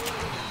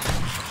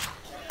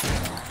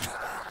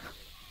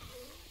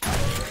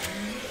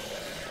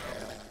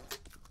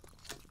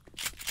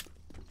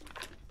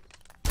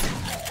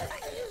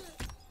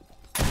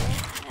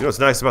 You know what's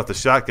nice about the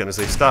shotgun is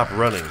they stop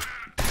running.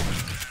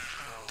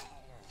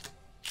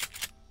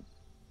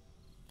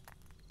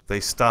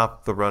 They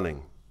stop the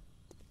running.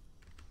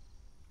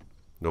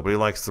 Nobody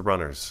likes the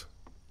runners.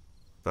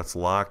 That's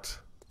locked.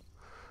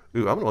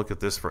 Ooh, I'm gonna look at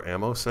this for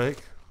ammo's sake.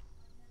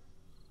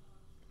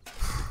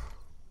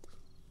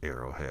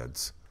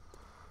 Arrowheads.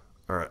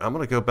 Alright, I'm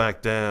gonna go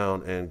back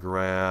down and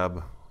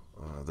grab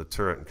the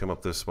turret and come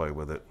up this way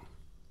with it.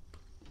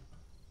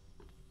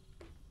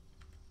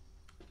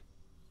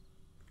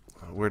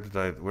 Where did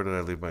I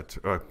leave my...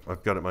 Oh,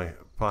 I've got it in my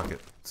pocket.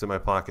 It's in my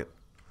pocket.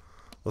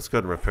 Let's go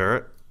ahead and repair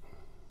it.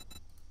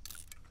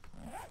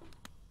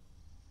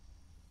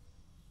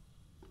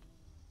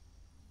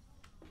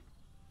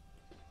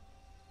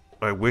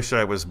 I wish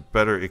I was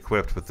better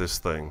equipped with this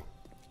thing.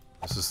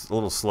 This is a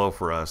little slow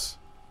for us.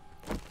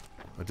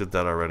 I did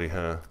that already,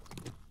 huh?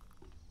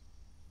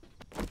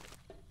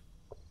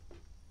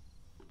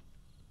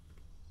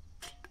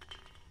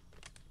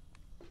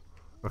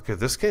 Okay,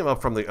 this came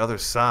up from the other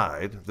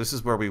side. This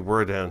is where we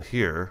were down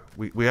here.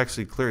 We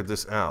actually cleared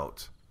this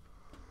out.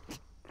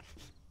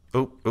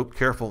 Oh,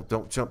 careful.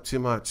 Don't jump too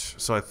much.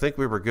 So I think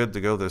we were good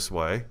to go this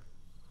way.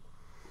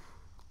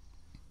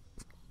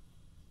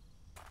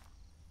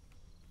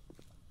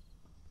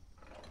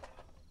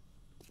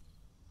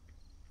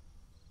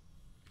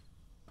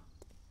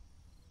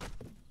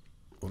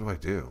 What do I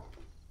do?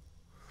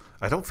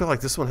 I don't feel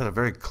like this one had a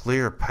very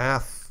clear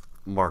path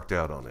marked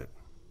out on it.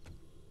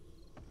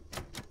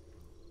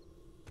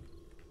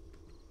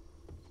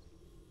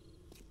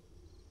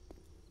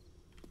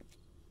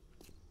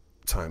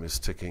 Time is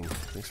ticking.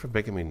 Thanks for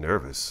making me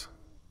nervous.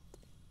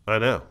 I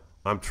know.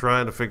 I'm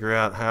trying to figure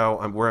out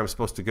where I'm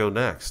supposed to go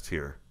next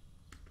here.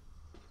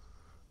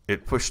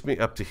 It pushed me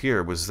up to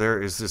here. Is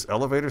this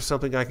elevator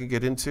something I can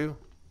get into?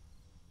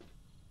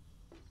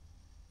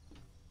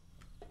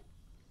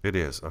 It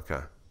is. Okay.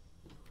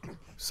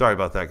 Sorry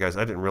about that, guys.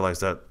 I didn't realize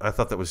that. I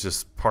thought that was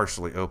just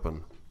partially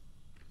open.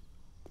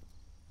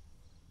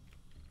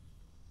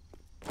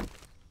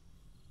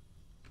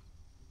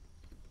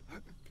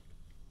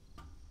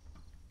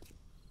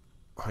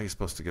 How are you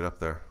supposed to get up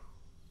there?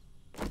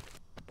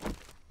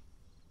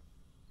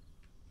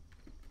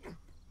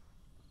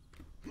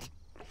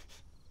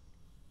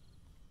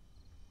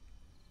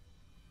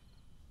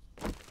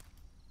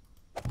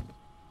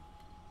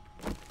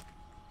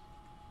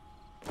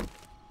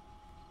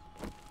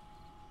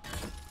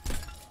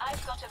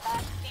 I've got a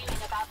bad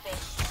feeling about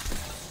this.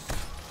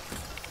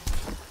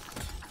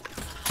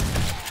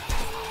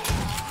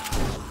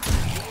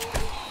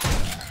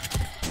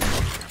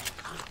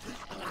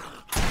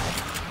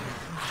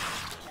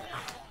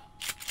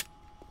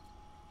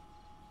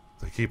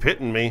 Keep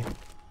hitting me.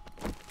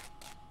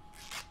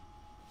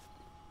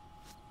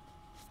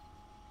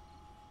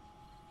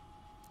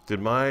 Did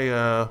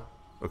my,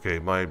 okay,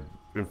 my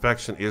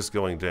infection is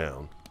going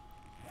down.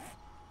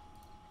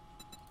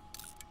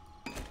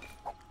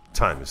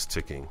 Time is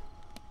ticking.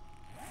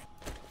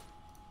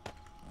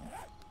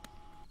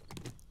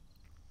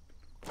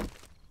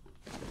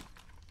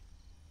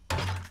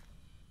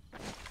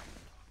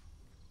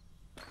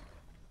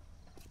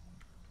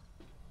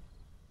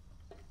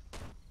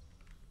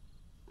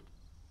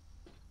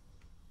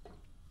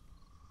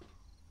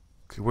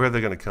 Where are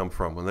they going to come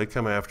from? When they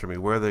come after me,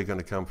 where are they going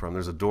to come from?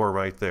 There's a door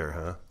right there,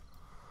 huh?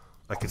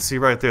 I can see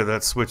right there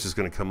that switch is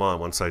going to come on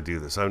once I do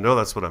this. I know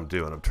that's what I'm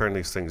doing. I'm turning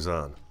these things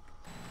on.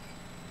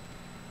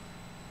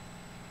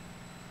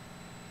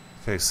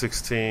 Okay,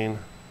 16.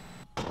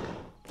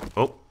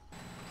 Oh.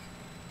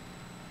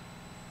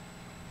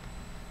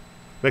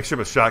 Make sure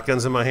my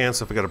shotgun's in my hand,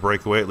 so if I got to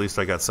break away, at least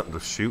I got something to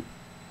shoot.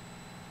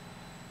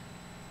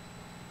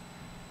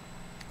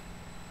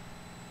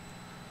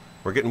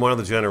 We're getting one of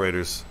the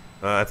generators.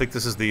 I think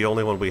this is the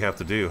only one we have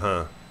to do,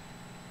 huh?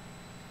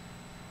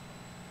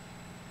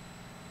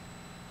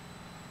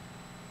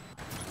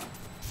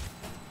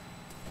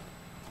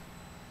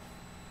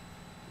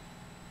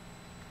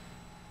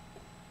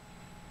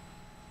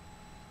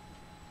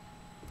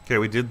 Okay,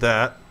 we did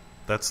that.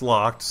 That's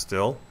locked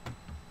still.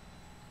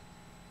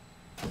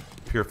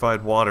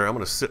 Purified water. I'm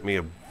going to sip me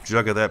a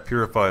jug of that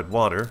purified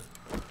water.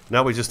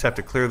 Now we just have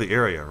to clear the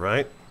area,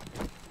 right?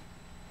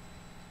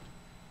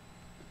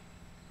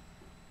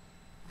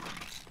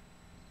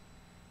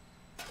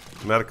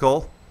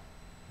 Medical.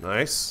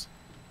 Nice.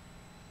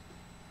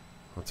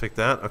 I'll take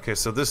that. Okay,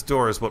 so this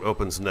door is what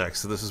opens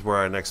next. So this is where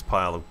our next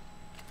pile of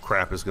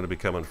crap is going to be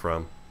coming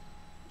from.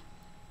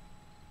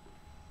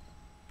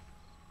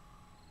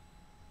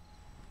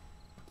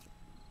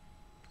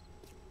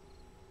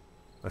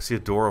 I see a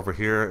door over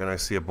here, and I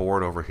see a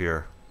board over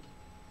here.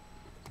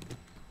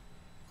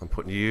 I'm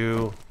putting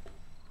you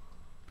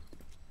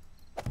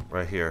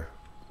right here.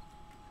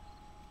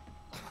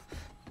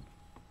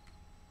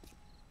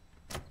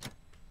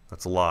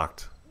 That's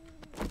locked.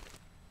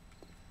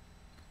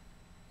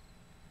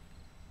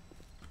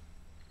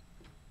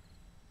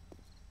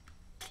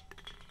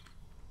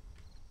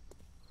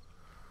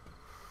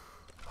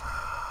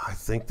 I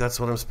think that's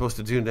what I'm supposed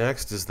to do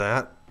next, is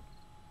that?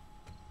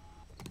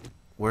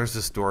 Where's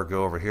this door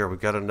go over here? We've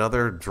got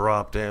another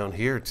drop down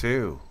here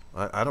too.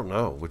 I don't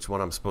know which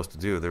one I'm supposed to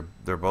do.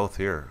 They're both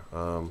here.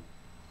 Okay,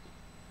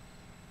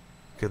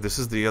 this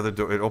is the other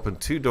door. It opened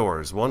two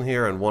doors, one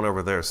here and one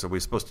over there. So we're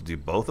supposed to do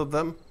both of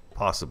them?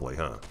 Possibly,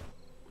 huh?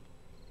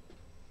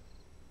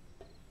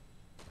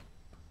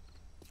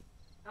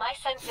 My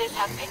senses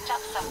have picked up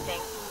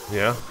something.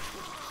 Yeah?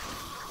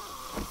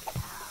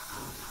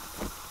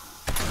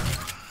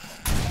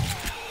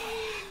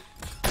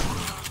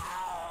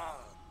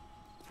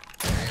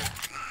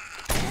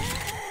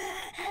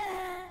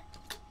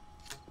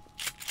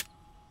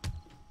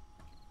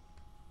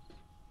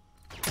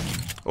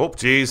 Oh,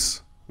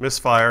 geez.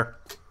 Misfire.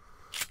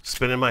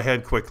 Spinning my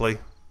head quickly.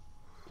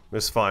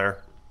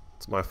 Misfire.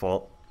 It's my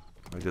fault.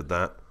 I did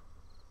that.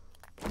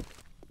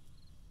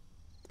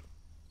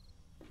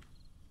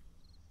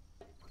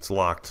 It's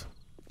locked.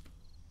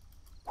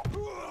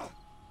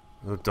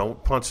 Oh,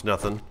 don't punch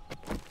nothing.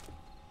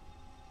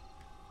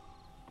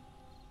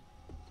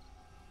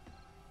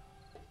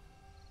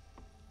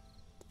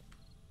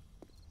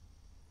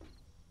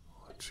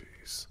 Oh,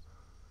 jeez.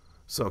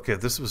 So, okay,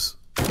 this was...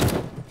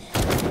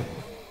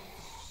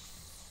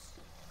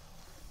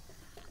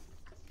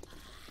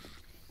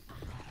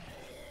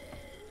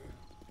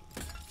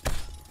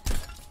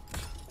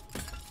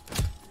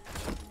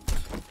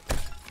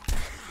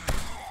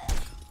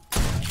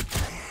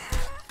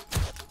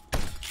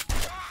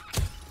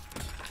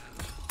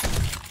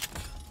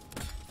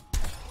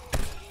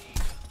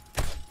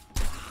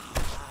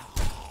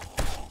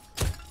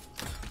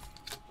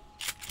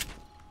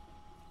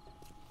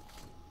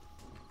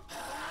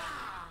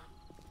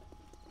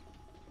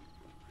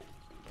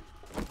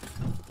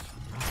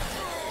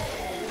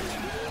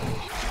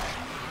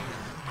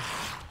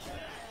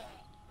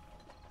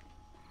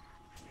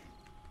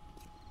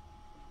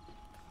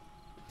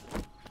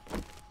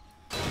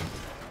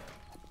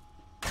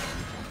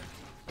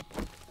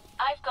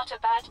 I've got a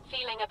bad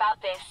feeling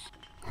about this.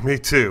 Me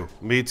too.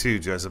 Me too,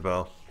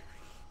 Jezebel.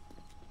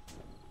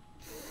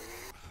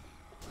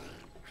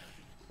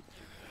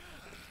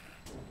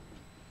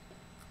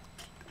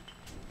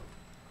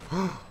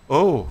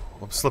 Oh,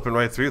 I'm slipping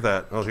right through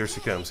that. Oh, here she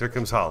comes. Here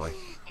comes Holly.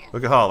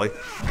 Look at Holly.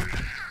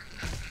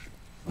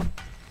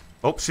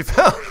 Oh, she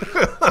fell.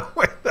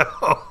 Wait,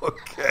 no.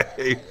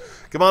 Okay.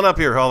 Come on up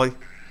here, Holly.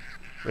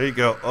 There you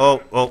go.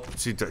 Oh,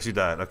 she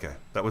died. Okay,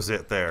 that was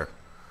it there.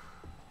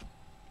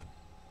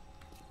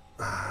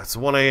 It's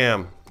 1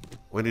 a.m.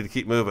 We need to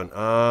keep moving.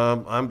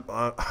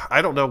 I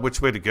don't know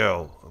which way to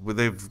go.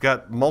 They've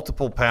got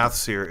multiple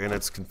paths here, and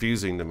it's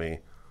confusing to me.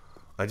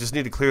 I just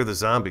need to clear the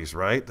zombies,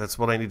 right? That's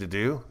what I need to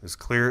do, is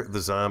clear the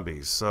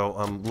zombies. So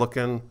I'm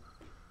looking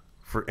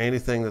for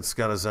anything that's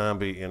got a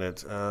zombie in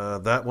it.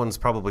 That one's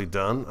probably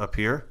done up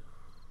here.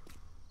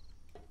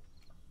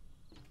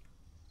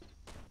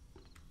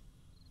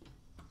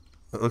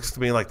 It looks to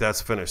me like that's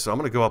finished. So I'm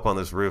going to go up on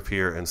this roof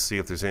here and see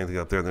if there's anything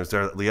up there. There's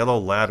the yellow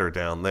ladder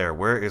down there.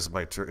 Where is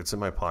my... It's in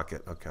my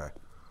pocket. Okay.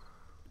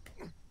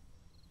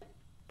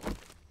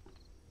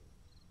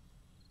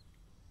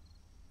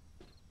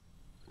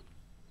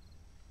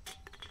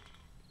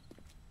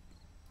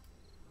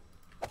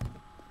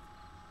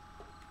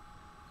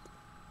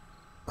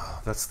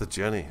 Oh, that's the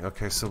Jenny.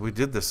 Okay, so we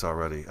did this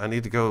already. I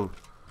need to go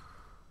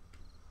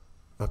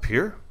up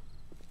here?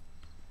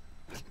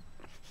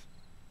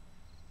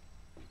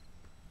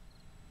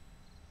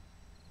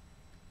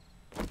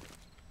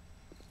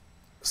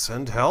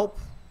 Send help.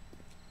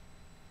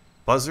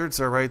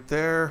 Buzzards are right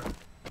there.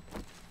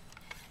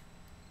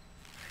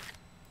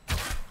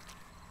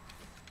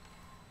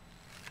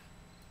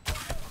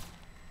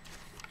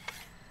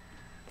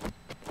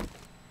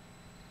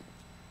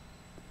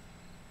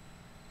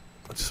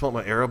 I just want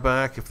my arrow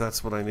back if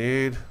that's what I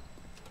need.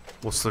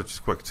 We'll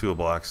switch quick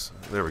toolbox.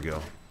 There we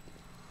go.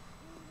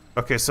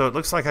 Okay, so it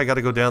looks like I got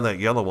to go down that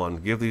yellow one.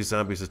 Give these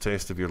zombies a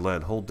taste of your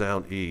lead. Hold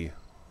down E.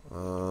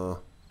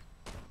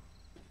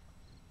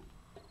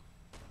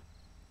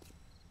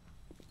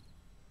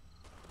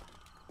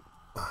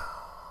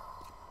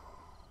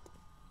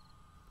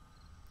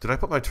 Did I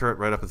put my turret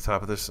right up at the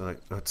top of this? And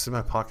it's in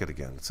my pocket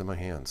again. It's in my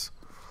hands.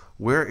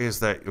 Where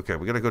is that? Okay,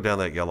 we got to go down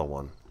that yellow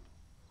one.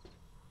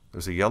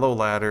 There's a yellow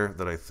ladder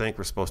that I think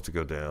we're supposed to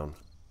go down.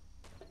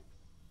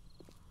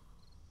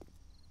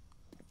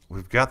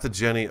 We've got the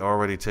Jenny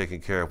already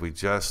taken care of. We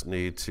just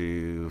need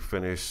to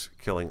finish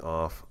killing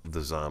off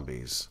the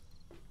zombies.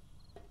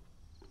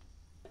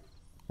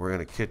 We're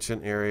in a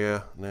kitchen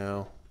area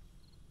now.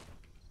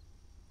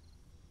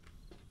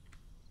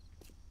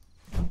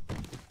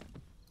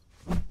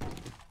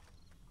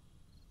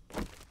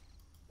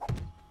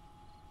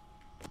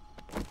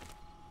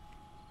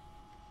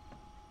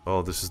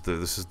 Oh, this is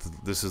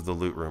the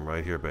loot room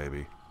right here,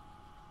 baby.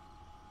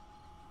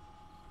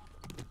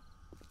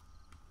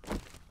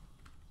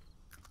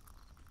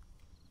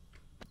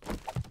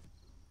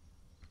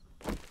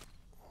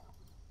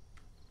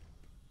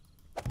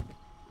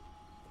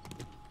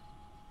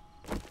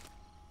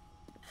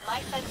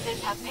 My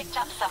senses have picked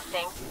up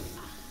something.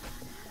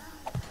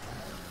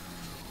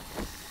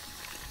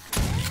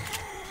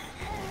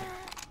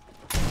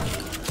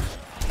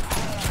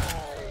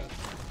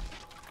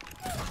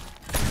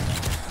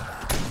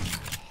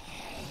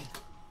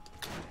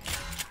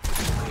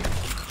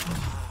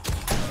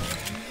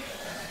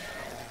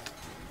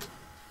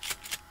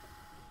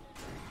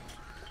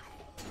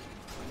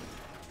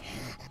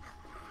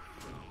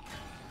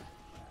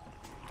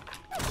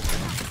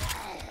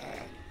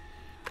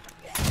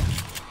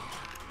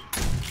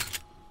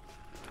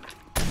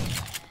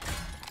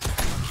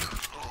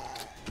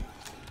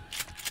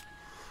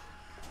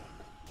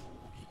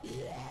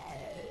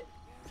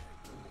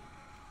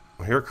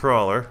 Here,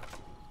 crawler.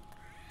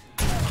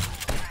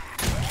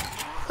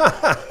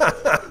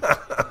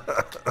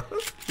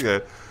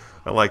 Good.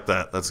 I like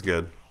that. That's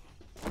good.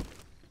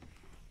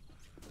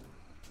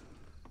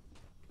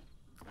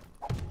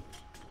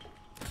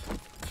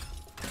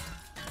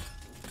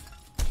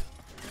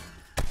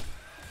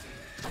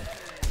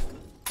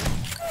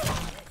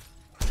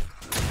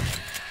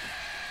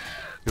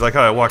 You like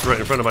how I walked right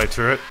in front of my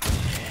turret?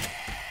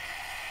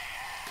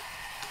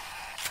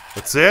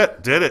 That's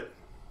it. Did it.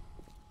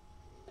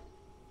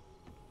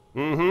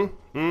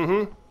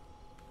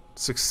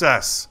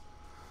 Success.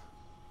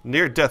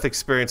 Near-death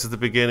experience at the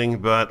beginning,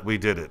 but we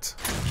did it.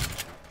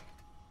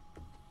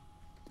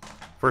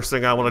 First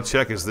thing I want to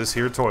check is this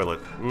here toilet.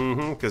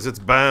 Because it's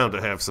bound to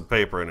have some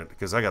paper in it,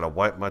 because I gotta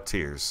wipe my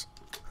tears.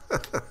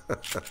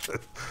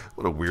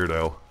 What a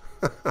weirdo.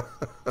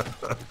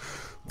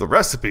 The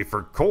recipe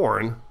for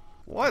corn?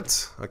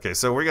 What? Okay,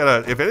 so we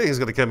gotta, if anything's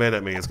gonna come in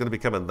at me, it's gonna be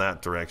coming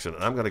that direction.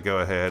 I'm gonna go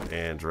ahead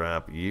and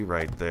drop you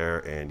right there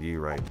and you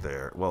right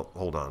there. Well,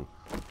 hold on.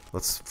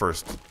 Let's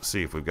first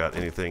see if we've got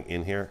anything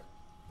in here.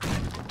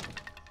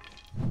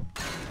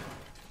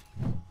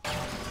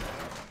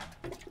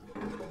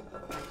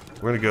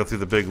 We're gonna go through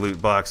the big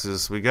loot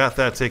boxes. We got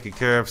that taken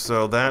care of,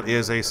 so that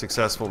is a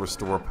successful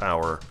restore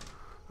power.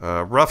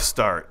 Rough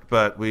start,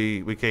 but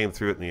we came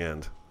through it in the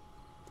end.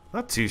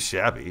 Not too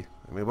shabby.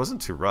 I mean, it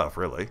wasn't too rough,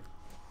 really.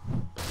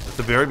 At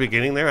the very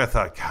beginning there, I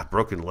thought, God,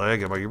 broken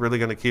leg. Are you really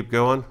going to keep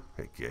going?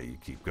 Heck yeah, you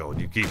keep going.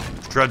 You keep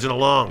trudging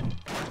along.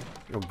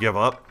 You don't give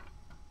up.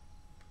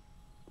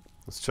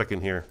 Let's check in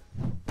here.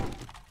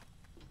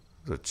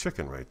 There's a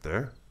chicken right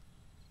there.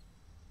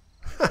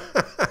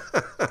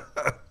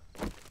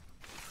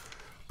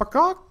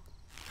 Pakok.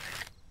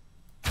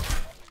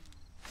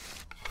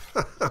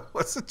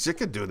 What's the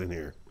chicken doing in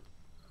here?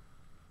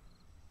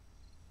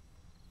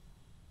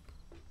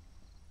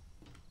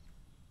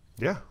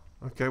 Yeah.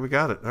 Okay, we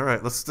got it. All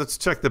right, let's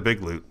check the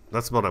big loot.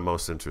 That's what I'm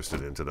most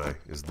interested in today,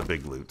 is the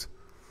big loot.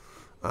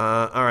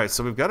 All right,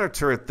 so we've got our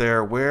turret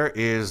there. Where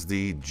is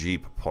the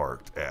Jeep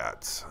parked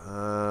at?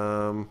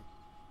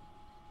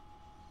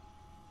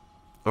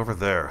 Over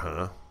there,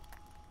 huh?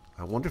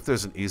 I wonder if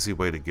there's an easy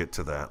way to get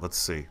to that. Let's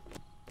see.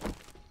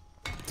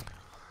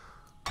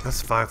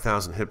 That's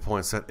 5,000 hit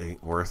points. That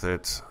ain't worth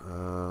it.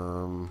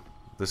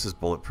 This is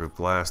bulletproof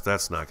glass.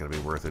 That's not going to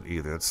be worth it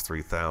either. That's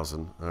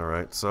 3,000. All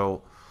right,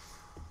 so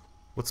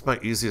what's my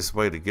easiest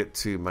way to get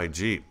to my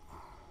Jeep?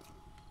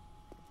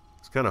 I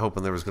was kind of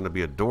hoping there was going to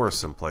be a door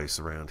someplace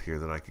around here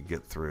that I could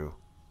get through.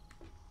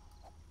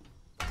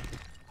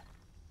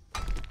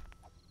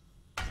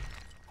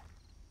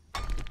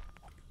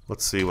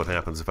 Let's see what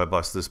happens if I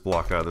bust this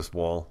block out of this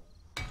wall.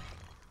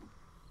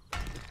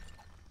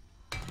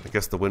 I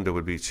guess the window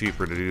would be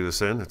cheaper to do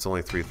this in. It's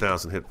only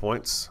 3,000 hit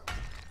points.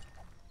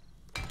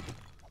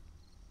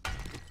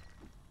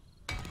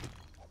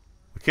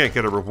 We can't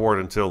get a reward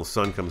until the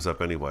sun comes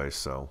up anyway,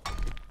 so.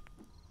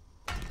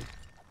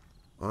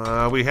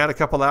 We had a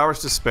couple hours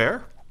to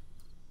spare.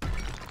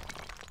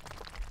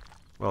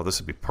 Well, this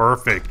would be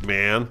perfect,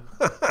 man.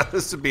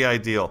 This would be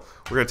ideal.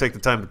 We're going to take the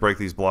time to break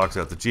these blocks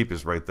out. The Jeep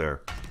is right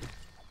there.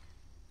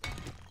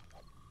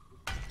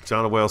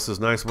 John of Wales says,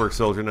 nice work,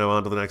 soldier. Now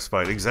on to the next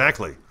fight.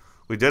 Exactly.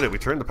 We did it. We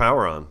turned the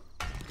power on.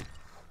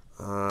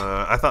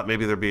 I thought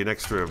maybe there'd be an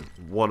extra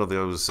one of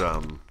those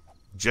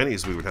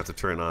Jennies we would have to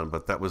turn on,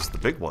 but that was the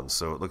big one,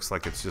 so it looks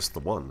like it's just the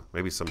one.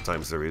 Maybe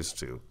sometimes there is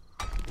two.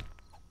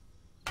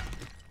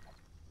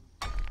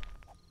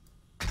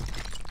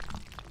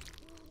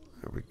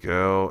 There we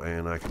go,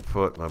 and I can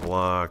put my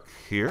block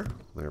here.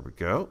 There we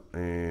go,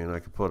 and I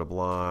can put a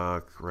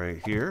block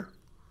right here.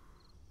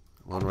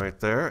 One right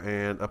there,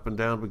 and up and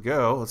down we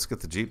go. Let's get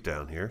the Jeep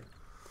down here.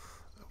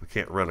 We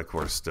can't run, of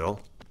course,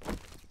 still.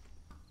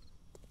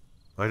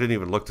 I didn't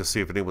even look to see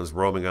if anyone's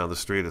roaming on the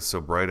street. It's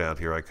so bright out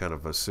here, I kind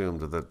of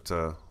assumed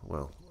that,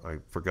 well, I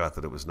forgot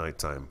that it was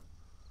nighttime.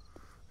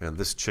 And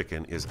this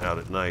chicken is out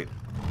at night.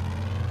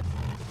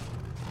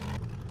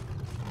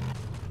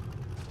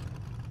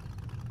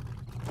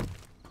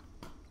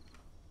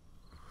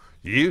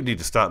 You need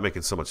to stop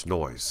making so much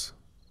noise.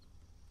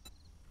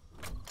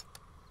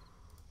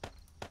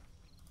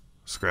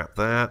 scrap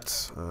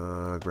that.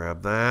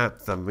 Grab that.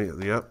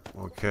 Yep.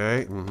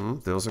 Okay.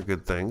 Those are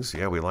good things.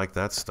 Yeah, we like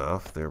that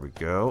stuff. There we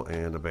go.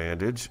 And a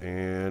bandage.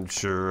 And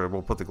sure,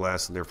 we'll put the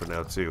glass in there for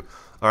now too.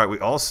 All right. We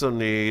also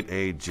need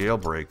a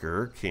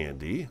jailbreaker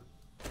candy.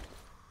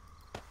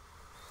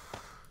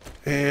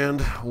 And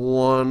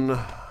one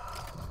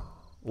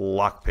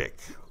lockpick.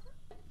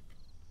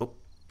 Oh,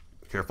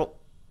 careful.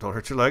 Don't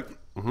hurt your leg.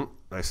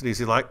 Nice and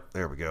easy like.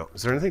 There we go.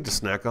 Is there anything to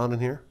snack on in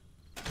here?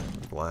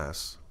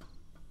 Glass.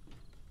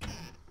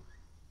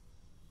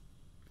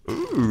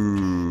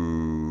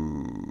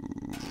 Ooh.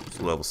 It's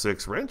a level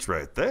 6 wrench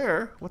right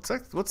there. What's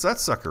that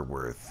sucker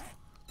worth?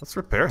 Let's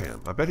repair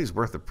him. I bet he's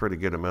worth a pretty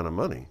good amount of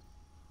money.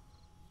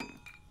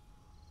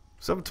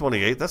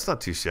 728. That's not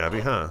too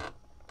shabby, huh?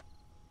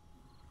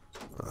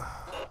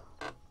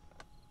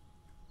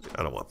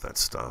 I don't want that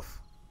stuff.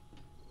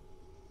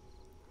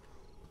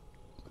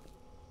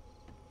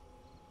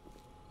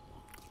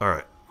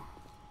 Alright.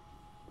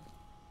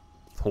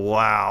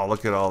 Wow,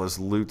 look at all this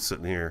loot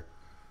sitting here.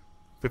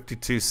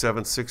 52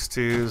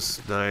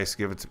 762s. Nice.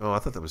 Give it to... Oh, I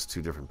thought that was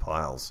 2 different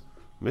piles.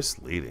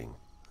 Misleading.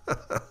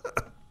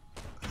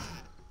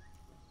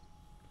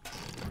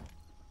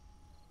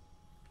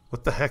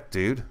 What the heck,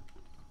 dude?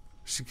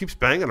 She keeps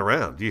banging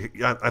around.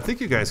 I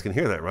think you guys can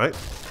hear that, right?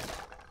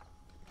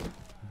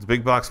 The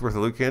big box worth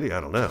of loot candy?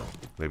 I don't know.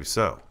 Maybe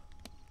so.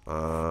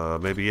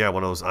 Maybe, yeah,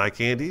 one of those eye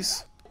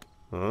candies?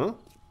 Huh?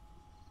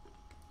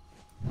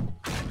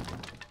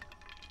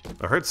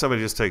 I heard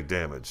somebody just take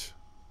damage.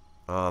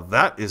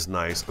 That is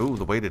nice. Ooh,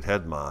 the weighted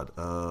head mod.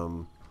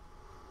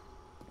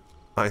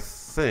 I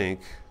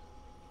think...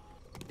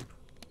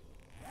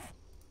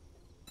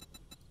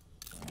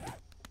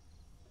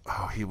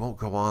 Oh, he won't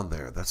go on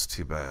there. That's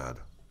too bad.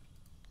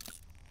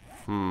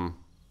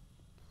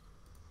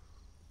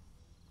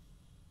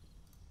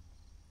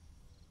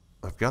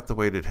 I've got the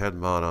weighted head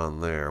mod on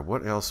there.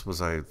 What else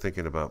was I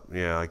thinking about?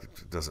 Yeah,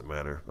 it doesn't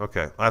matter.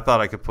 Okay, I thought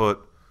I could put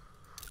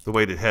the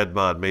weighted head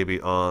mod maybe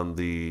on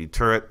the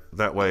turret.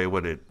 That way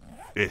when it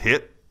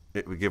hit,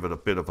 it would give it a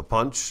bit of a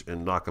punch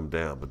and knock them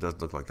down. But it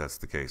doesn't look like that's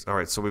the case.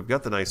 Alright, so we've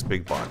got the nice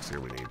big box here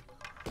we need.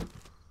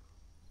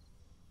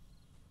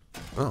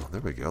 Oh, there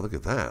we go. Look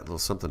at that. A little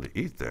something to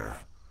eat there.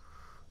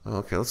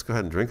 Okay, let's go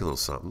ahead and drink a little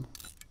something.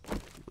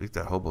 Eat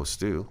that hobo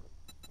stew.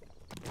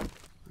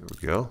 There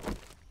we go.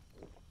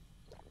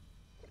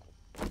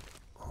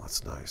 Oh,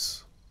 that's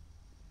nice.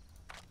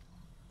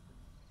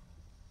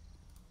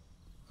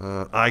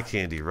 Eye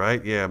candy,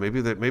 right? Yeah, maybe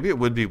it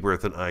would be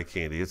worth an eye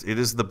candy. It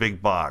is the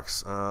big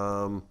box.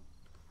 I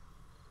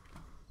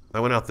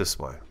went out this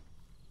way.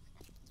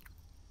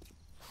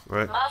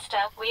 Right? Master,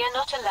 we are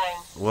not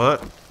alone.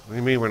 What? What do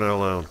you mean we're not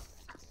alone?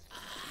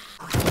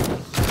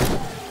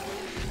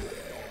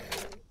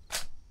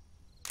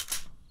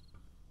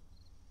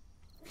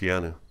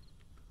 Keanu.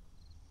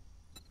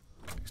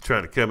 He's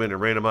trying to come in and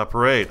rain on my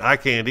parade. Eye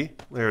candy.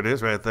 There it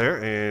is right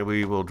there. And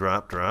we will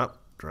drop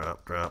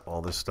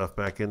all this stuff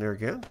back in there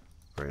again.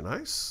 Very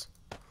nice.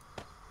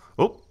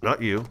 Oh,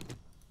 not you.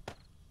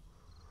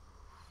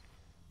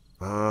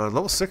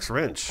 Level 6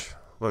 wrench.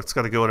 Well, it's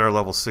got to go in our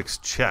level 6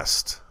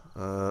 chest.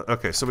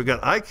 Okay, so we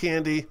got eye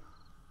candy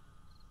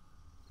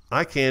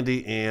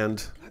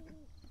and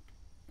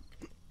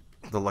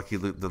the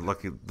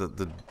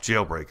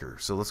jailbreaker.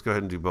 So let's go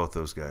ahead and do both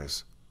those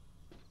guys.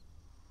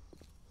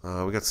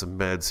 We got some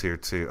meds here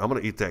too. I'm gonna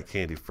eat that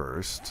candy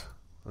first.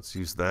 Let's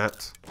use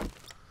that.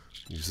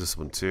 Use this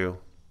one too.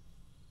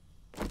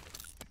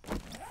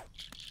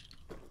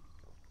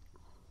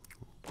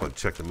 But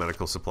check the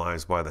medical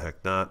supplies. Why the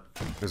heck not?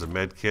 There's a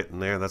med kit in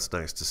there. That's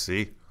nice to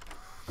see.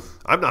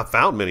 I've not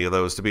found many of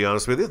those, to be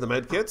honest with you. The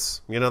med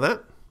kits. You know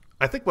that?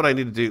 I think what I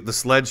need to do, the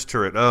sledge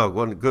turret. Oh,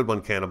 one good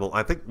one, Cannibal.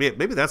 I think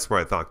maybe that's where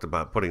I thought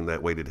about putting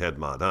that weighted head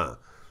mod, huh?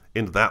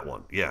 Into that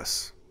one.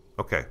 Yes.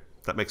 Okay,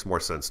 that makes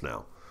more sense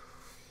now.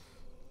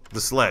 The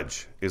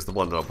sledge is the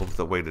one that I'll put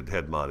the weighted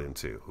head mod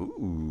into.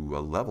 Ooh,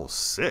 a level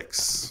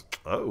 6.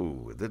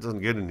 Oh, that doesn't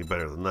get any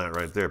better than that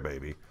right there,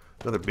 baby.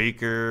 Another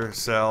beaker,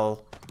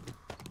 cell.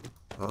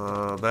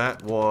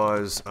 That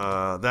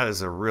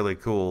is a really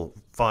cool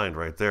find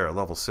right there. A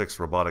level 6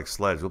 robotic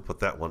sledge. We'll put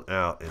that one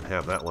out and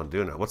have that one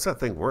doing it. What's that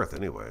thing worth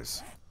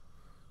anyways?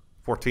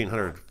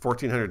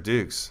 1400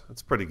 dukes.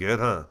 That's pretty good,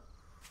 huh?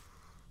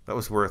 That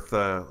was worth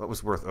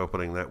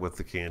opening that with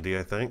the candy,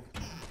 I think.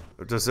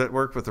 Does that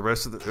work with the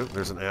rest of the... Oh,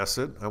 there's an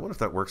acid. I wonder if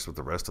that works with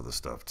the rest of the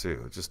stuff,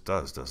 too. It just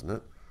does, doesn't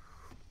it?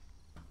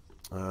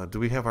 Do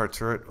we have our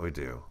turret? We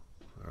do.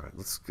 All right,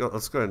 let's go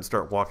ahead and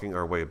start walking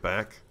our way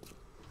back.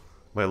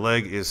 My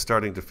leg is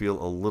starting to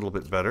feel a little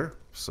bit better,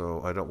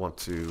 so I don't want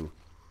to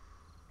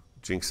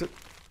jinx it.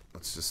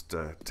 Let's just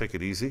take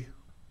it easy.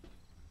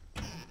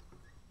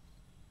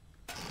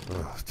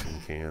 Oh, tin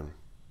can.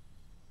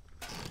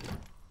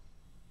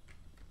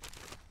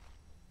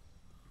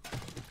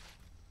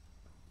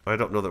 I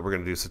don't know that we're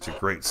going to do such a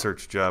great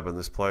search job in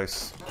this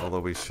place, although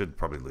we should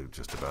probably loot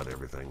just about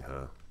everything,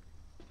 huh?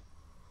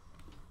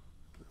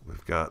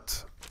 We've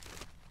got...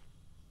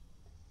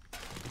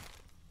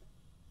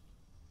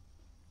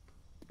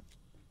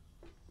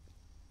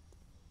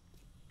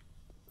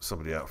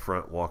 somebody out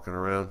front walking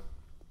around.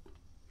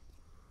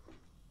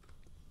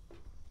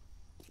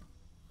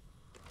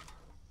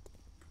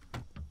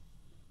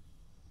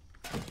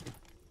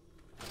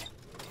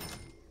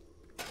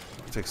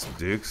 Take some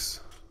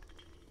dukes.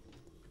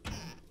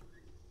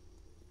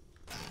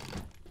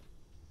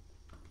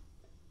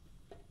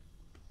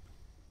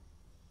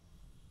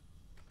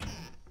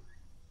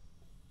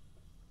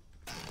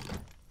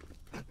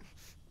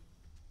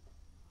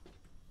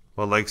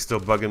 My leg's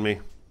still bugging me.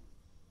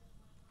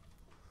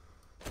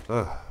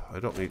 Ugh, I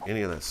don't need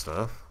any of that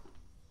stuff.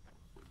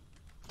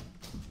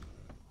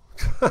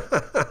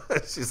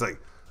 She's like,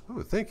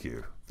 oh, thank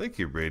you. Thank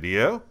you,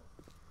 radio.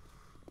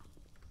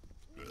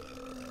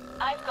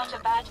 I've got a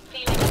bad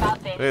feeling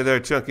about this. Hey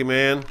there, chunky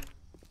man.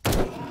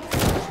 There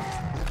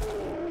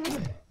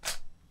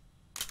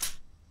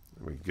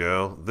we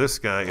go. This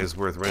guy is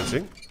worth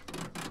wrenching.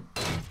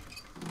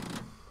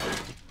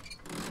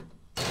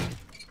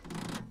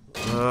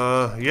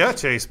 Yeah,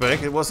 Chase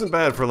Bank. It wasn't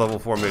bad for a level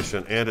 4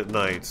 mission, and at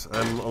night.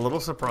 I'm a little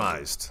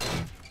surprised.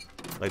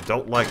 I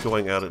don't like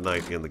going out at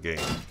night in the game.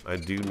 I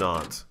do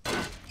not.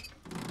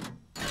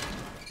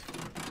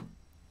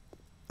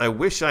 I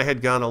wish I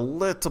had gone a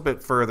little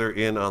bit further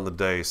in on the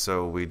day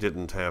so we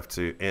didn't have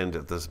to end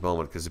at this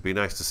moment, because it'd be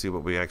nice to see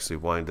what we actually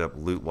wind up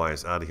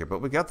loot-wise out of here.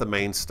 But we got the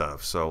main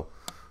stuff, so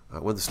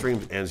when the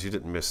stream ends, you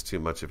didn't miss too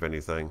much of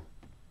anything.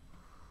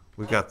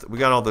 We got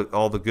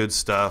all the good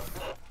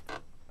stuff,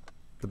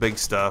 the big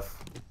stuff.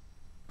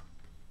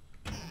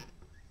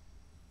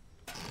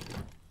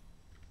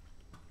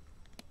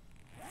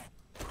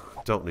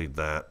 Don't need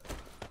that.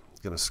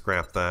 Gonna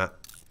scrap that.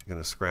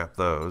 Gonna scrap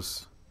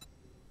those.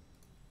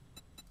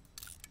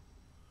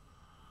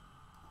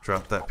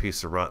 Drop that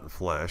piece of rotten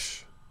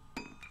flesh.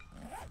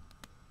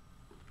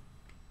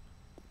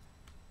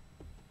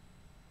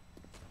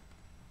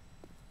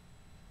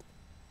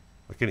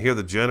 I can hear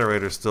the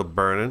generator still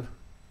burning.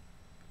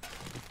 It's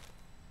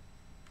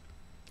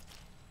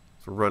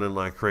running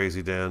like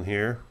crazy down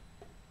here.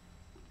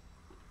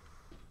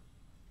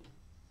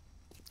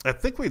 I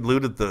think we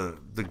looted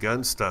the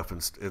gun stuff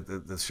and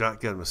the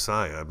shotgun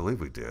Messiah. I believe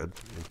we did.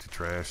 Empty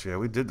trash. Yeah,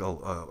 we did.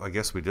 I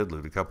guess we did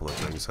loot a couple of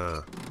things,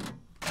 huh?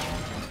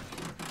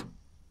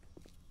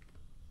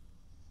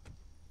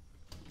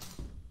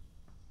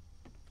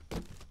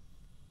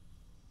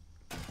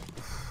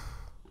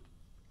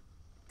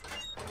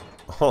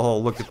 Oh,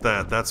 look at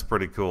that. That's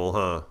pretty cool,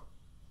 huh?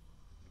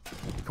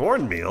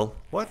 Cornmeal?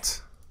 What?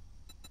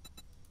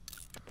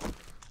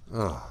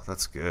 Oh,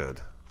 that's good.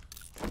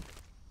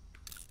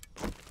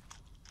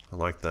 I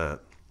like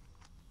that.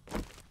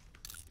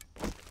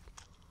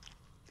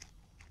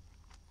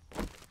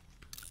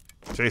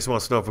 Jason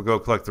wants to know if we go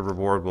collect the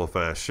reward real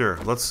fast. Sure.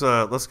 Let's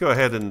go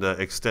ahead and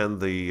extend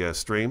the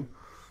stream,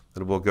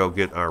 and we'll go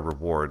get our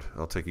reward.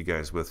 I'll take you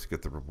guys with to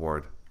get the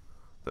reward.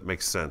 That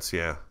makes sense,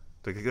 yeah.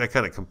 That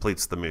kind of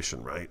completes the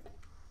mission, right?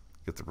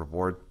 Get the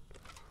reward.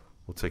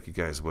 We'll take you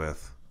guys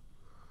with.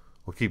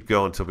 We'll keep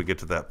going until we get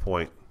to that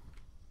point.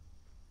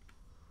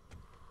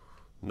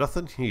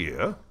 Nothing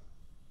here.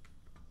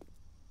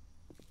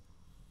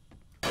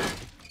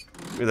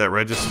 Give me that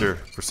register.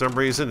 For some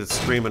reason, it's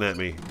screaming at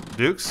me.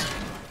 Dukes?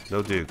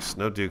 No dukes.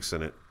 No dukes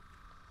in it.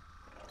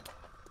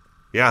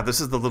 Yeah, this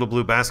is the little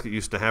blue basket you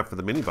used to have for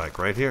the mini bike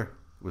right here.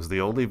 It was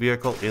the only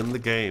vehicle in the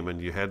game, and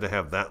you had to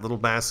have that little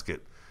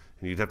basket.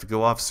 And you'd have to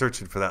go off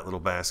searching for that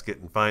little basket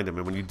and find him.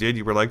 And when you did,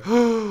 you were like,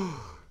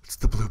 oh, it's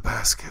the blue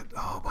basket.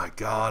 Oh my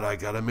God, I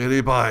got a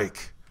mini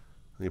bike.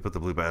 And you put the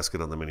blue basket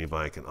on the mini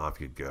bike and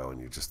off you'd go. And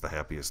you're just the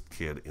happiest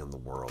kid in the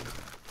world.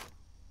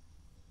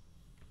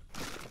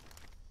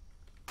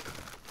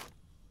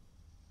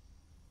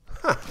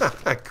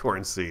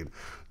 Corn seed.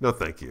 No,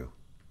 thank you.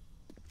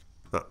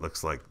 That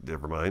looks like,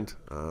 never mind.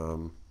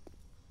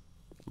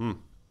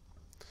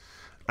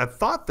 I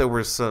thought there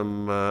were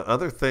some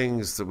other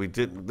things that we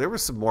didn't. There were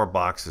some more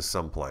boxes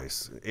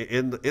someplace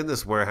in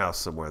this warehouse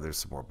somewhere. There's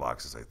some more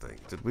boxes. I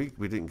think. Did we?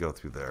 We didn't go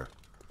through there.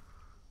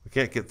 We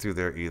can't get through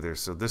there either.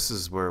 So this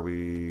is where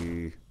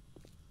we.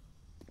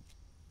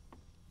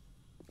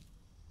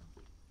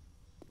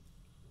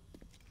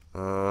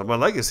 My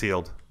leg is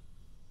healed.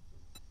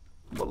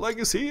 My leg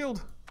is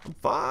healed. I'm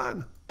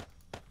fine.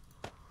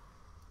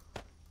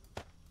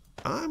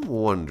 I'm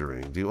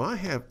wondering, do I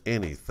have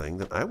anything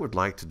that I would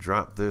like to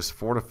drop this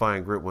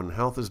fortifying grit when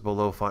health is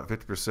below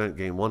 50%,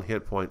 gain 1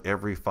 hit point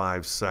every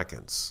 5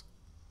 seconds?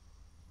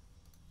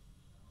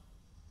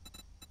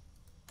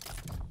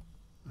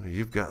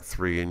 You've got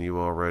 3 in you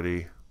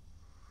already.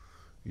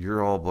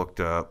 You're all booked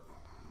up.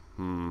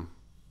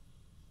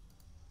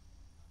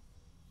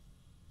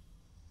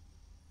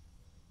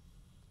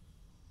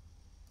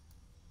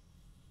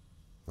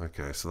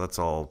 Okay, so that's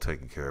all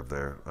taken care of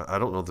there. I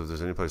don't know if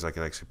there's any place I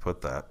can actually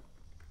put that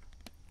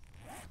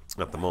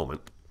at the moment.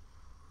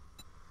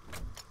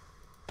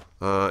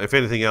 If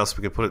anything else,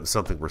 we can put it in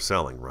something we're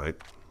selling, right?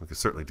 We can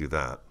certainly do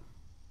that.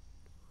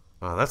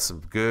 That's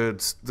some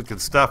good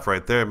stuff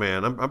right there,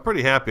 man. I'm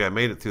pretty happy I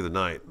made it through the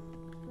night.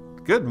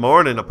 Good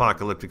morning,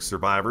 apocalyptic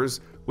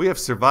survivors. We have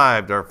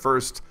survived our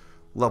first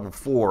level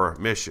 4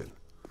 mission.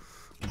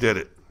 Did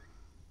it.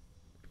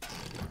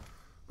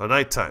 A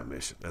nighttime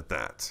mission at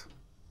that.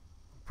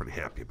 Pretty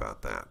happy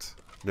about that.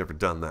 Never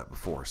done that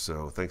before,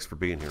 so thanks for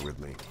being here with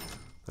me.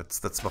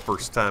 That's my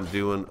first time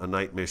doing a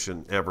night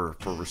mission ever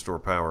for Restore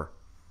Power.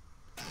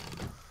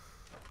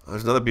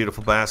 There's another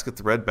beautiful basket,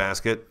 the red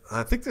basket.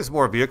 I think there's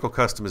more vehicle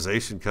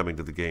customization coming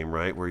to the game,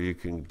 right? Where you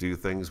can do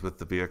things with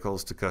the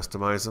vehicles to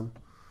customize them.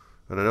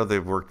 And I know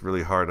they've worked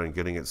really hard on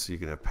getting it so you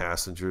can have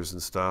passengers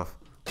and stuff.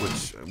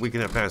 Which, we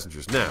can have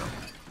passengers now.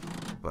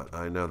 But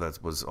I know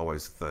that was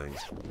always the thing.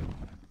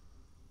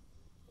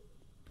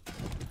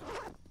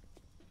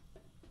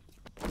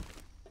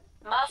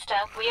 Master,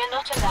 we are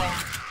not alone.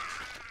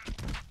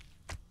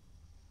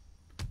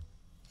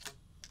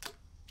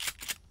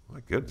 My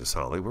goodness,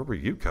 Holly, where were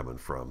you coming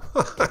from?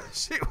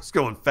 She was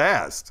going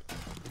fast.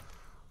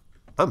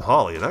 I'm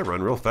Holly, and I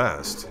run real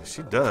fast.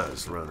 She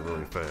does run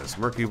really fast.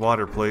 Murky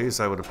water, please.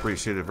 I would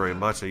appreciate it very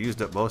much. I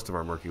used up most of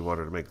our murky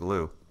water to make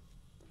glue.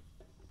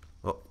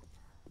 Oh.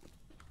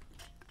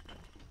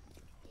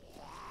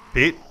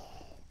 Pete?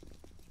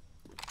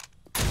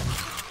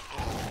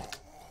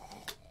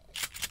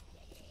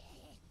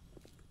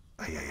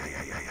 Ay, ay, ay,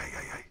 ay, ay,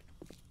 ay, ay.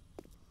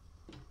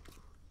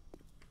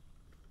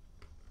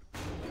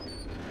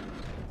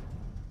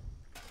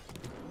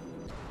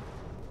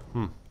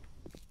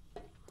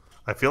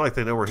 I feel like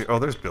they know we're here. Oh,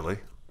 there's Billy.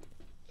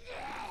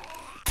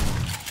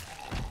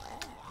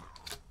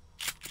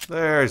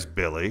 There's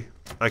Billy.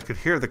 I could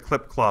hear the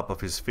clip-clop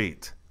of his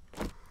feet.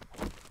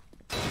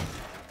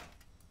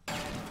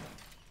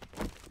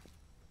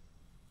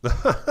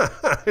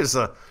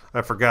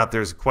 I forgot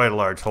there's quite a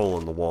large hole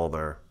in the wall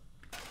there.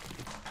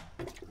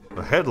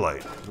 A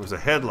headlight. There was a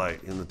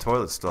headlight in the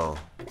toilet stall.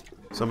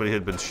 Somebody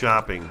had been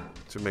shopping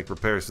to make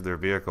repairs to their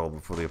vehicle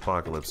before the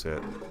apocalypse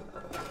hit.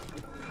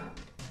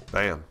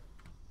 Bam.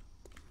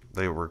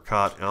 They were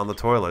caught on the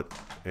toilet,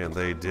 and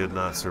they did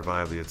not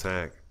survive the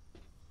attack.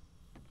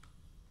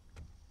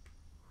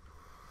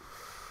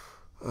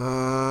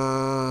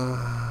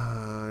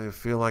 I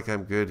feel like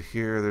I'm good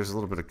here. There's a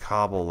little bit of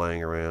cobble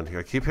laying around here.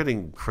 I keep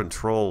hitting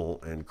control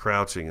and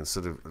crouching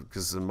instead of...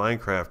 because in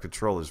Minecraft,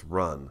 control is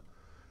run.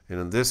 And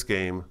in this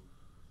game,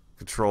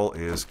 control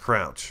is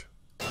crouch.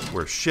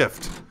 Where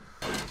shift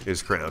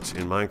is crouch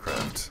in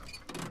Minecraft.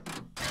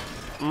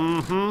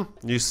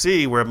 Mm-hmm. You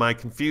see where my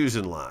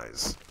confusion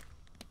lies.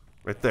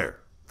 Right there.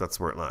 That's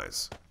where it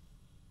lies.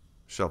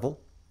 Shovel?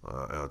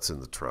 Oh, it's in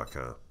the truck,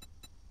 huh?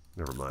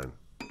 Never mind.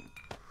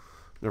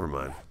 Never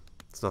mind.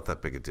 It's not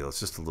that big a deal. It's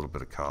just a little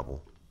bit of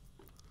cobble.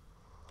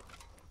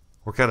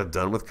 We're kind of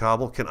done with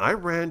cobble. Can I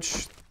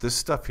wrench this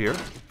stuff here?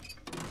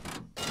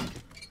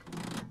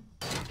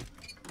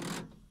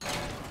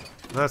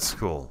 That's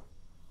cool.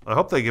 I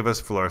hope they give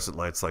us fluorescent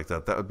lights like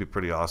that. That would be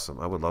pretty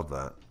awesome. I would love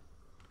that.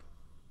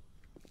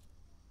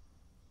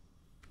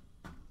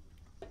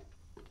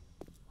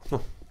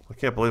 I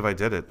can't believe I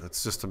did it.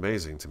 That's just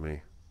amazing to me.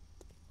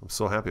 I'm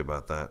so happy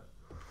about that.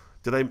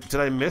 Did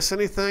I miss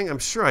anything? I'm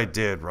sure I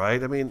did,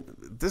 right? I mean,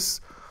 this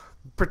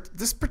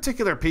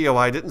particular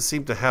POI didn't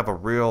seem to have a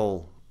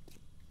real...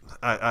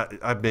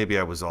 maybe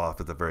I was off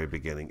at the very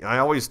beginning. I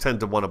always tend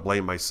to want to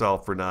blame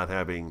myself for not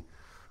having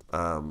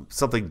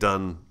something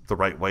done the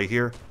right way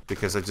here,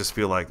 because I just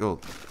feel like, oh,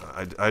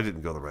 I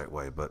didn't go the right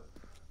way, but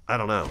I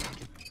don't know.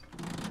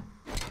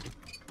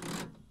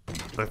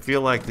 I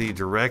feel like the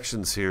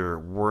directions here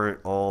weren't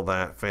all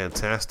that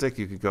fantastic.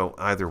 You could go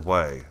either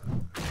way,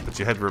 but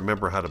you had to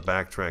remember how to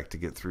backtrack to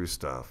get through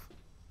stuff.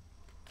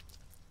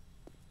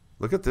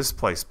 Look at this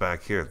place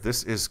back here.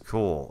 This is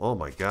cool. Oh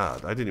my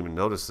god, I didn't even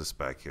notice this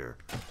back here.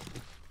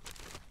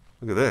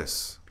 Look at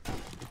this.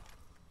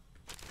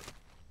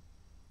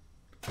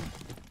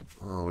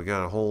 Oh, we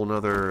got a whole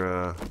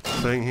nother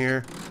thing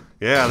here.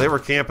 Yeah, they were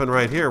camping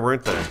right here,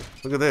 weren't they?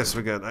 Look at this.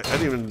 We got. I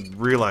didn't even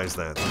realize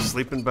that. There's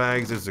sleeping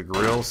bags. There's a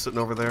grill sitting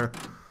over there.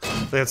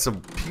 They had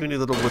some puny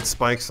little wood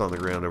spikes on the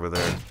ground over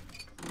there.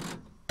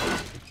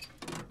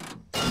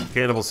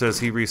 Cannibal says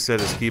he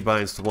reset his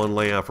keybinds to one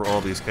layout for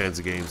all these kinds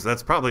of games.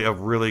 That's probably a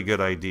really good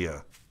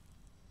idea.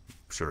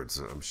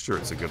 I'm sure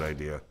it's a good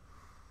idea.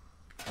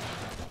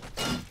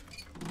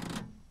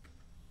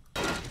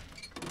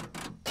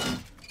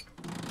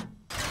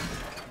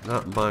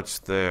 Not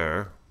much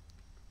there.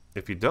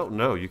 If you don't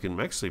know, you can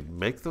actually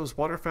make those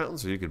water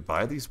fountains, or you could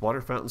buy these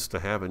water fountains to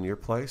have in your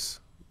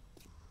place.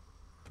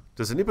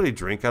 Does anybody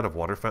drink out of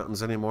water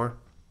fountains anymore?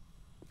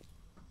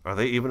 Are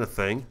they even a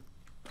thing?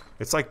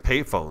 It's like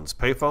payphones.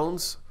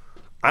 Payphones?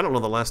 I don't know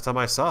the last time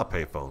I saw a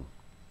payphone.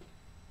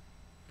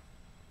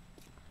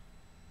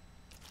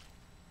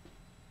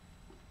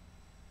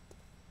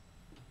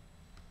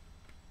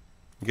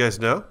 You guys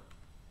know?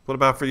 What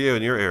about for you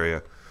in your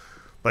area?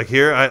 Like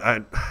here,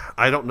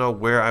 I don't know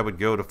where I would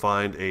go to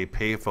find a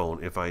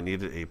payphone if I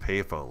needed a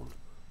payphone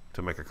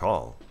to make a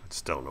call. I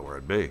just don't know where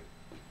it'd be.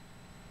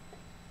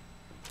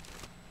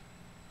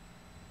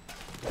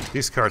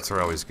 These carts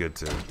are always good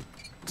to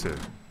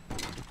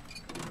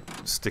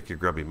stick your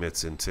grubby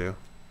mitts into.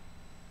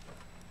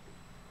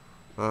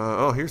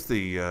 Oh, here's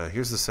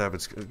the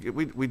Savage.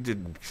 We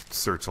did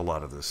search a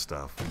lot of this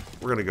stuff.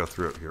 We're gonna go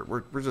through it here.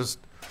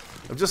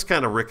 I'm just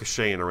kind of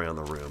ricocheting around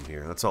the room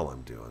here. That's all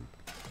I'm doing.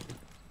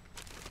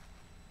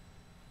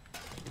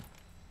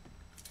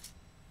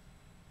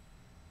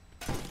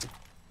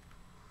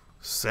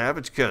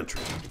 Savage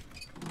Country.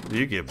 What do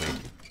you give me?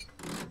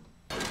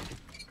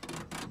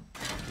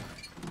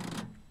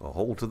 A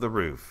hole to the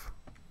roof.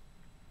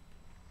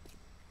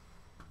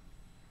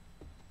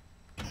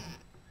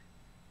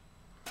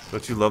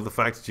 Don't you love the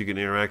fact that you can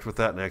interact with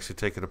that and actually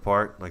take it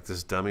apart? Like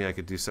this dummy, I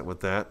could do something with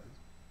that.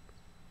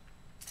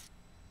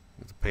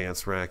 There's a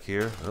pants rack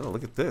here. Oh,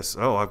 look at this.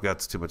 Oh, I've got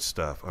too much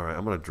stuff. All right,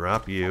 I'm going to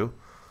drop you.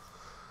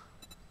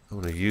 I'm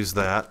going to use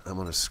that. I'm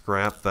going to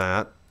scrap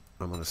that.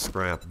 I'm going to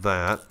scrap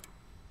that.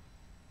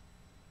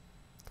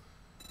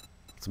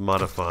 Let's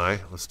modify.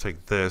 Let's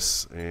take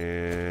this,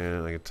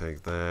 and I can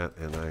take that,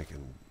 and I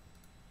can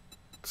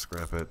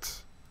scrap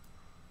it.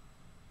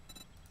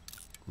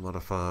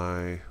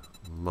 Modify.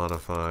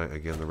 Modify.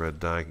 Again, the red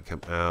dye can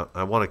come out.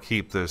 I want to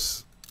keep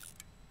this.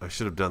 I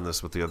should have done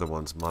this with the other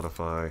ones.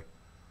 Modify.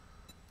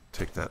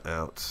 Take that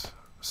out.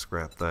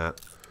 Scrap that.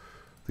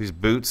 These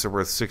boots are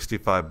worth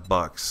 65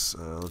 bucks.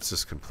 Let's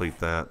just complete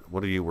that.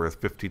 What are you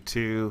worth?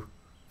 52.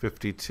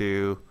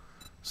 52.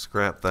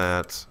 Scrap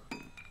that.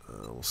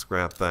 We'll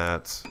scrap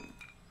that.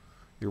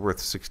 You're worth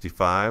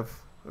 65.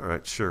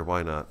 Alright, sure,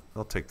 why not?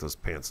 I'll take those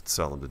pants and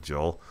sell them to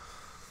Joel.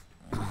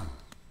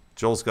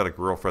 Joel's got a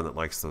girlfriend that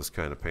likes those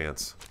kind of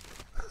pants.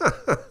 I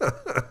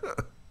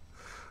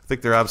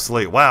think they're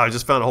obsolete. Wow, I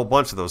just found a whole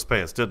bunch of those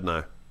pants, didn't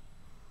I?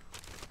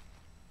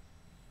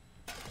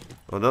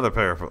 Another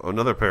pair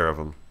of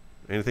them.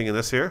 Anything in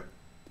this here?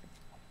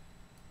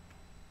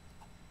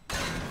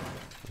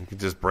 You can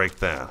just break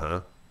that,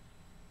 huh?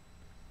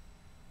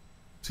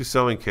 2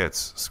 sewing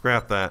kits.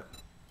 Scrap that.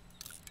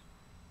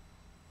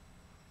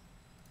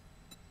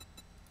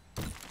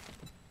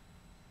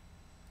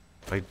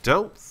 I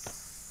don't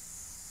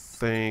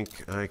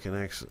think I can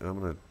actually... I'm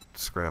going to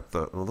scrap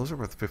the... Well, those are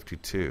worth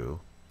 52.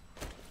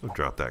 I'm going to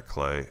drop that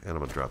clay, and I'm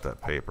going to drop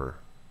that paper.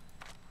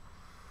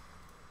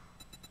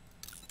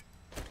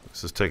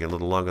 This is taking a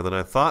little longer than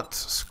I thought.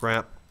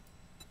 Scrap,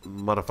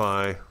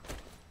 modify,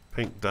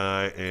 pink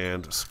dye,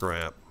 and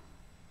scrap.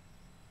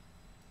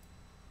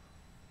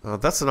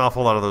 That's an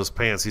awful lot of those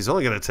pants. He's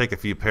only going to take a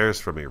few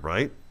pairs from me,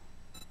 right?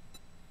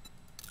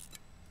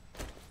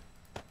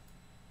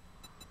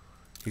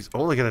 He's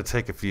only going to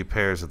take a few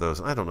pairs of those.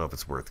 I don't know if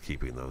it's worth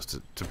keeping those,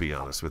 to be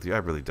honest with you. I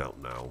really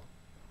don't know.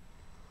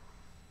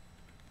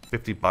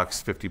 50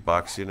 bucks, 50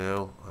 bucks, you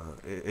know.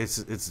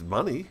 It's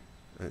money.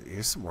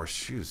 Here's some more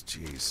shoes.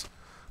 Jeez.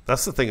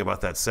 That's the thing about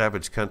that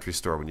Savage Country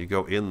store. When you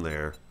go in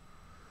there,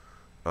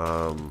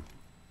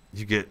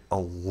 you get a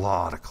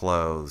lot of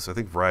clothes. I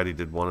think Variety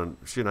did one.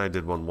 She and I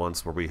did one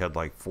once where we had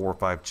like 4 or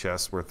 5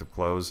 chests worth of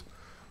clothes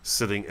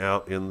sitting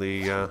out in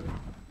the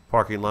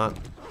parking lot.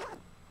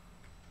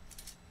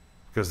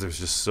 Because there's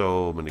just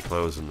so many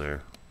clothes in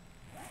there.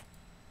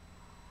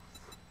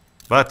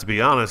 But to be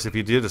honest, if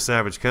you did a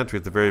Savage Country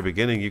at the very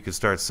beginning, you could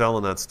start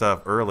selling that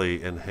stuff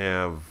early and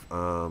have,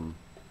 you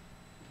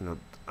know,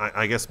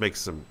 I guess make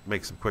some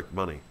quick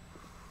money.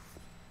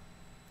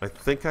 I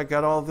think I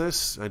got all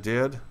this. I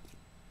did.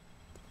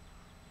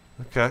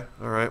 Okay,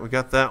 all right, we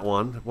got that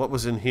one. What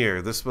was in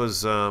here? This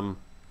was what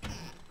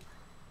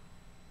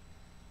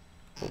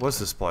was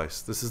this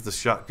place? This is the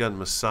Shotgun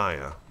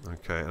Messiah.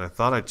 Okay, and I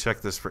thought I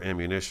checked this for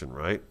ammunition,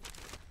 right?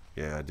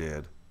 Yeah, I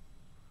did.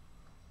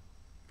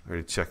 I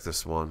already checked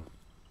this one.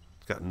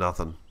 Got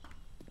nothing.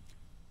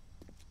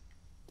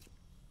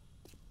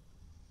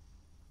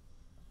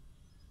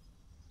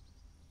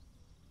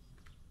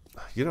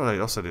 You know what I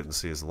also didn't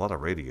see is a lot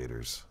of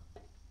radiators.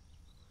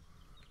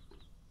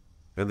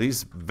 And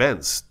these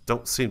vents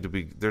don't seem to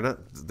be,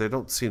 they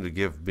don't seem to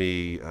give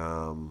me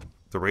the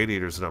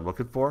radiators that I'm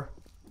looking for.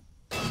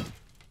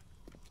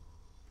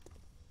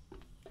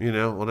 You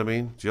know what I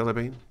mean? Do you know what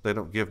I mean? They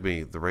don't give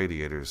me the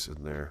radiators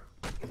in there.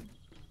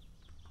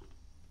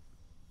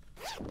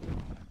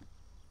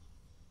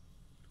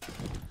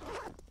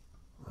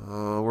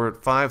 We're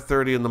at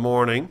 5:30 in the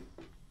morning.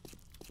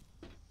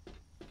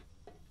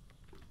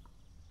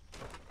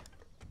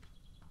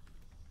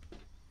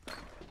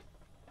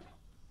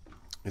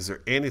 Is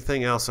there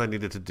anything else I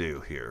needed to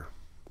do here?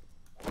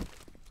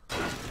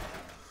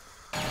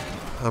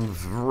 I'm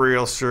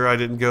real sure I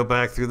didn't go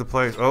back through the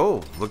place.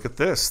 Oh, look at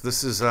this.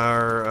 This is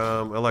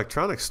our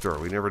electronics store.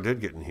 We never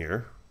did get in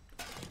here.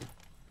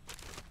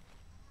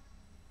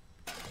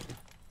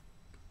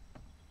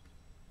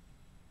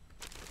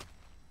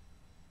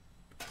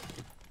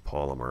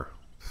 Polymer.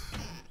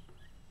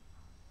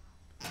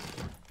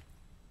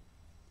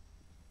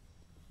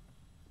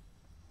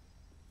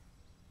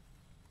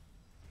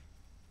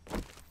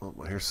 Oh,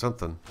 well, here's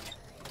something.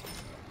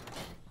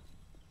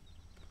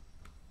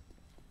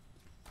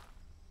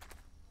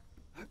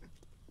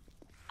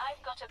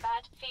 I've got a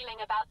bad feeling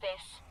about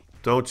this.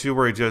 Don't you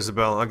worry,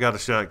 Jezebel. I got a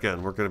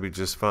shotgun. We're going to be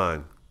just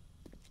fine.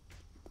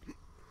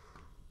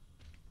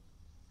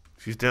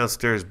 She's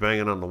downstairs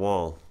banging on the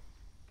wall.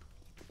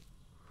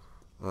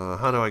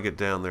 How do I get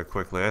down there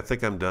quickly? I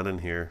think I'm done in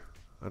here.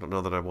 I don't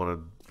know that I want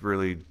to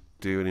really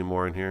do any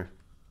more in here.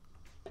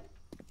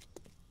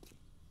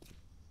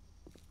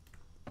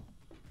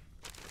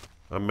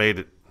 I made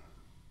it.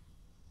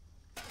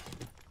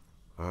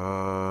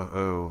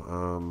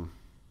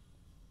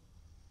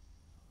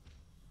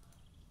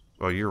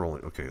 Oh, you're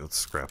only... Okay, let's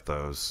scrap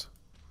those.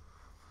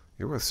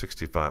 You're worth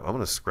 65. I'm going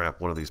to scrap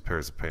one of these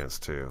pairs of pants,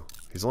 too.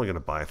 He's only going to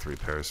buy 3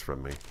 pairs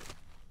from me.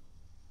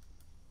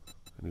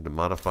 I need to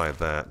modify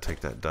that, take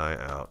that die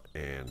out,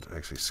 and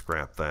actually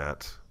scrap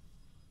that.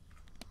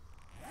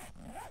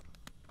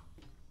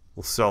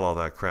 We'll sell all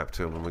that crap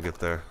to him when we get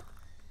there.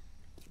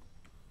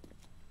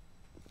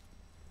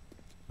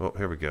 Oh,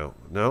 here we go.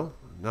 No?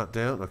 Not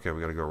down? Okay,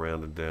 we gotta go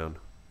around and down.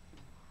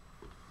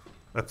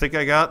 I think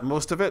I got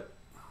most of it.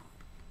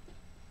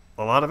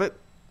 A lot of it.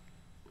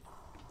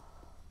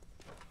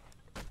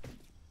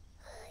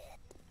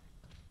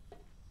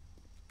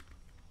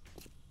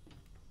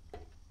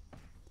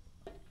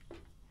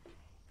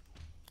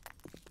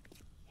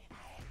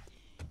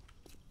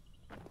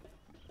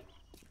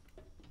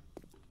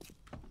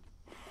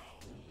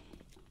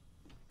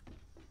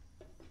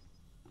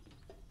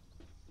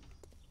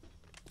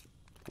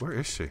 Where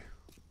is she?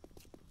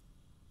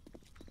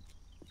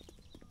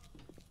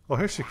 Oh,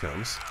 here she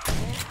comes.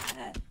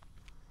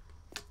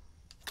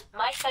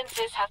 My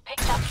senses have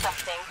picked up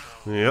something.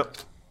 Yep.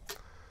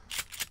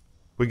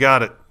 We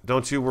got it.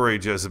 Don't you worry,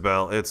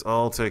 Jezebel. It's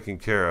all taken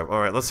care of.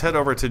 Alright, let's head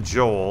over to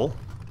Joel.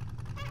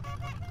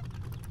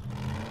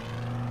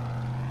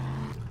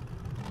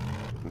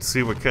 And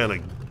see what kind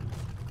of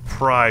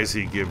prize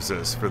he gives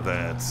us for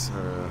that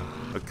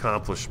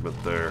accomplishment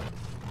there.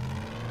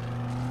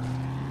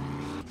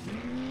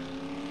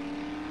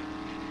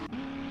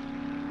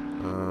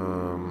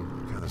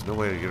 God, there's no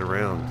way to get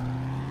around.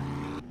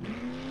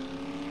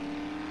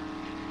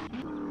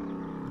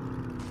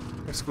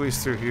 I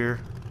squeeze through here.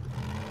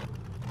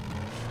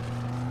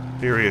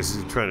 Here he is.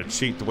 He's trying to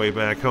cheat the way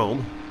back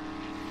home.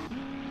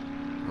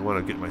 I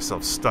want to get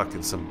myself stuck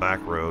in some back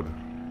road.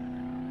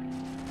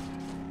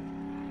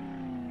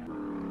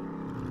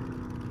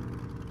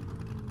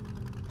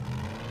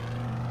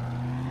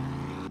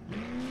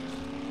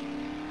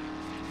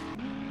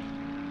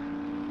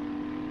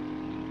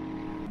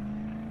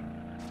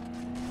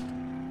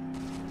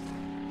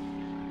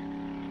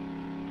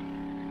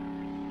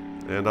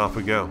 And off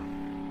we go.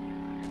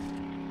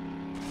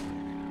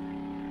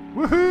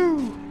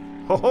 Woohoo!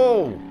 Ho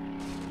ho!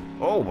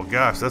 Oh my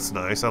gosh, that's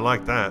nice. I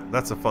like that.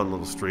 That's a fun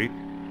little street.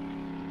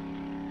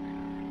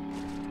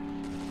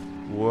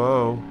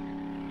 Whoa.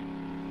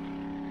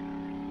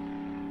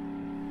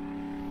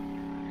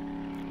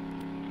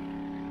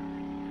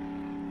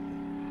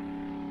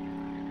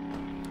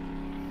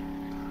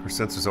 Her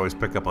sensors always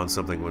pick up on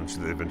something when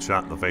they've been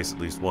shot in the face at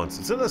least once.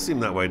 It does seem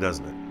that way,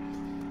 doesn't it?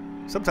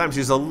 Sometimes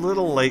she's a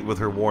little late with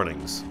her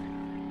warnings.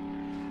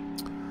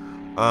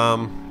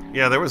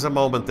 Yeah, there was a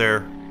moment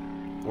there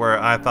where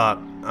I thought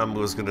I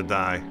was going to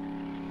die.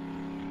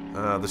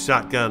 The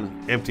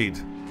shotgun emptied,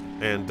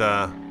 and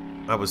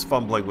I was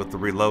fumbling with the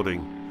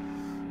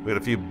reloading. We had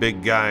a few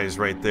big guys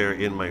right there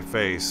in my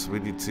face. We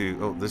need to...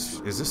 Oh, is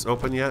this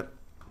open yet?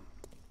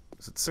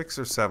 Is it 6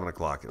 or 7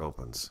 o'clock it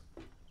opens?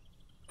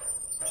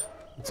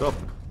 It's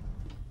open.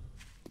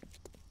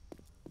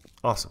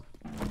 Awesome.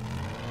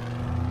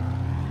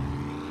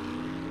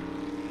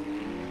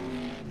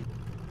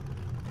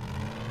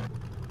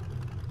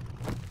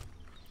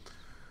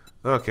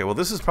 Okay, well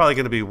this is probably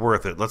going to be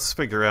worth it. Let's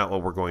figure out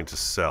what we're going to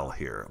sell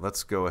here.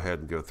 Let's go ahead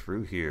and go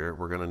through here.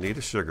 We're going to need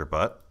a sugar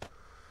butt.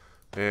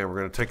 And we're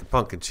going to take a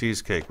pumpkin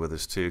cheesecake with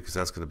us too, because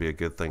that's going to be a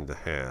good thing to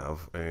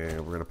have. And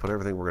we're going to put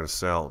everything we're going to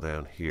sell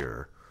down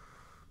here.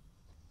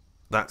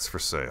 That's for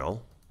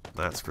sale.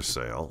 That's for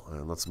sale.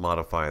 And let's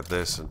modify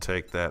this and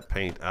take that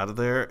paint out of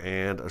there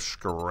and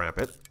scrap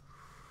it.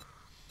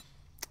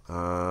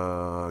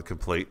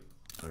 Complete.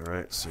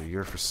 Alright, so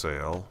you're for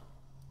sale.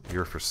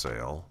 You're for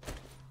sale.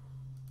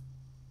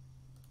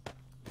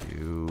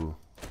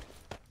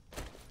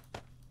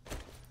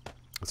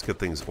 Let's get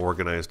things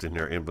organized in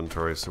our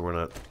inventory so we're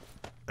not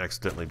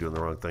accidentally doing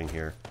the wrong thing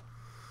here.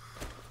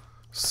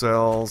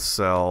 Sell,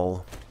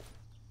 sell.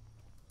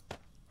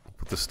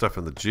 Put this stuff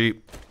in the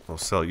Jeep. I'll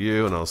sell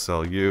you and I'll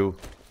sell you.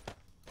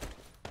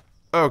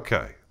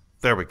 Okay,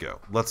 there we go.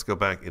 Let's go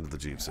back into the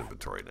Jeep's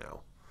inventory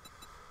now.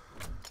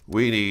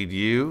 We need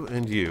you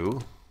and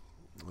you.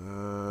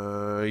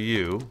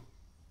 You.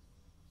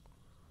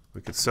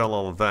 We could sell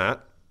all of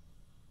that.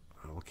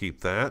 We'll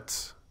keep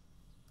that.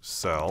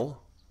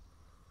 Sell.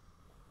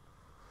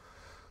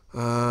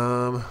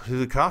 Do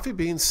the coffee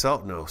beans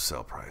sell? No,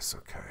 sell price.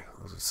 Okay.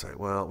 I was going to say,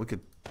 well, we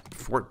could...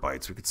 Fort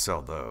Bites, we could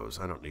sell those.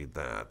 I don't need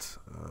that.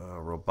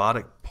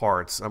 Robotic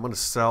parts, I'm going to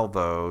sell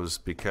those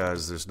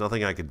because there's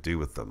nothing I could do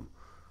with them.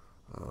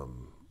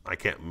 I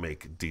can't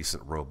make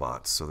decent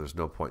robots, so there's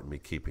no point in me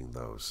keeping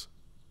those.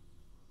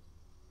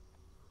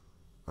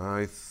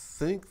 I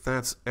think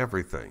that's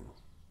everything.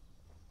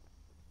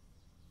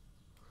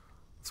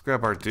 Let's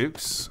grab our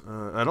Dukes.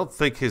 I don't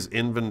think his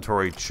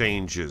inventory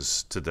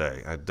changes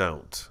today. I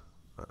don't.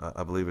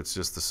 I believe it's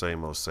just the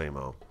same-o,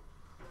 same-o.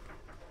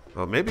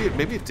 Oh, maybe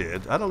it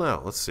did. I don't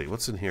know. Let's see.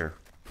 What's in here?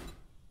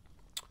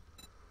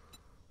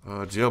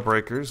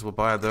 Jailbreakers. We'll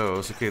buy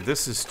those. Okay,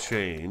 this has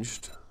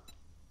changed.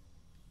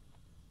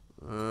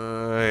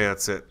 Yeah,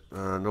 that's it.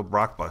 No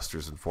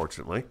Brockbusters,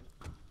 unfortunately.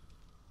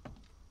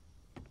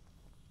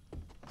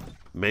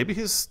 Maybe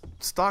his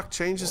stock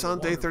changes on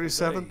day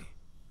 37?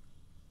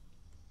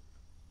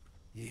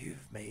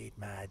 You've made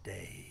my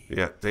day.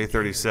 Yeah, day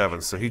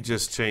 37. So he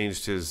just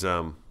changed his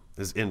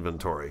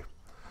inventory.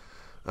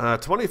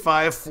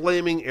 25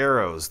 flaming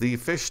arrows. The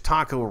fish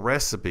taco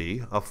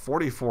recipe of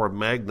 44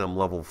 Magnum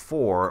level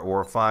 4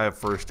 or 5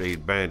 first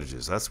aid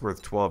bandages. That's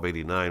worth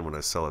 $12.89 when I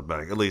sell it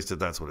back. At least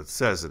that's what it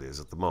says it is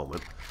at the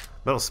moment.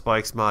 Metal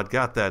spikes mod.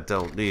 Got that.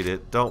 Don't need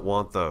it. Don't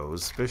want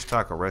those. Fish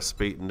taco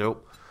recipe.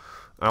 Nope.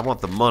 I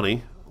want the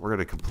money. We're going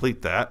to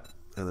complete that.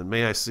 And then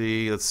may I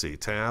see, let's see,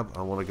 tab.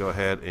 I want to go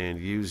ahead and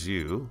use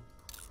you.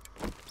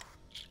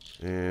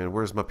 And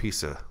where's my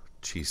piece of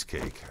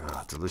cheesecake?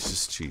 Ah,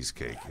 delicious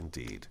cheesecake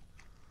indeed.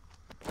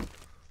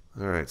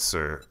 All right,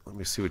 sir. Let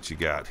me see what you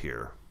got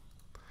here.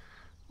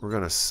 We're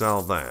going to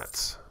sell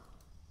that.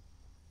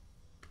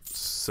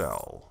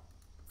 Sell.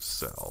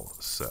 Sell.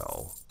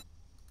 Sell.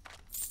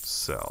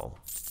 Sell.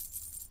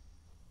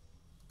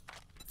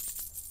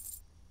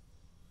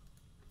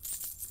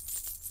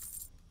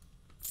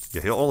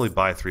 Yeah, he'll only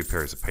buy 3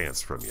 pairs of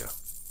pants from you.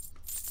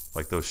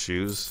 Like those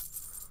shoes.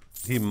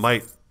 He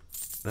might...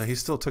 No, he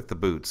still took the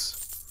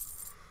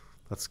boots.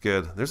 That's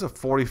good. There's a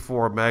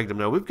 44 Magnum.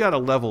 Now, we've got a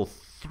level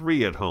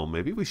 3 at home.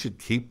 Maybe we should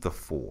keep the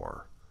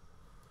 4.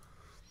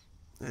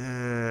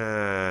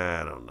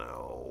 I don't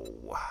know.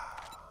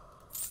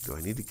 Do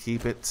I need to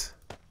keep it?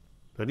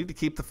 Do I need to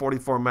keep the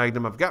 44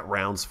 Magnum? I've got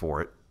rounds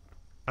for it.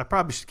 I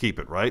probably should keep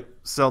it, right?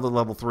 Sell the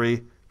level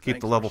 3, keep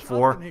the level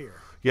 4.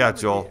 Yeah,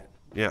 Joel.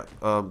 Yeah.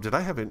 Did I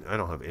have... I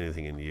don't have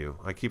anything in you.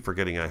 I keep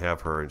forgetting I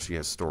have her and she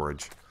has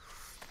storage.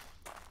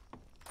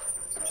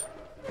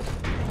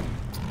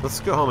 Let's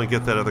go home and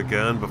get that other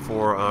gun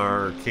before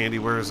our candy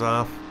wears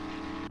off.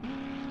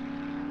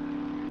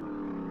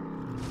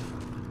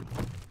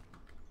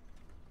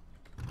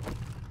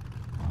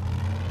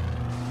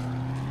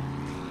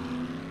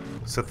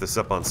 Set this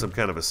up on some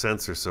kind of a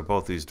sensor so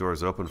both these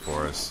doors open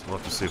for us. We'll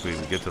have to see if we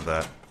can get to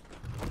that.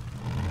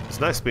 It's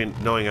nice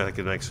knowing I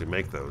can actually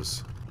make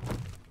those.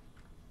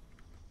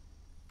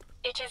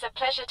 It is a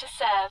pleasure to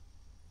serve.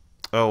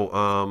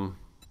 Oh,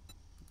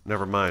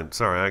 never mind.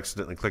 Sorry, I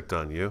accidentally clicked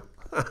on you.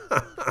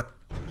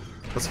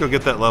 Let's go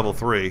get that level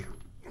 3.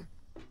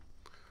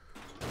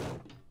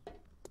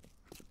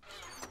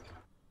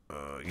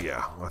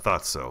 Yeah, I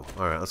thought so.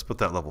 Alright, let's put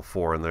that level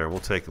 4 in there. We'll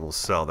take and we'll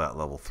sell that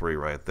level 3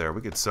 right there.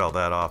 We could sell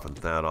that off and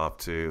that off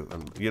too.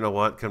 And you know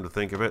what? Come to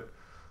think of it,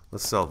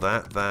 let's sell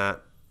that,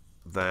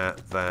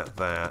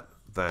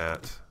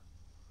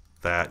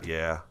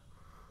 yeah.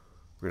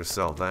 We're going to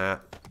sell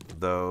that,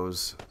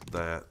 those,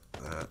 that.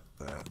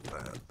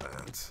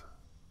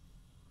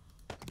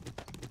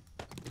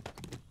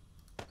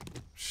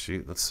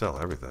 Shoot, let's sell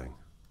everything.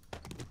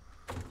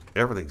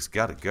 Everything's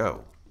got to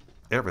go.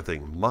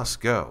 Everything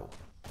must go.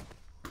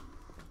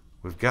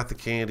 We've got the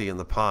candy and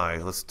the pie.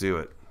 Let's do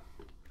it.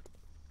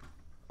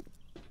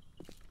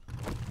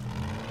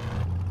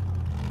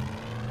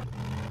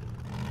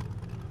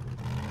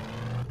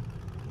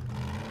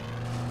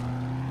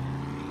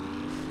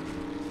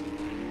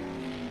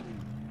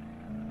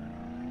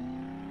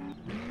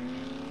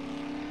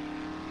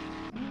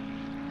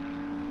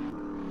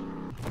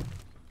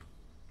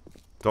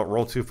 Don't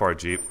roll too far,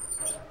 Jeep.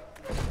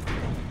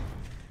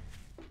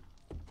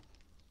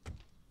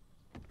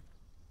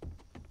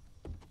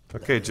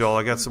 Okay, Joel,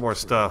 I got some more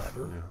stuff.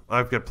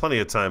 I've got plenty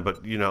of time,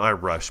 but, you know, I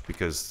rush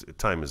because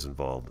time is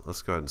involved.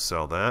 Let's go ahead and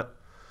sell that.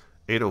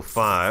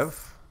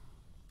 805.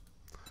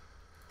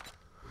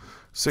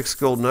 6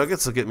 gold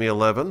nuggets will get me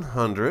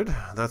 1,100.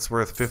 That's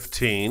worth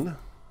 15.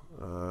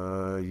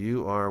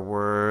 You are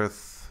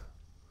worth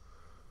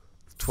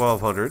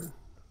 1,200.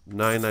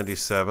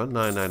 997,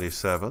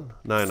 997,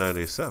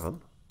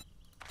 997.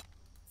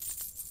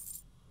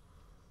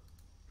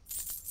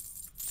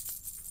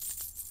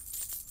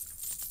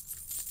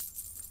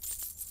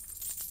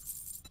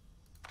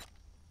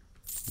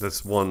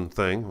 That's one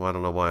thing. Well, I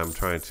don't know why I'm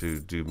trying to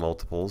do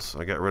multiples.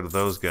 I got rid of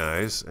those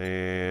guys,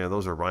 and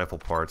those are rifle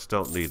parts.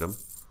 Don't need them.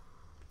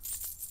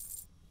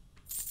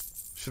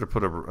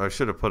 I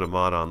should have put a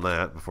mod on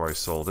that before I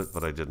sold it,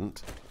 but I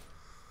didn't.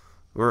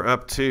 We're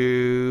up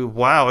to,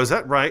 wow, is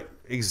that right?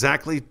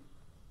 Exactly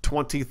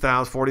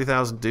 20,000,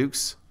 40,000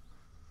 dukes.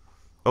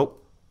 Oh.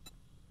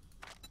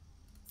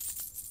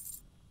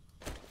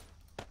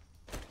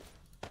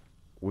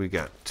 We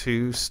got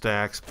 2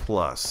 stacks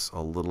plus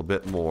a little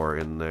bit more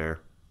in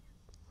there.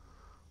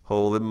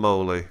 Holy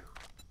moly.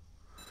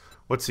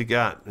 What's he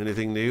got?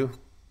 Anything new?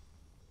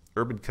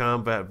 Urban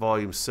Combat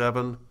Volume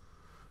 7.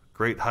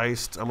 Great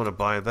Heist. I'm going to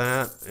buy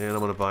that, and I'm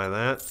going to buy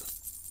that.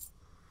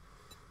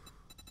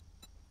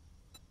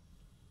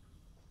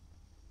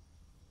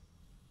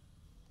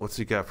 What's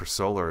he got for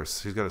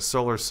solars? He's got a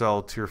solar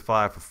cell tier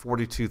 5 for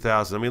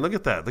 42,000. I mean, look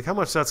at that. Look how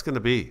much that's going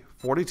to be.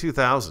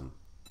 42,000.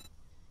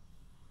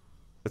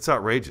 It's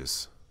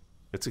outrageous.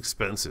 It's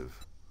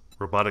expensive.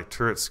 Robotic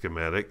turret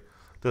schematic.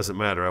 Doesn't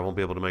matter. I won't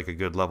be able to make a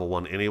good level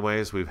 1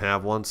 anyways. We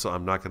have one, so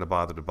I'm not going to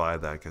bother to buy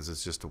that because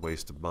it's just a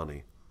waste of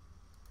money.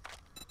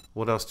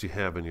 What else do you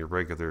have in your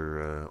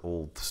regular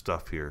old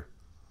stuff here?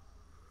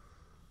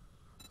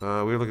 We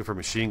were looking for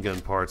machine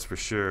gun parts for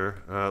sure.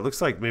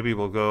 Looks like maybe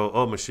we'll go...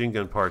 Oh, machine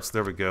gun parts.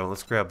 There we go.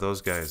 Let's grab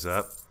those guys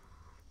up.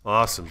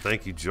 Awesome.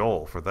 Thank you,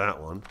 Joel, for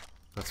that one.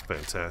 That's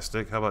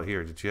fantastic. How about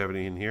here? Did you have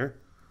any in here?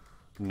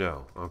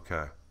 No.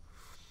 Okay.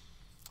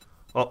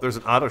 Oh, there's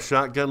an auto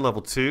shotgun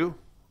level 2.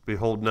 Be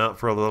holding out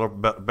for a little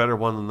better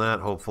one than that,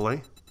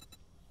 hopefully.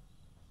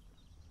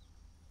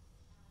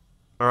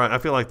 All right. I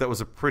feel like that was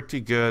a pretty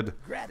good...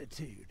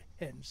 Gratitude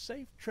and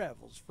safe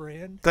travels,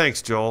 friend.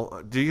 Thanks,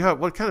 Joel. Do you have...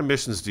 What kind of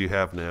missions do you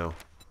have now?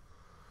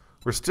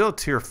 We're still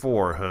tier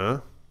 4,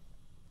 huh?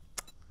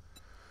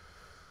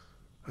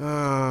 Oh,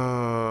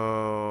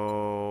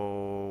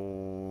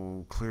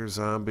 clear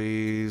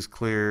zombies,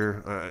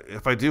 clear.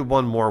 If I do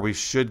one more, we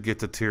should get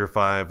to tier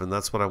 5, and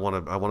that's what I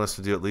want to. I want us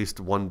to do at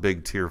least one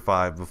big tier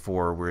 5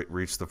 before we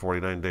reach the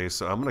 49 days.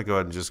 So I'm gonna go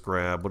ahead and just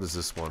grab. What is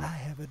this one? I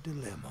have a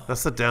dilemma.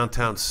 That's the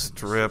downtown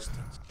strip.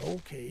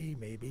 Okay,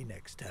 maybe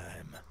next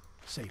time.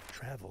 Safe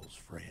travels,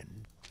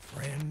 friend.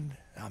 Friend,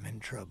 I'm in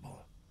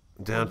trouble.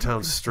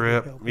 Downtown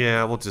strip.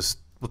 Yeah, we'll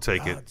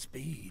take it.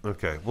 Godspeed.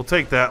 Okay, we'll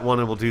take that one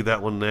and we'll do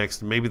that one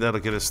next. Maybe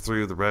that'll get us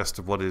through the rest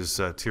of what is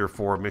tier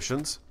 4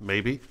 missions.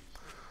 Maybe.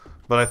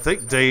 But I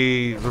think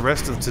the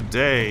rest of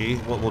today,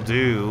 what we'll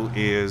do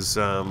is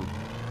I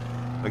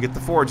get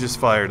the forges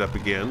fired up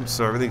again,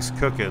 so everything's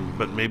cooking.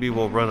 But maybe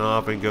we'll run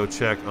off and go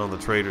check on the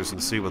traders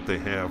and see what they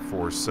have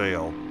for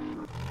sale.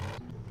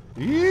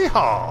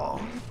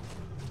 Yeehaw!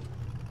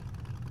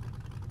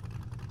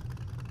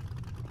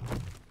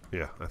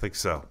 Yeah, I think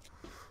so.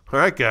 All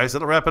right, guys,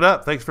 that'll wrap it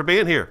up. Thanks for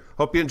being here.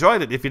 Hope you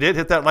enjoyed it. If you did,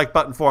 hit that like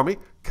button for me.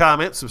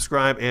 Comment,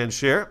 subscribe, and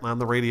share. I'm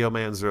the Radio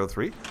Man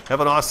 03.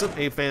 Have an awesome,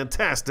 a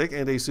fantastic,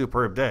 and a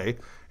superb day.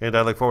 And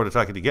I look forward to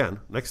talking to you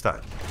again next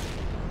time.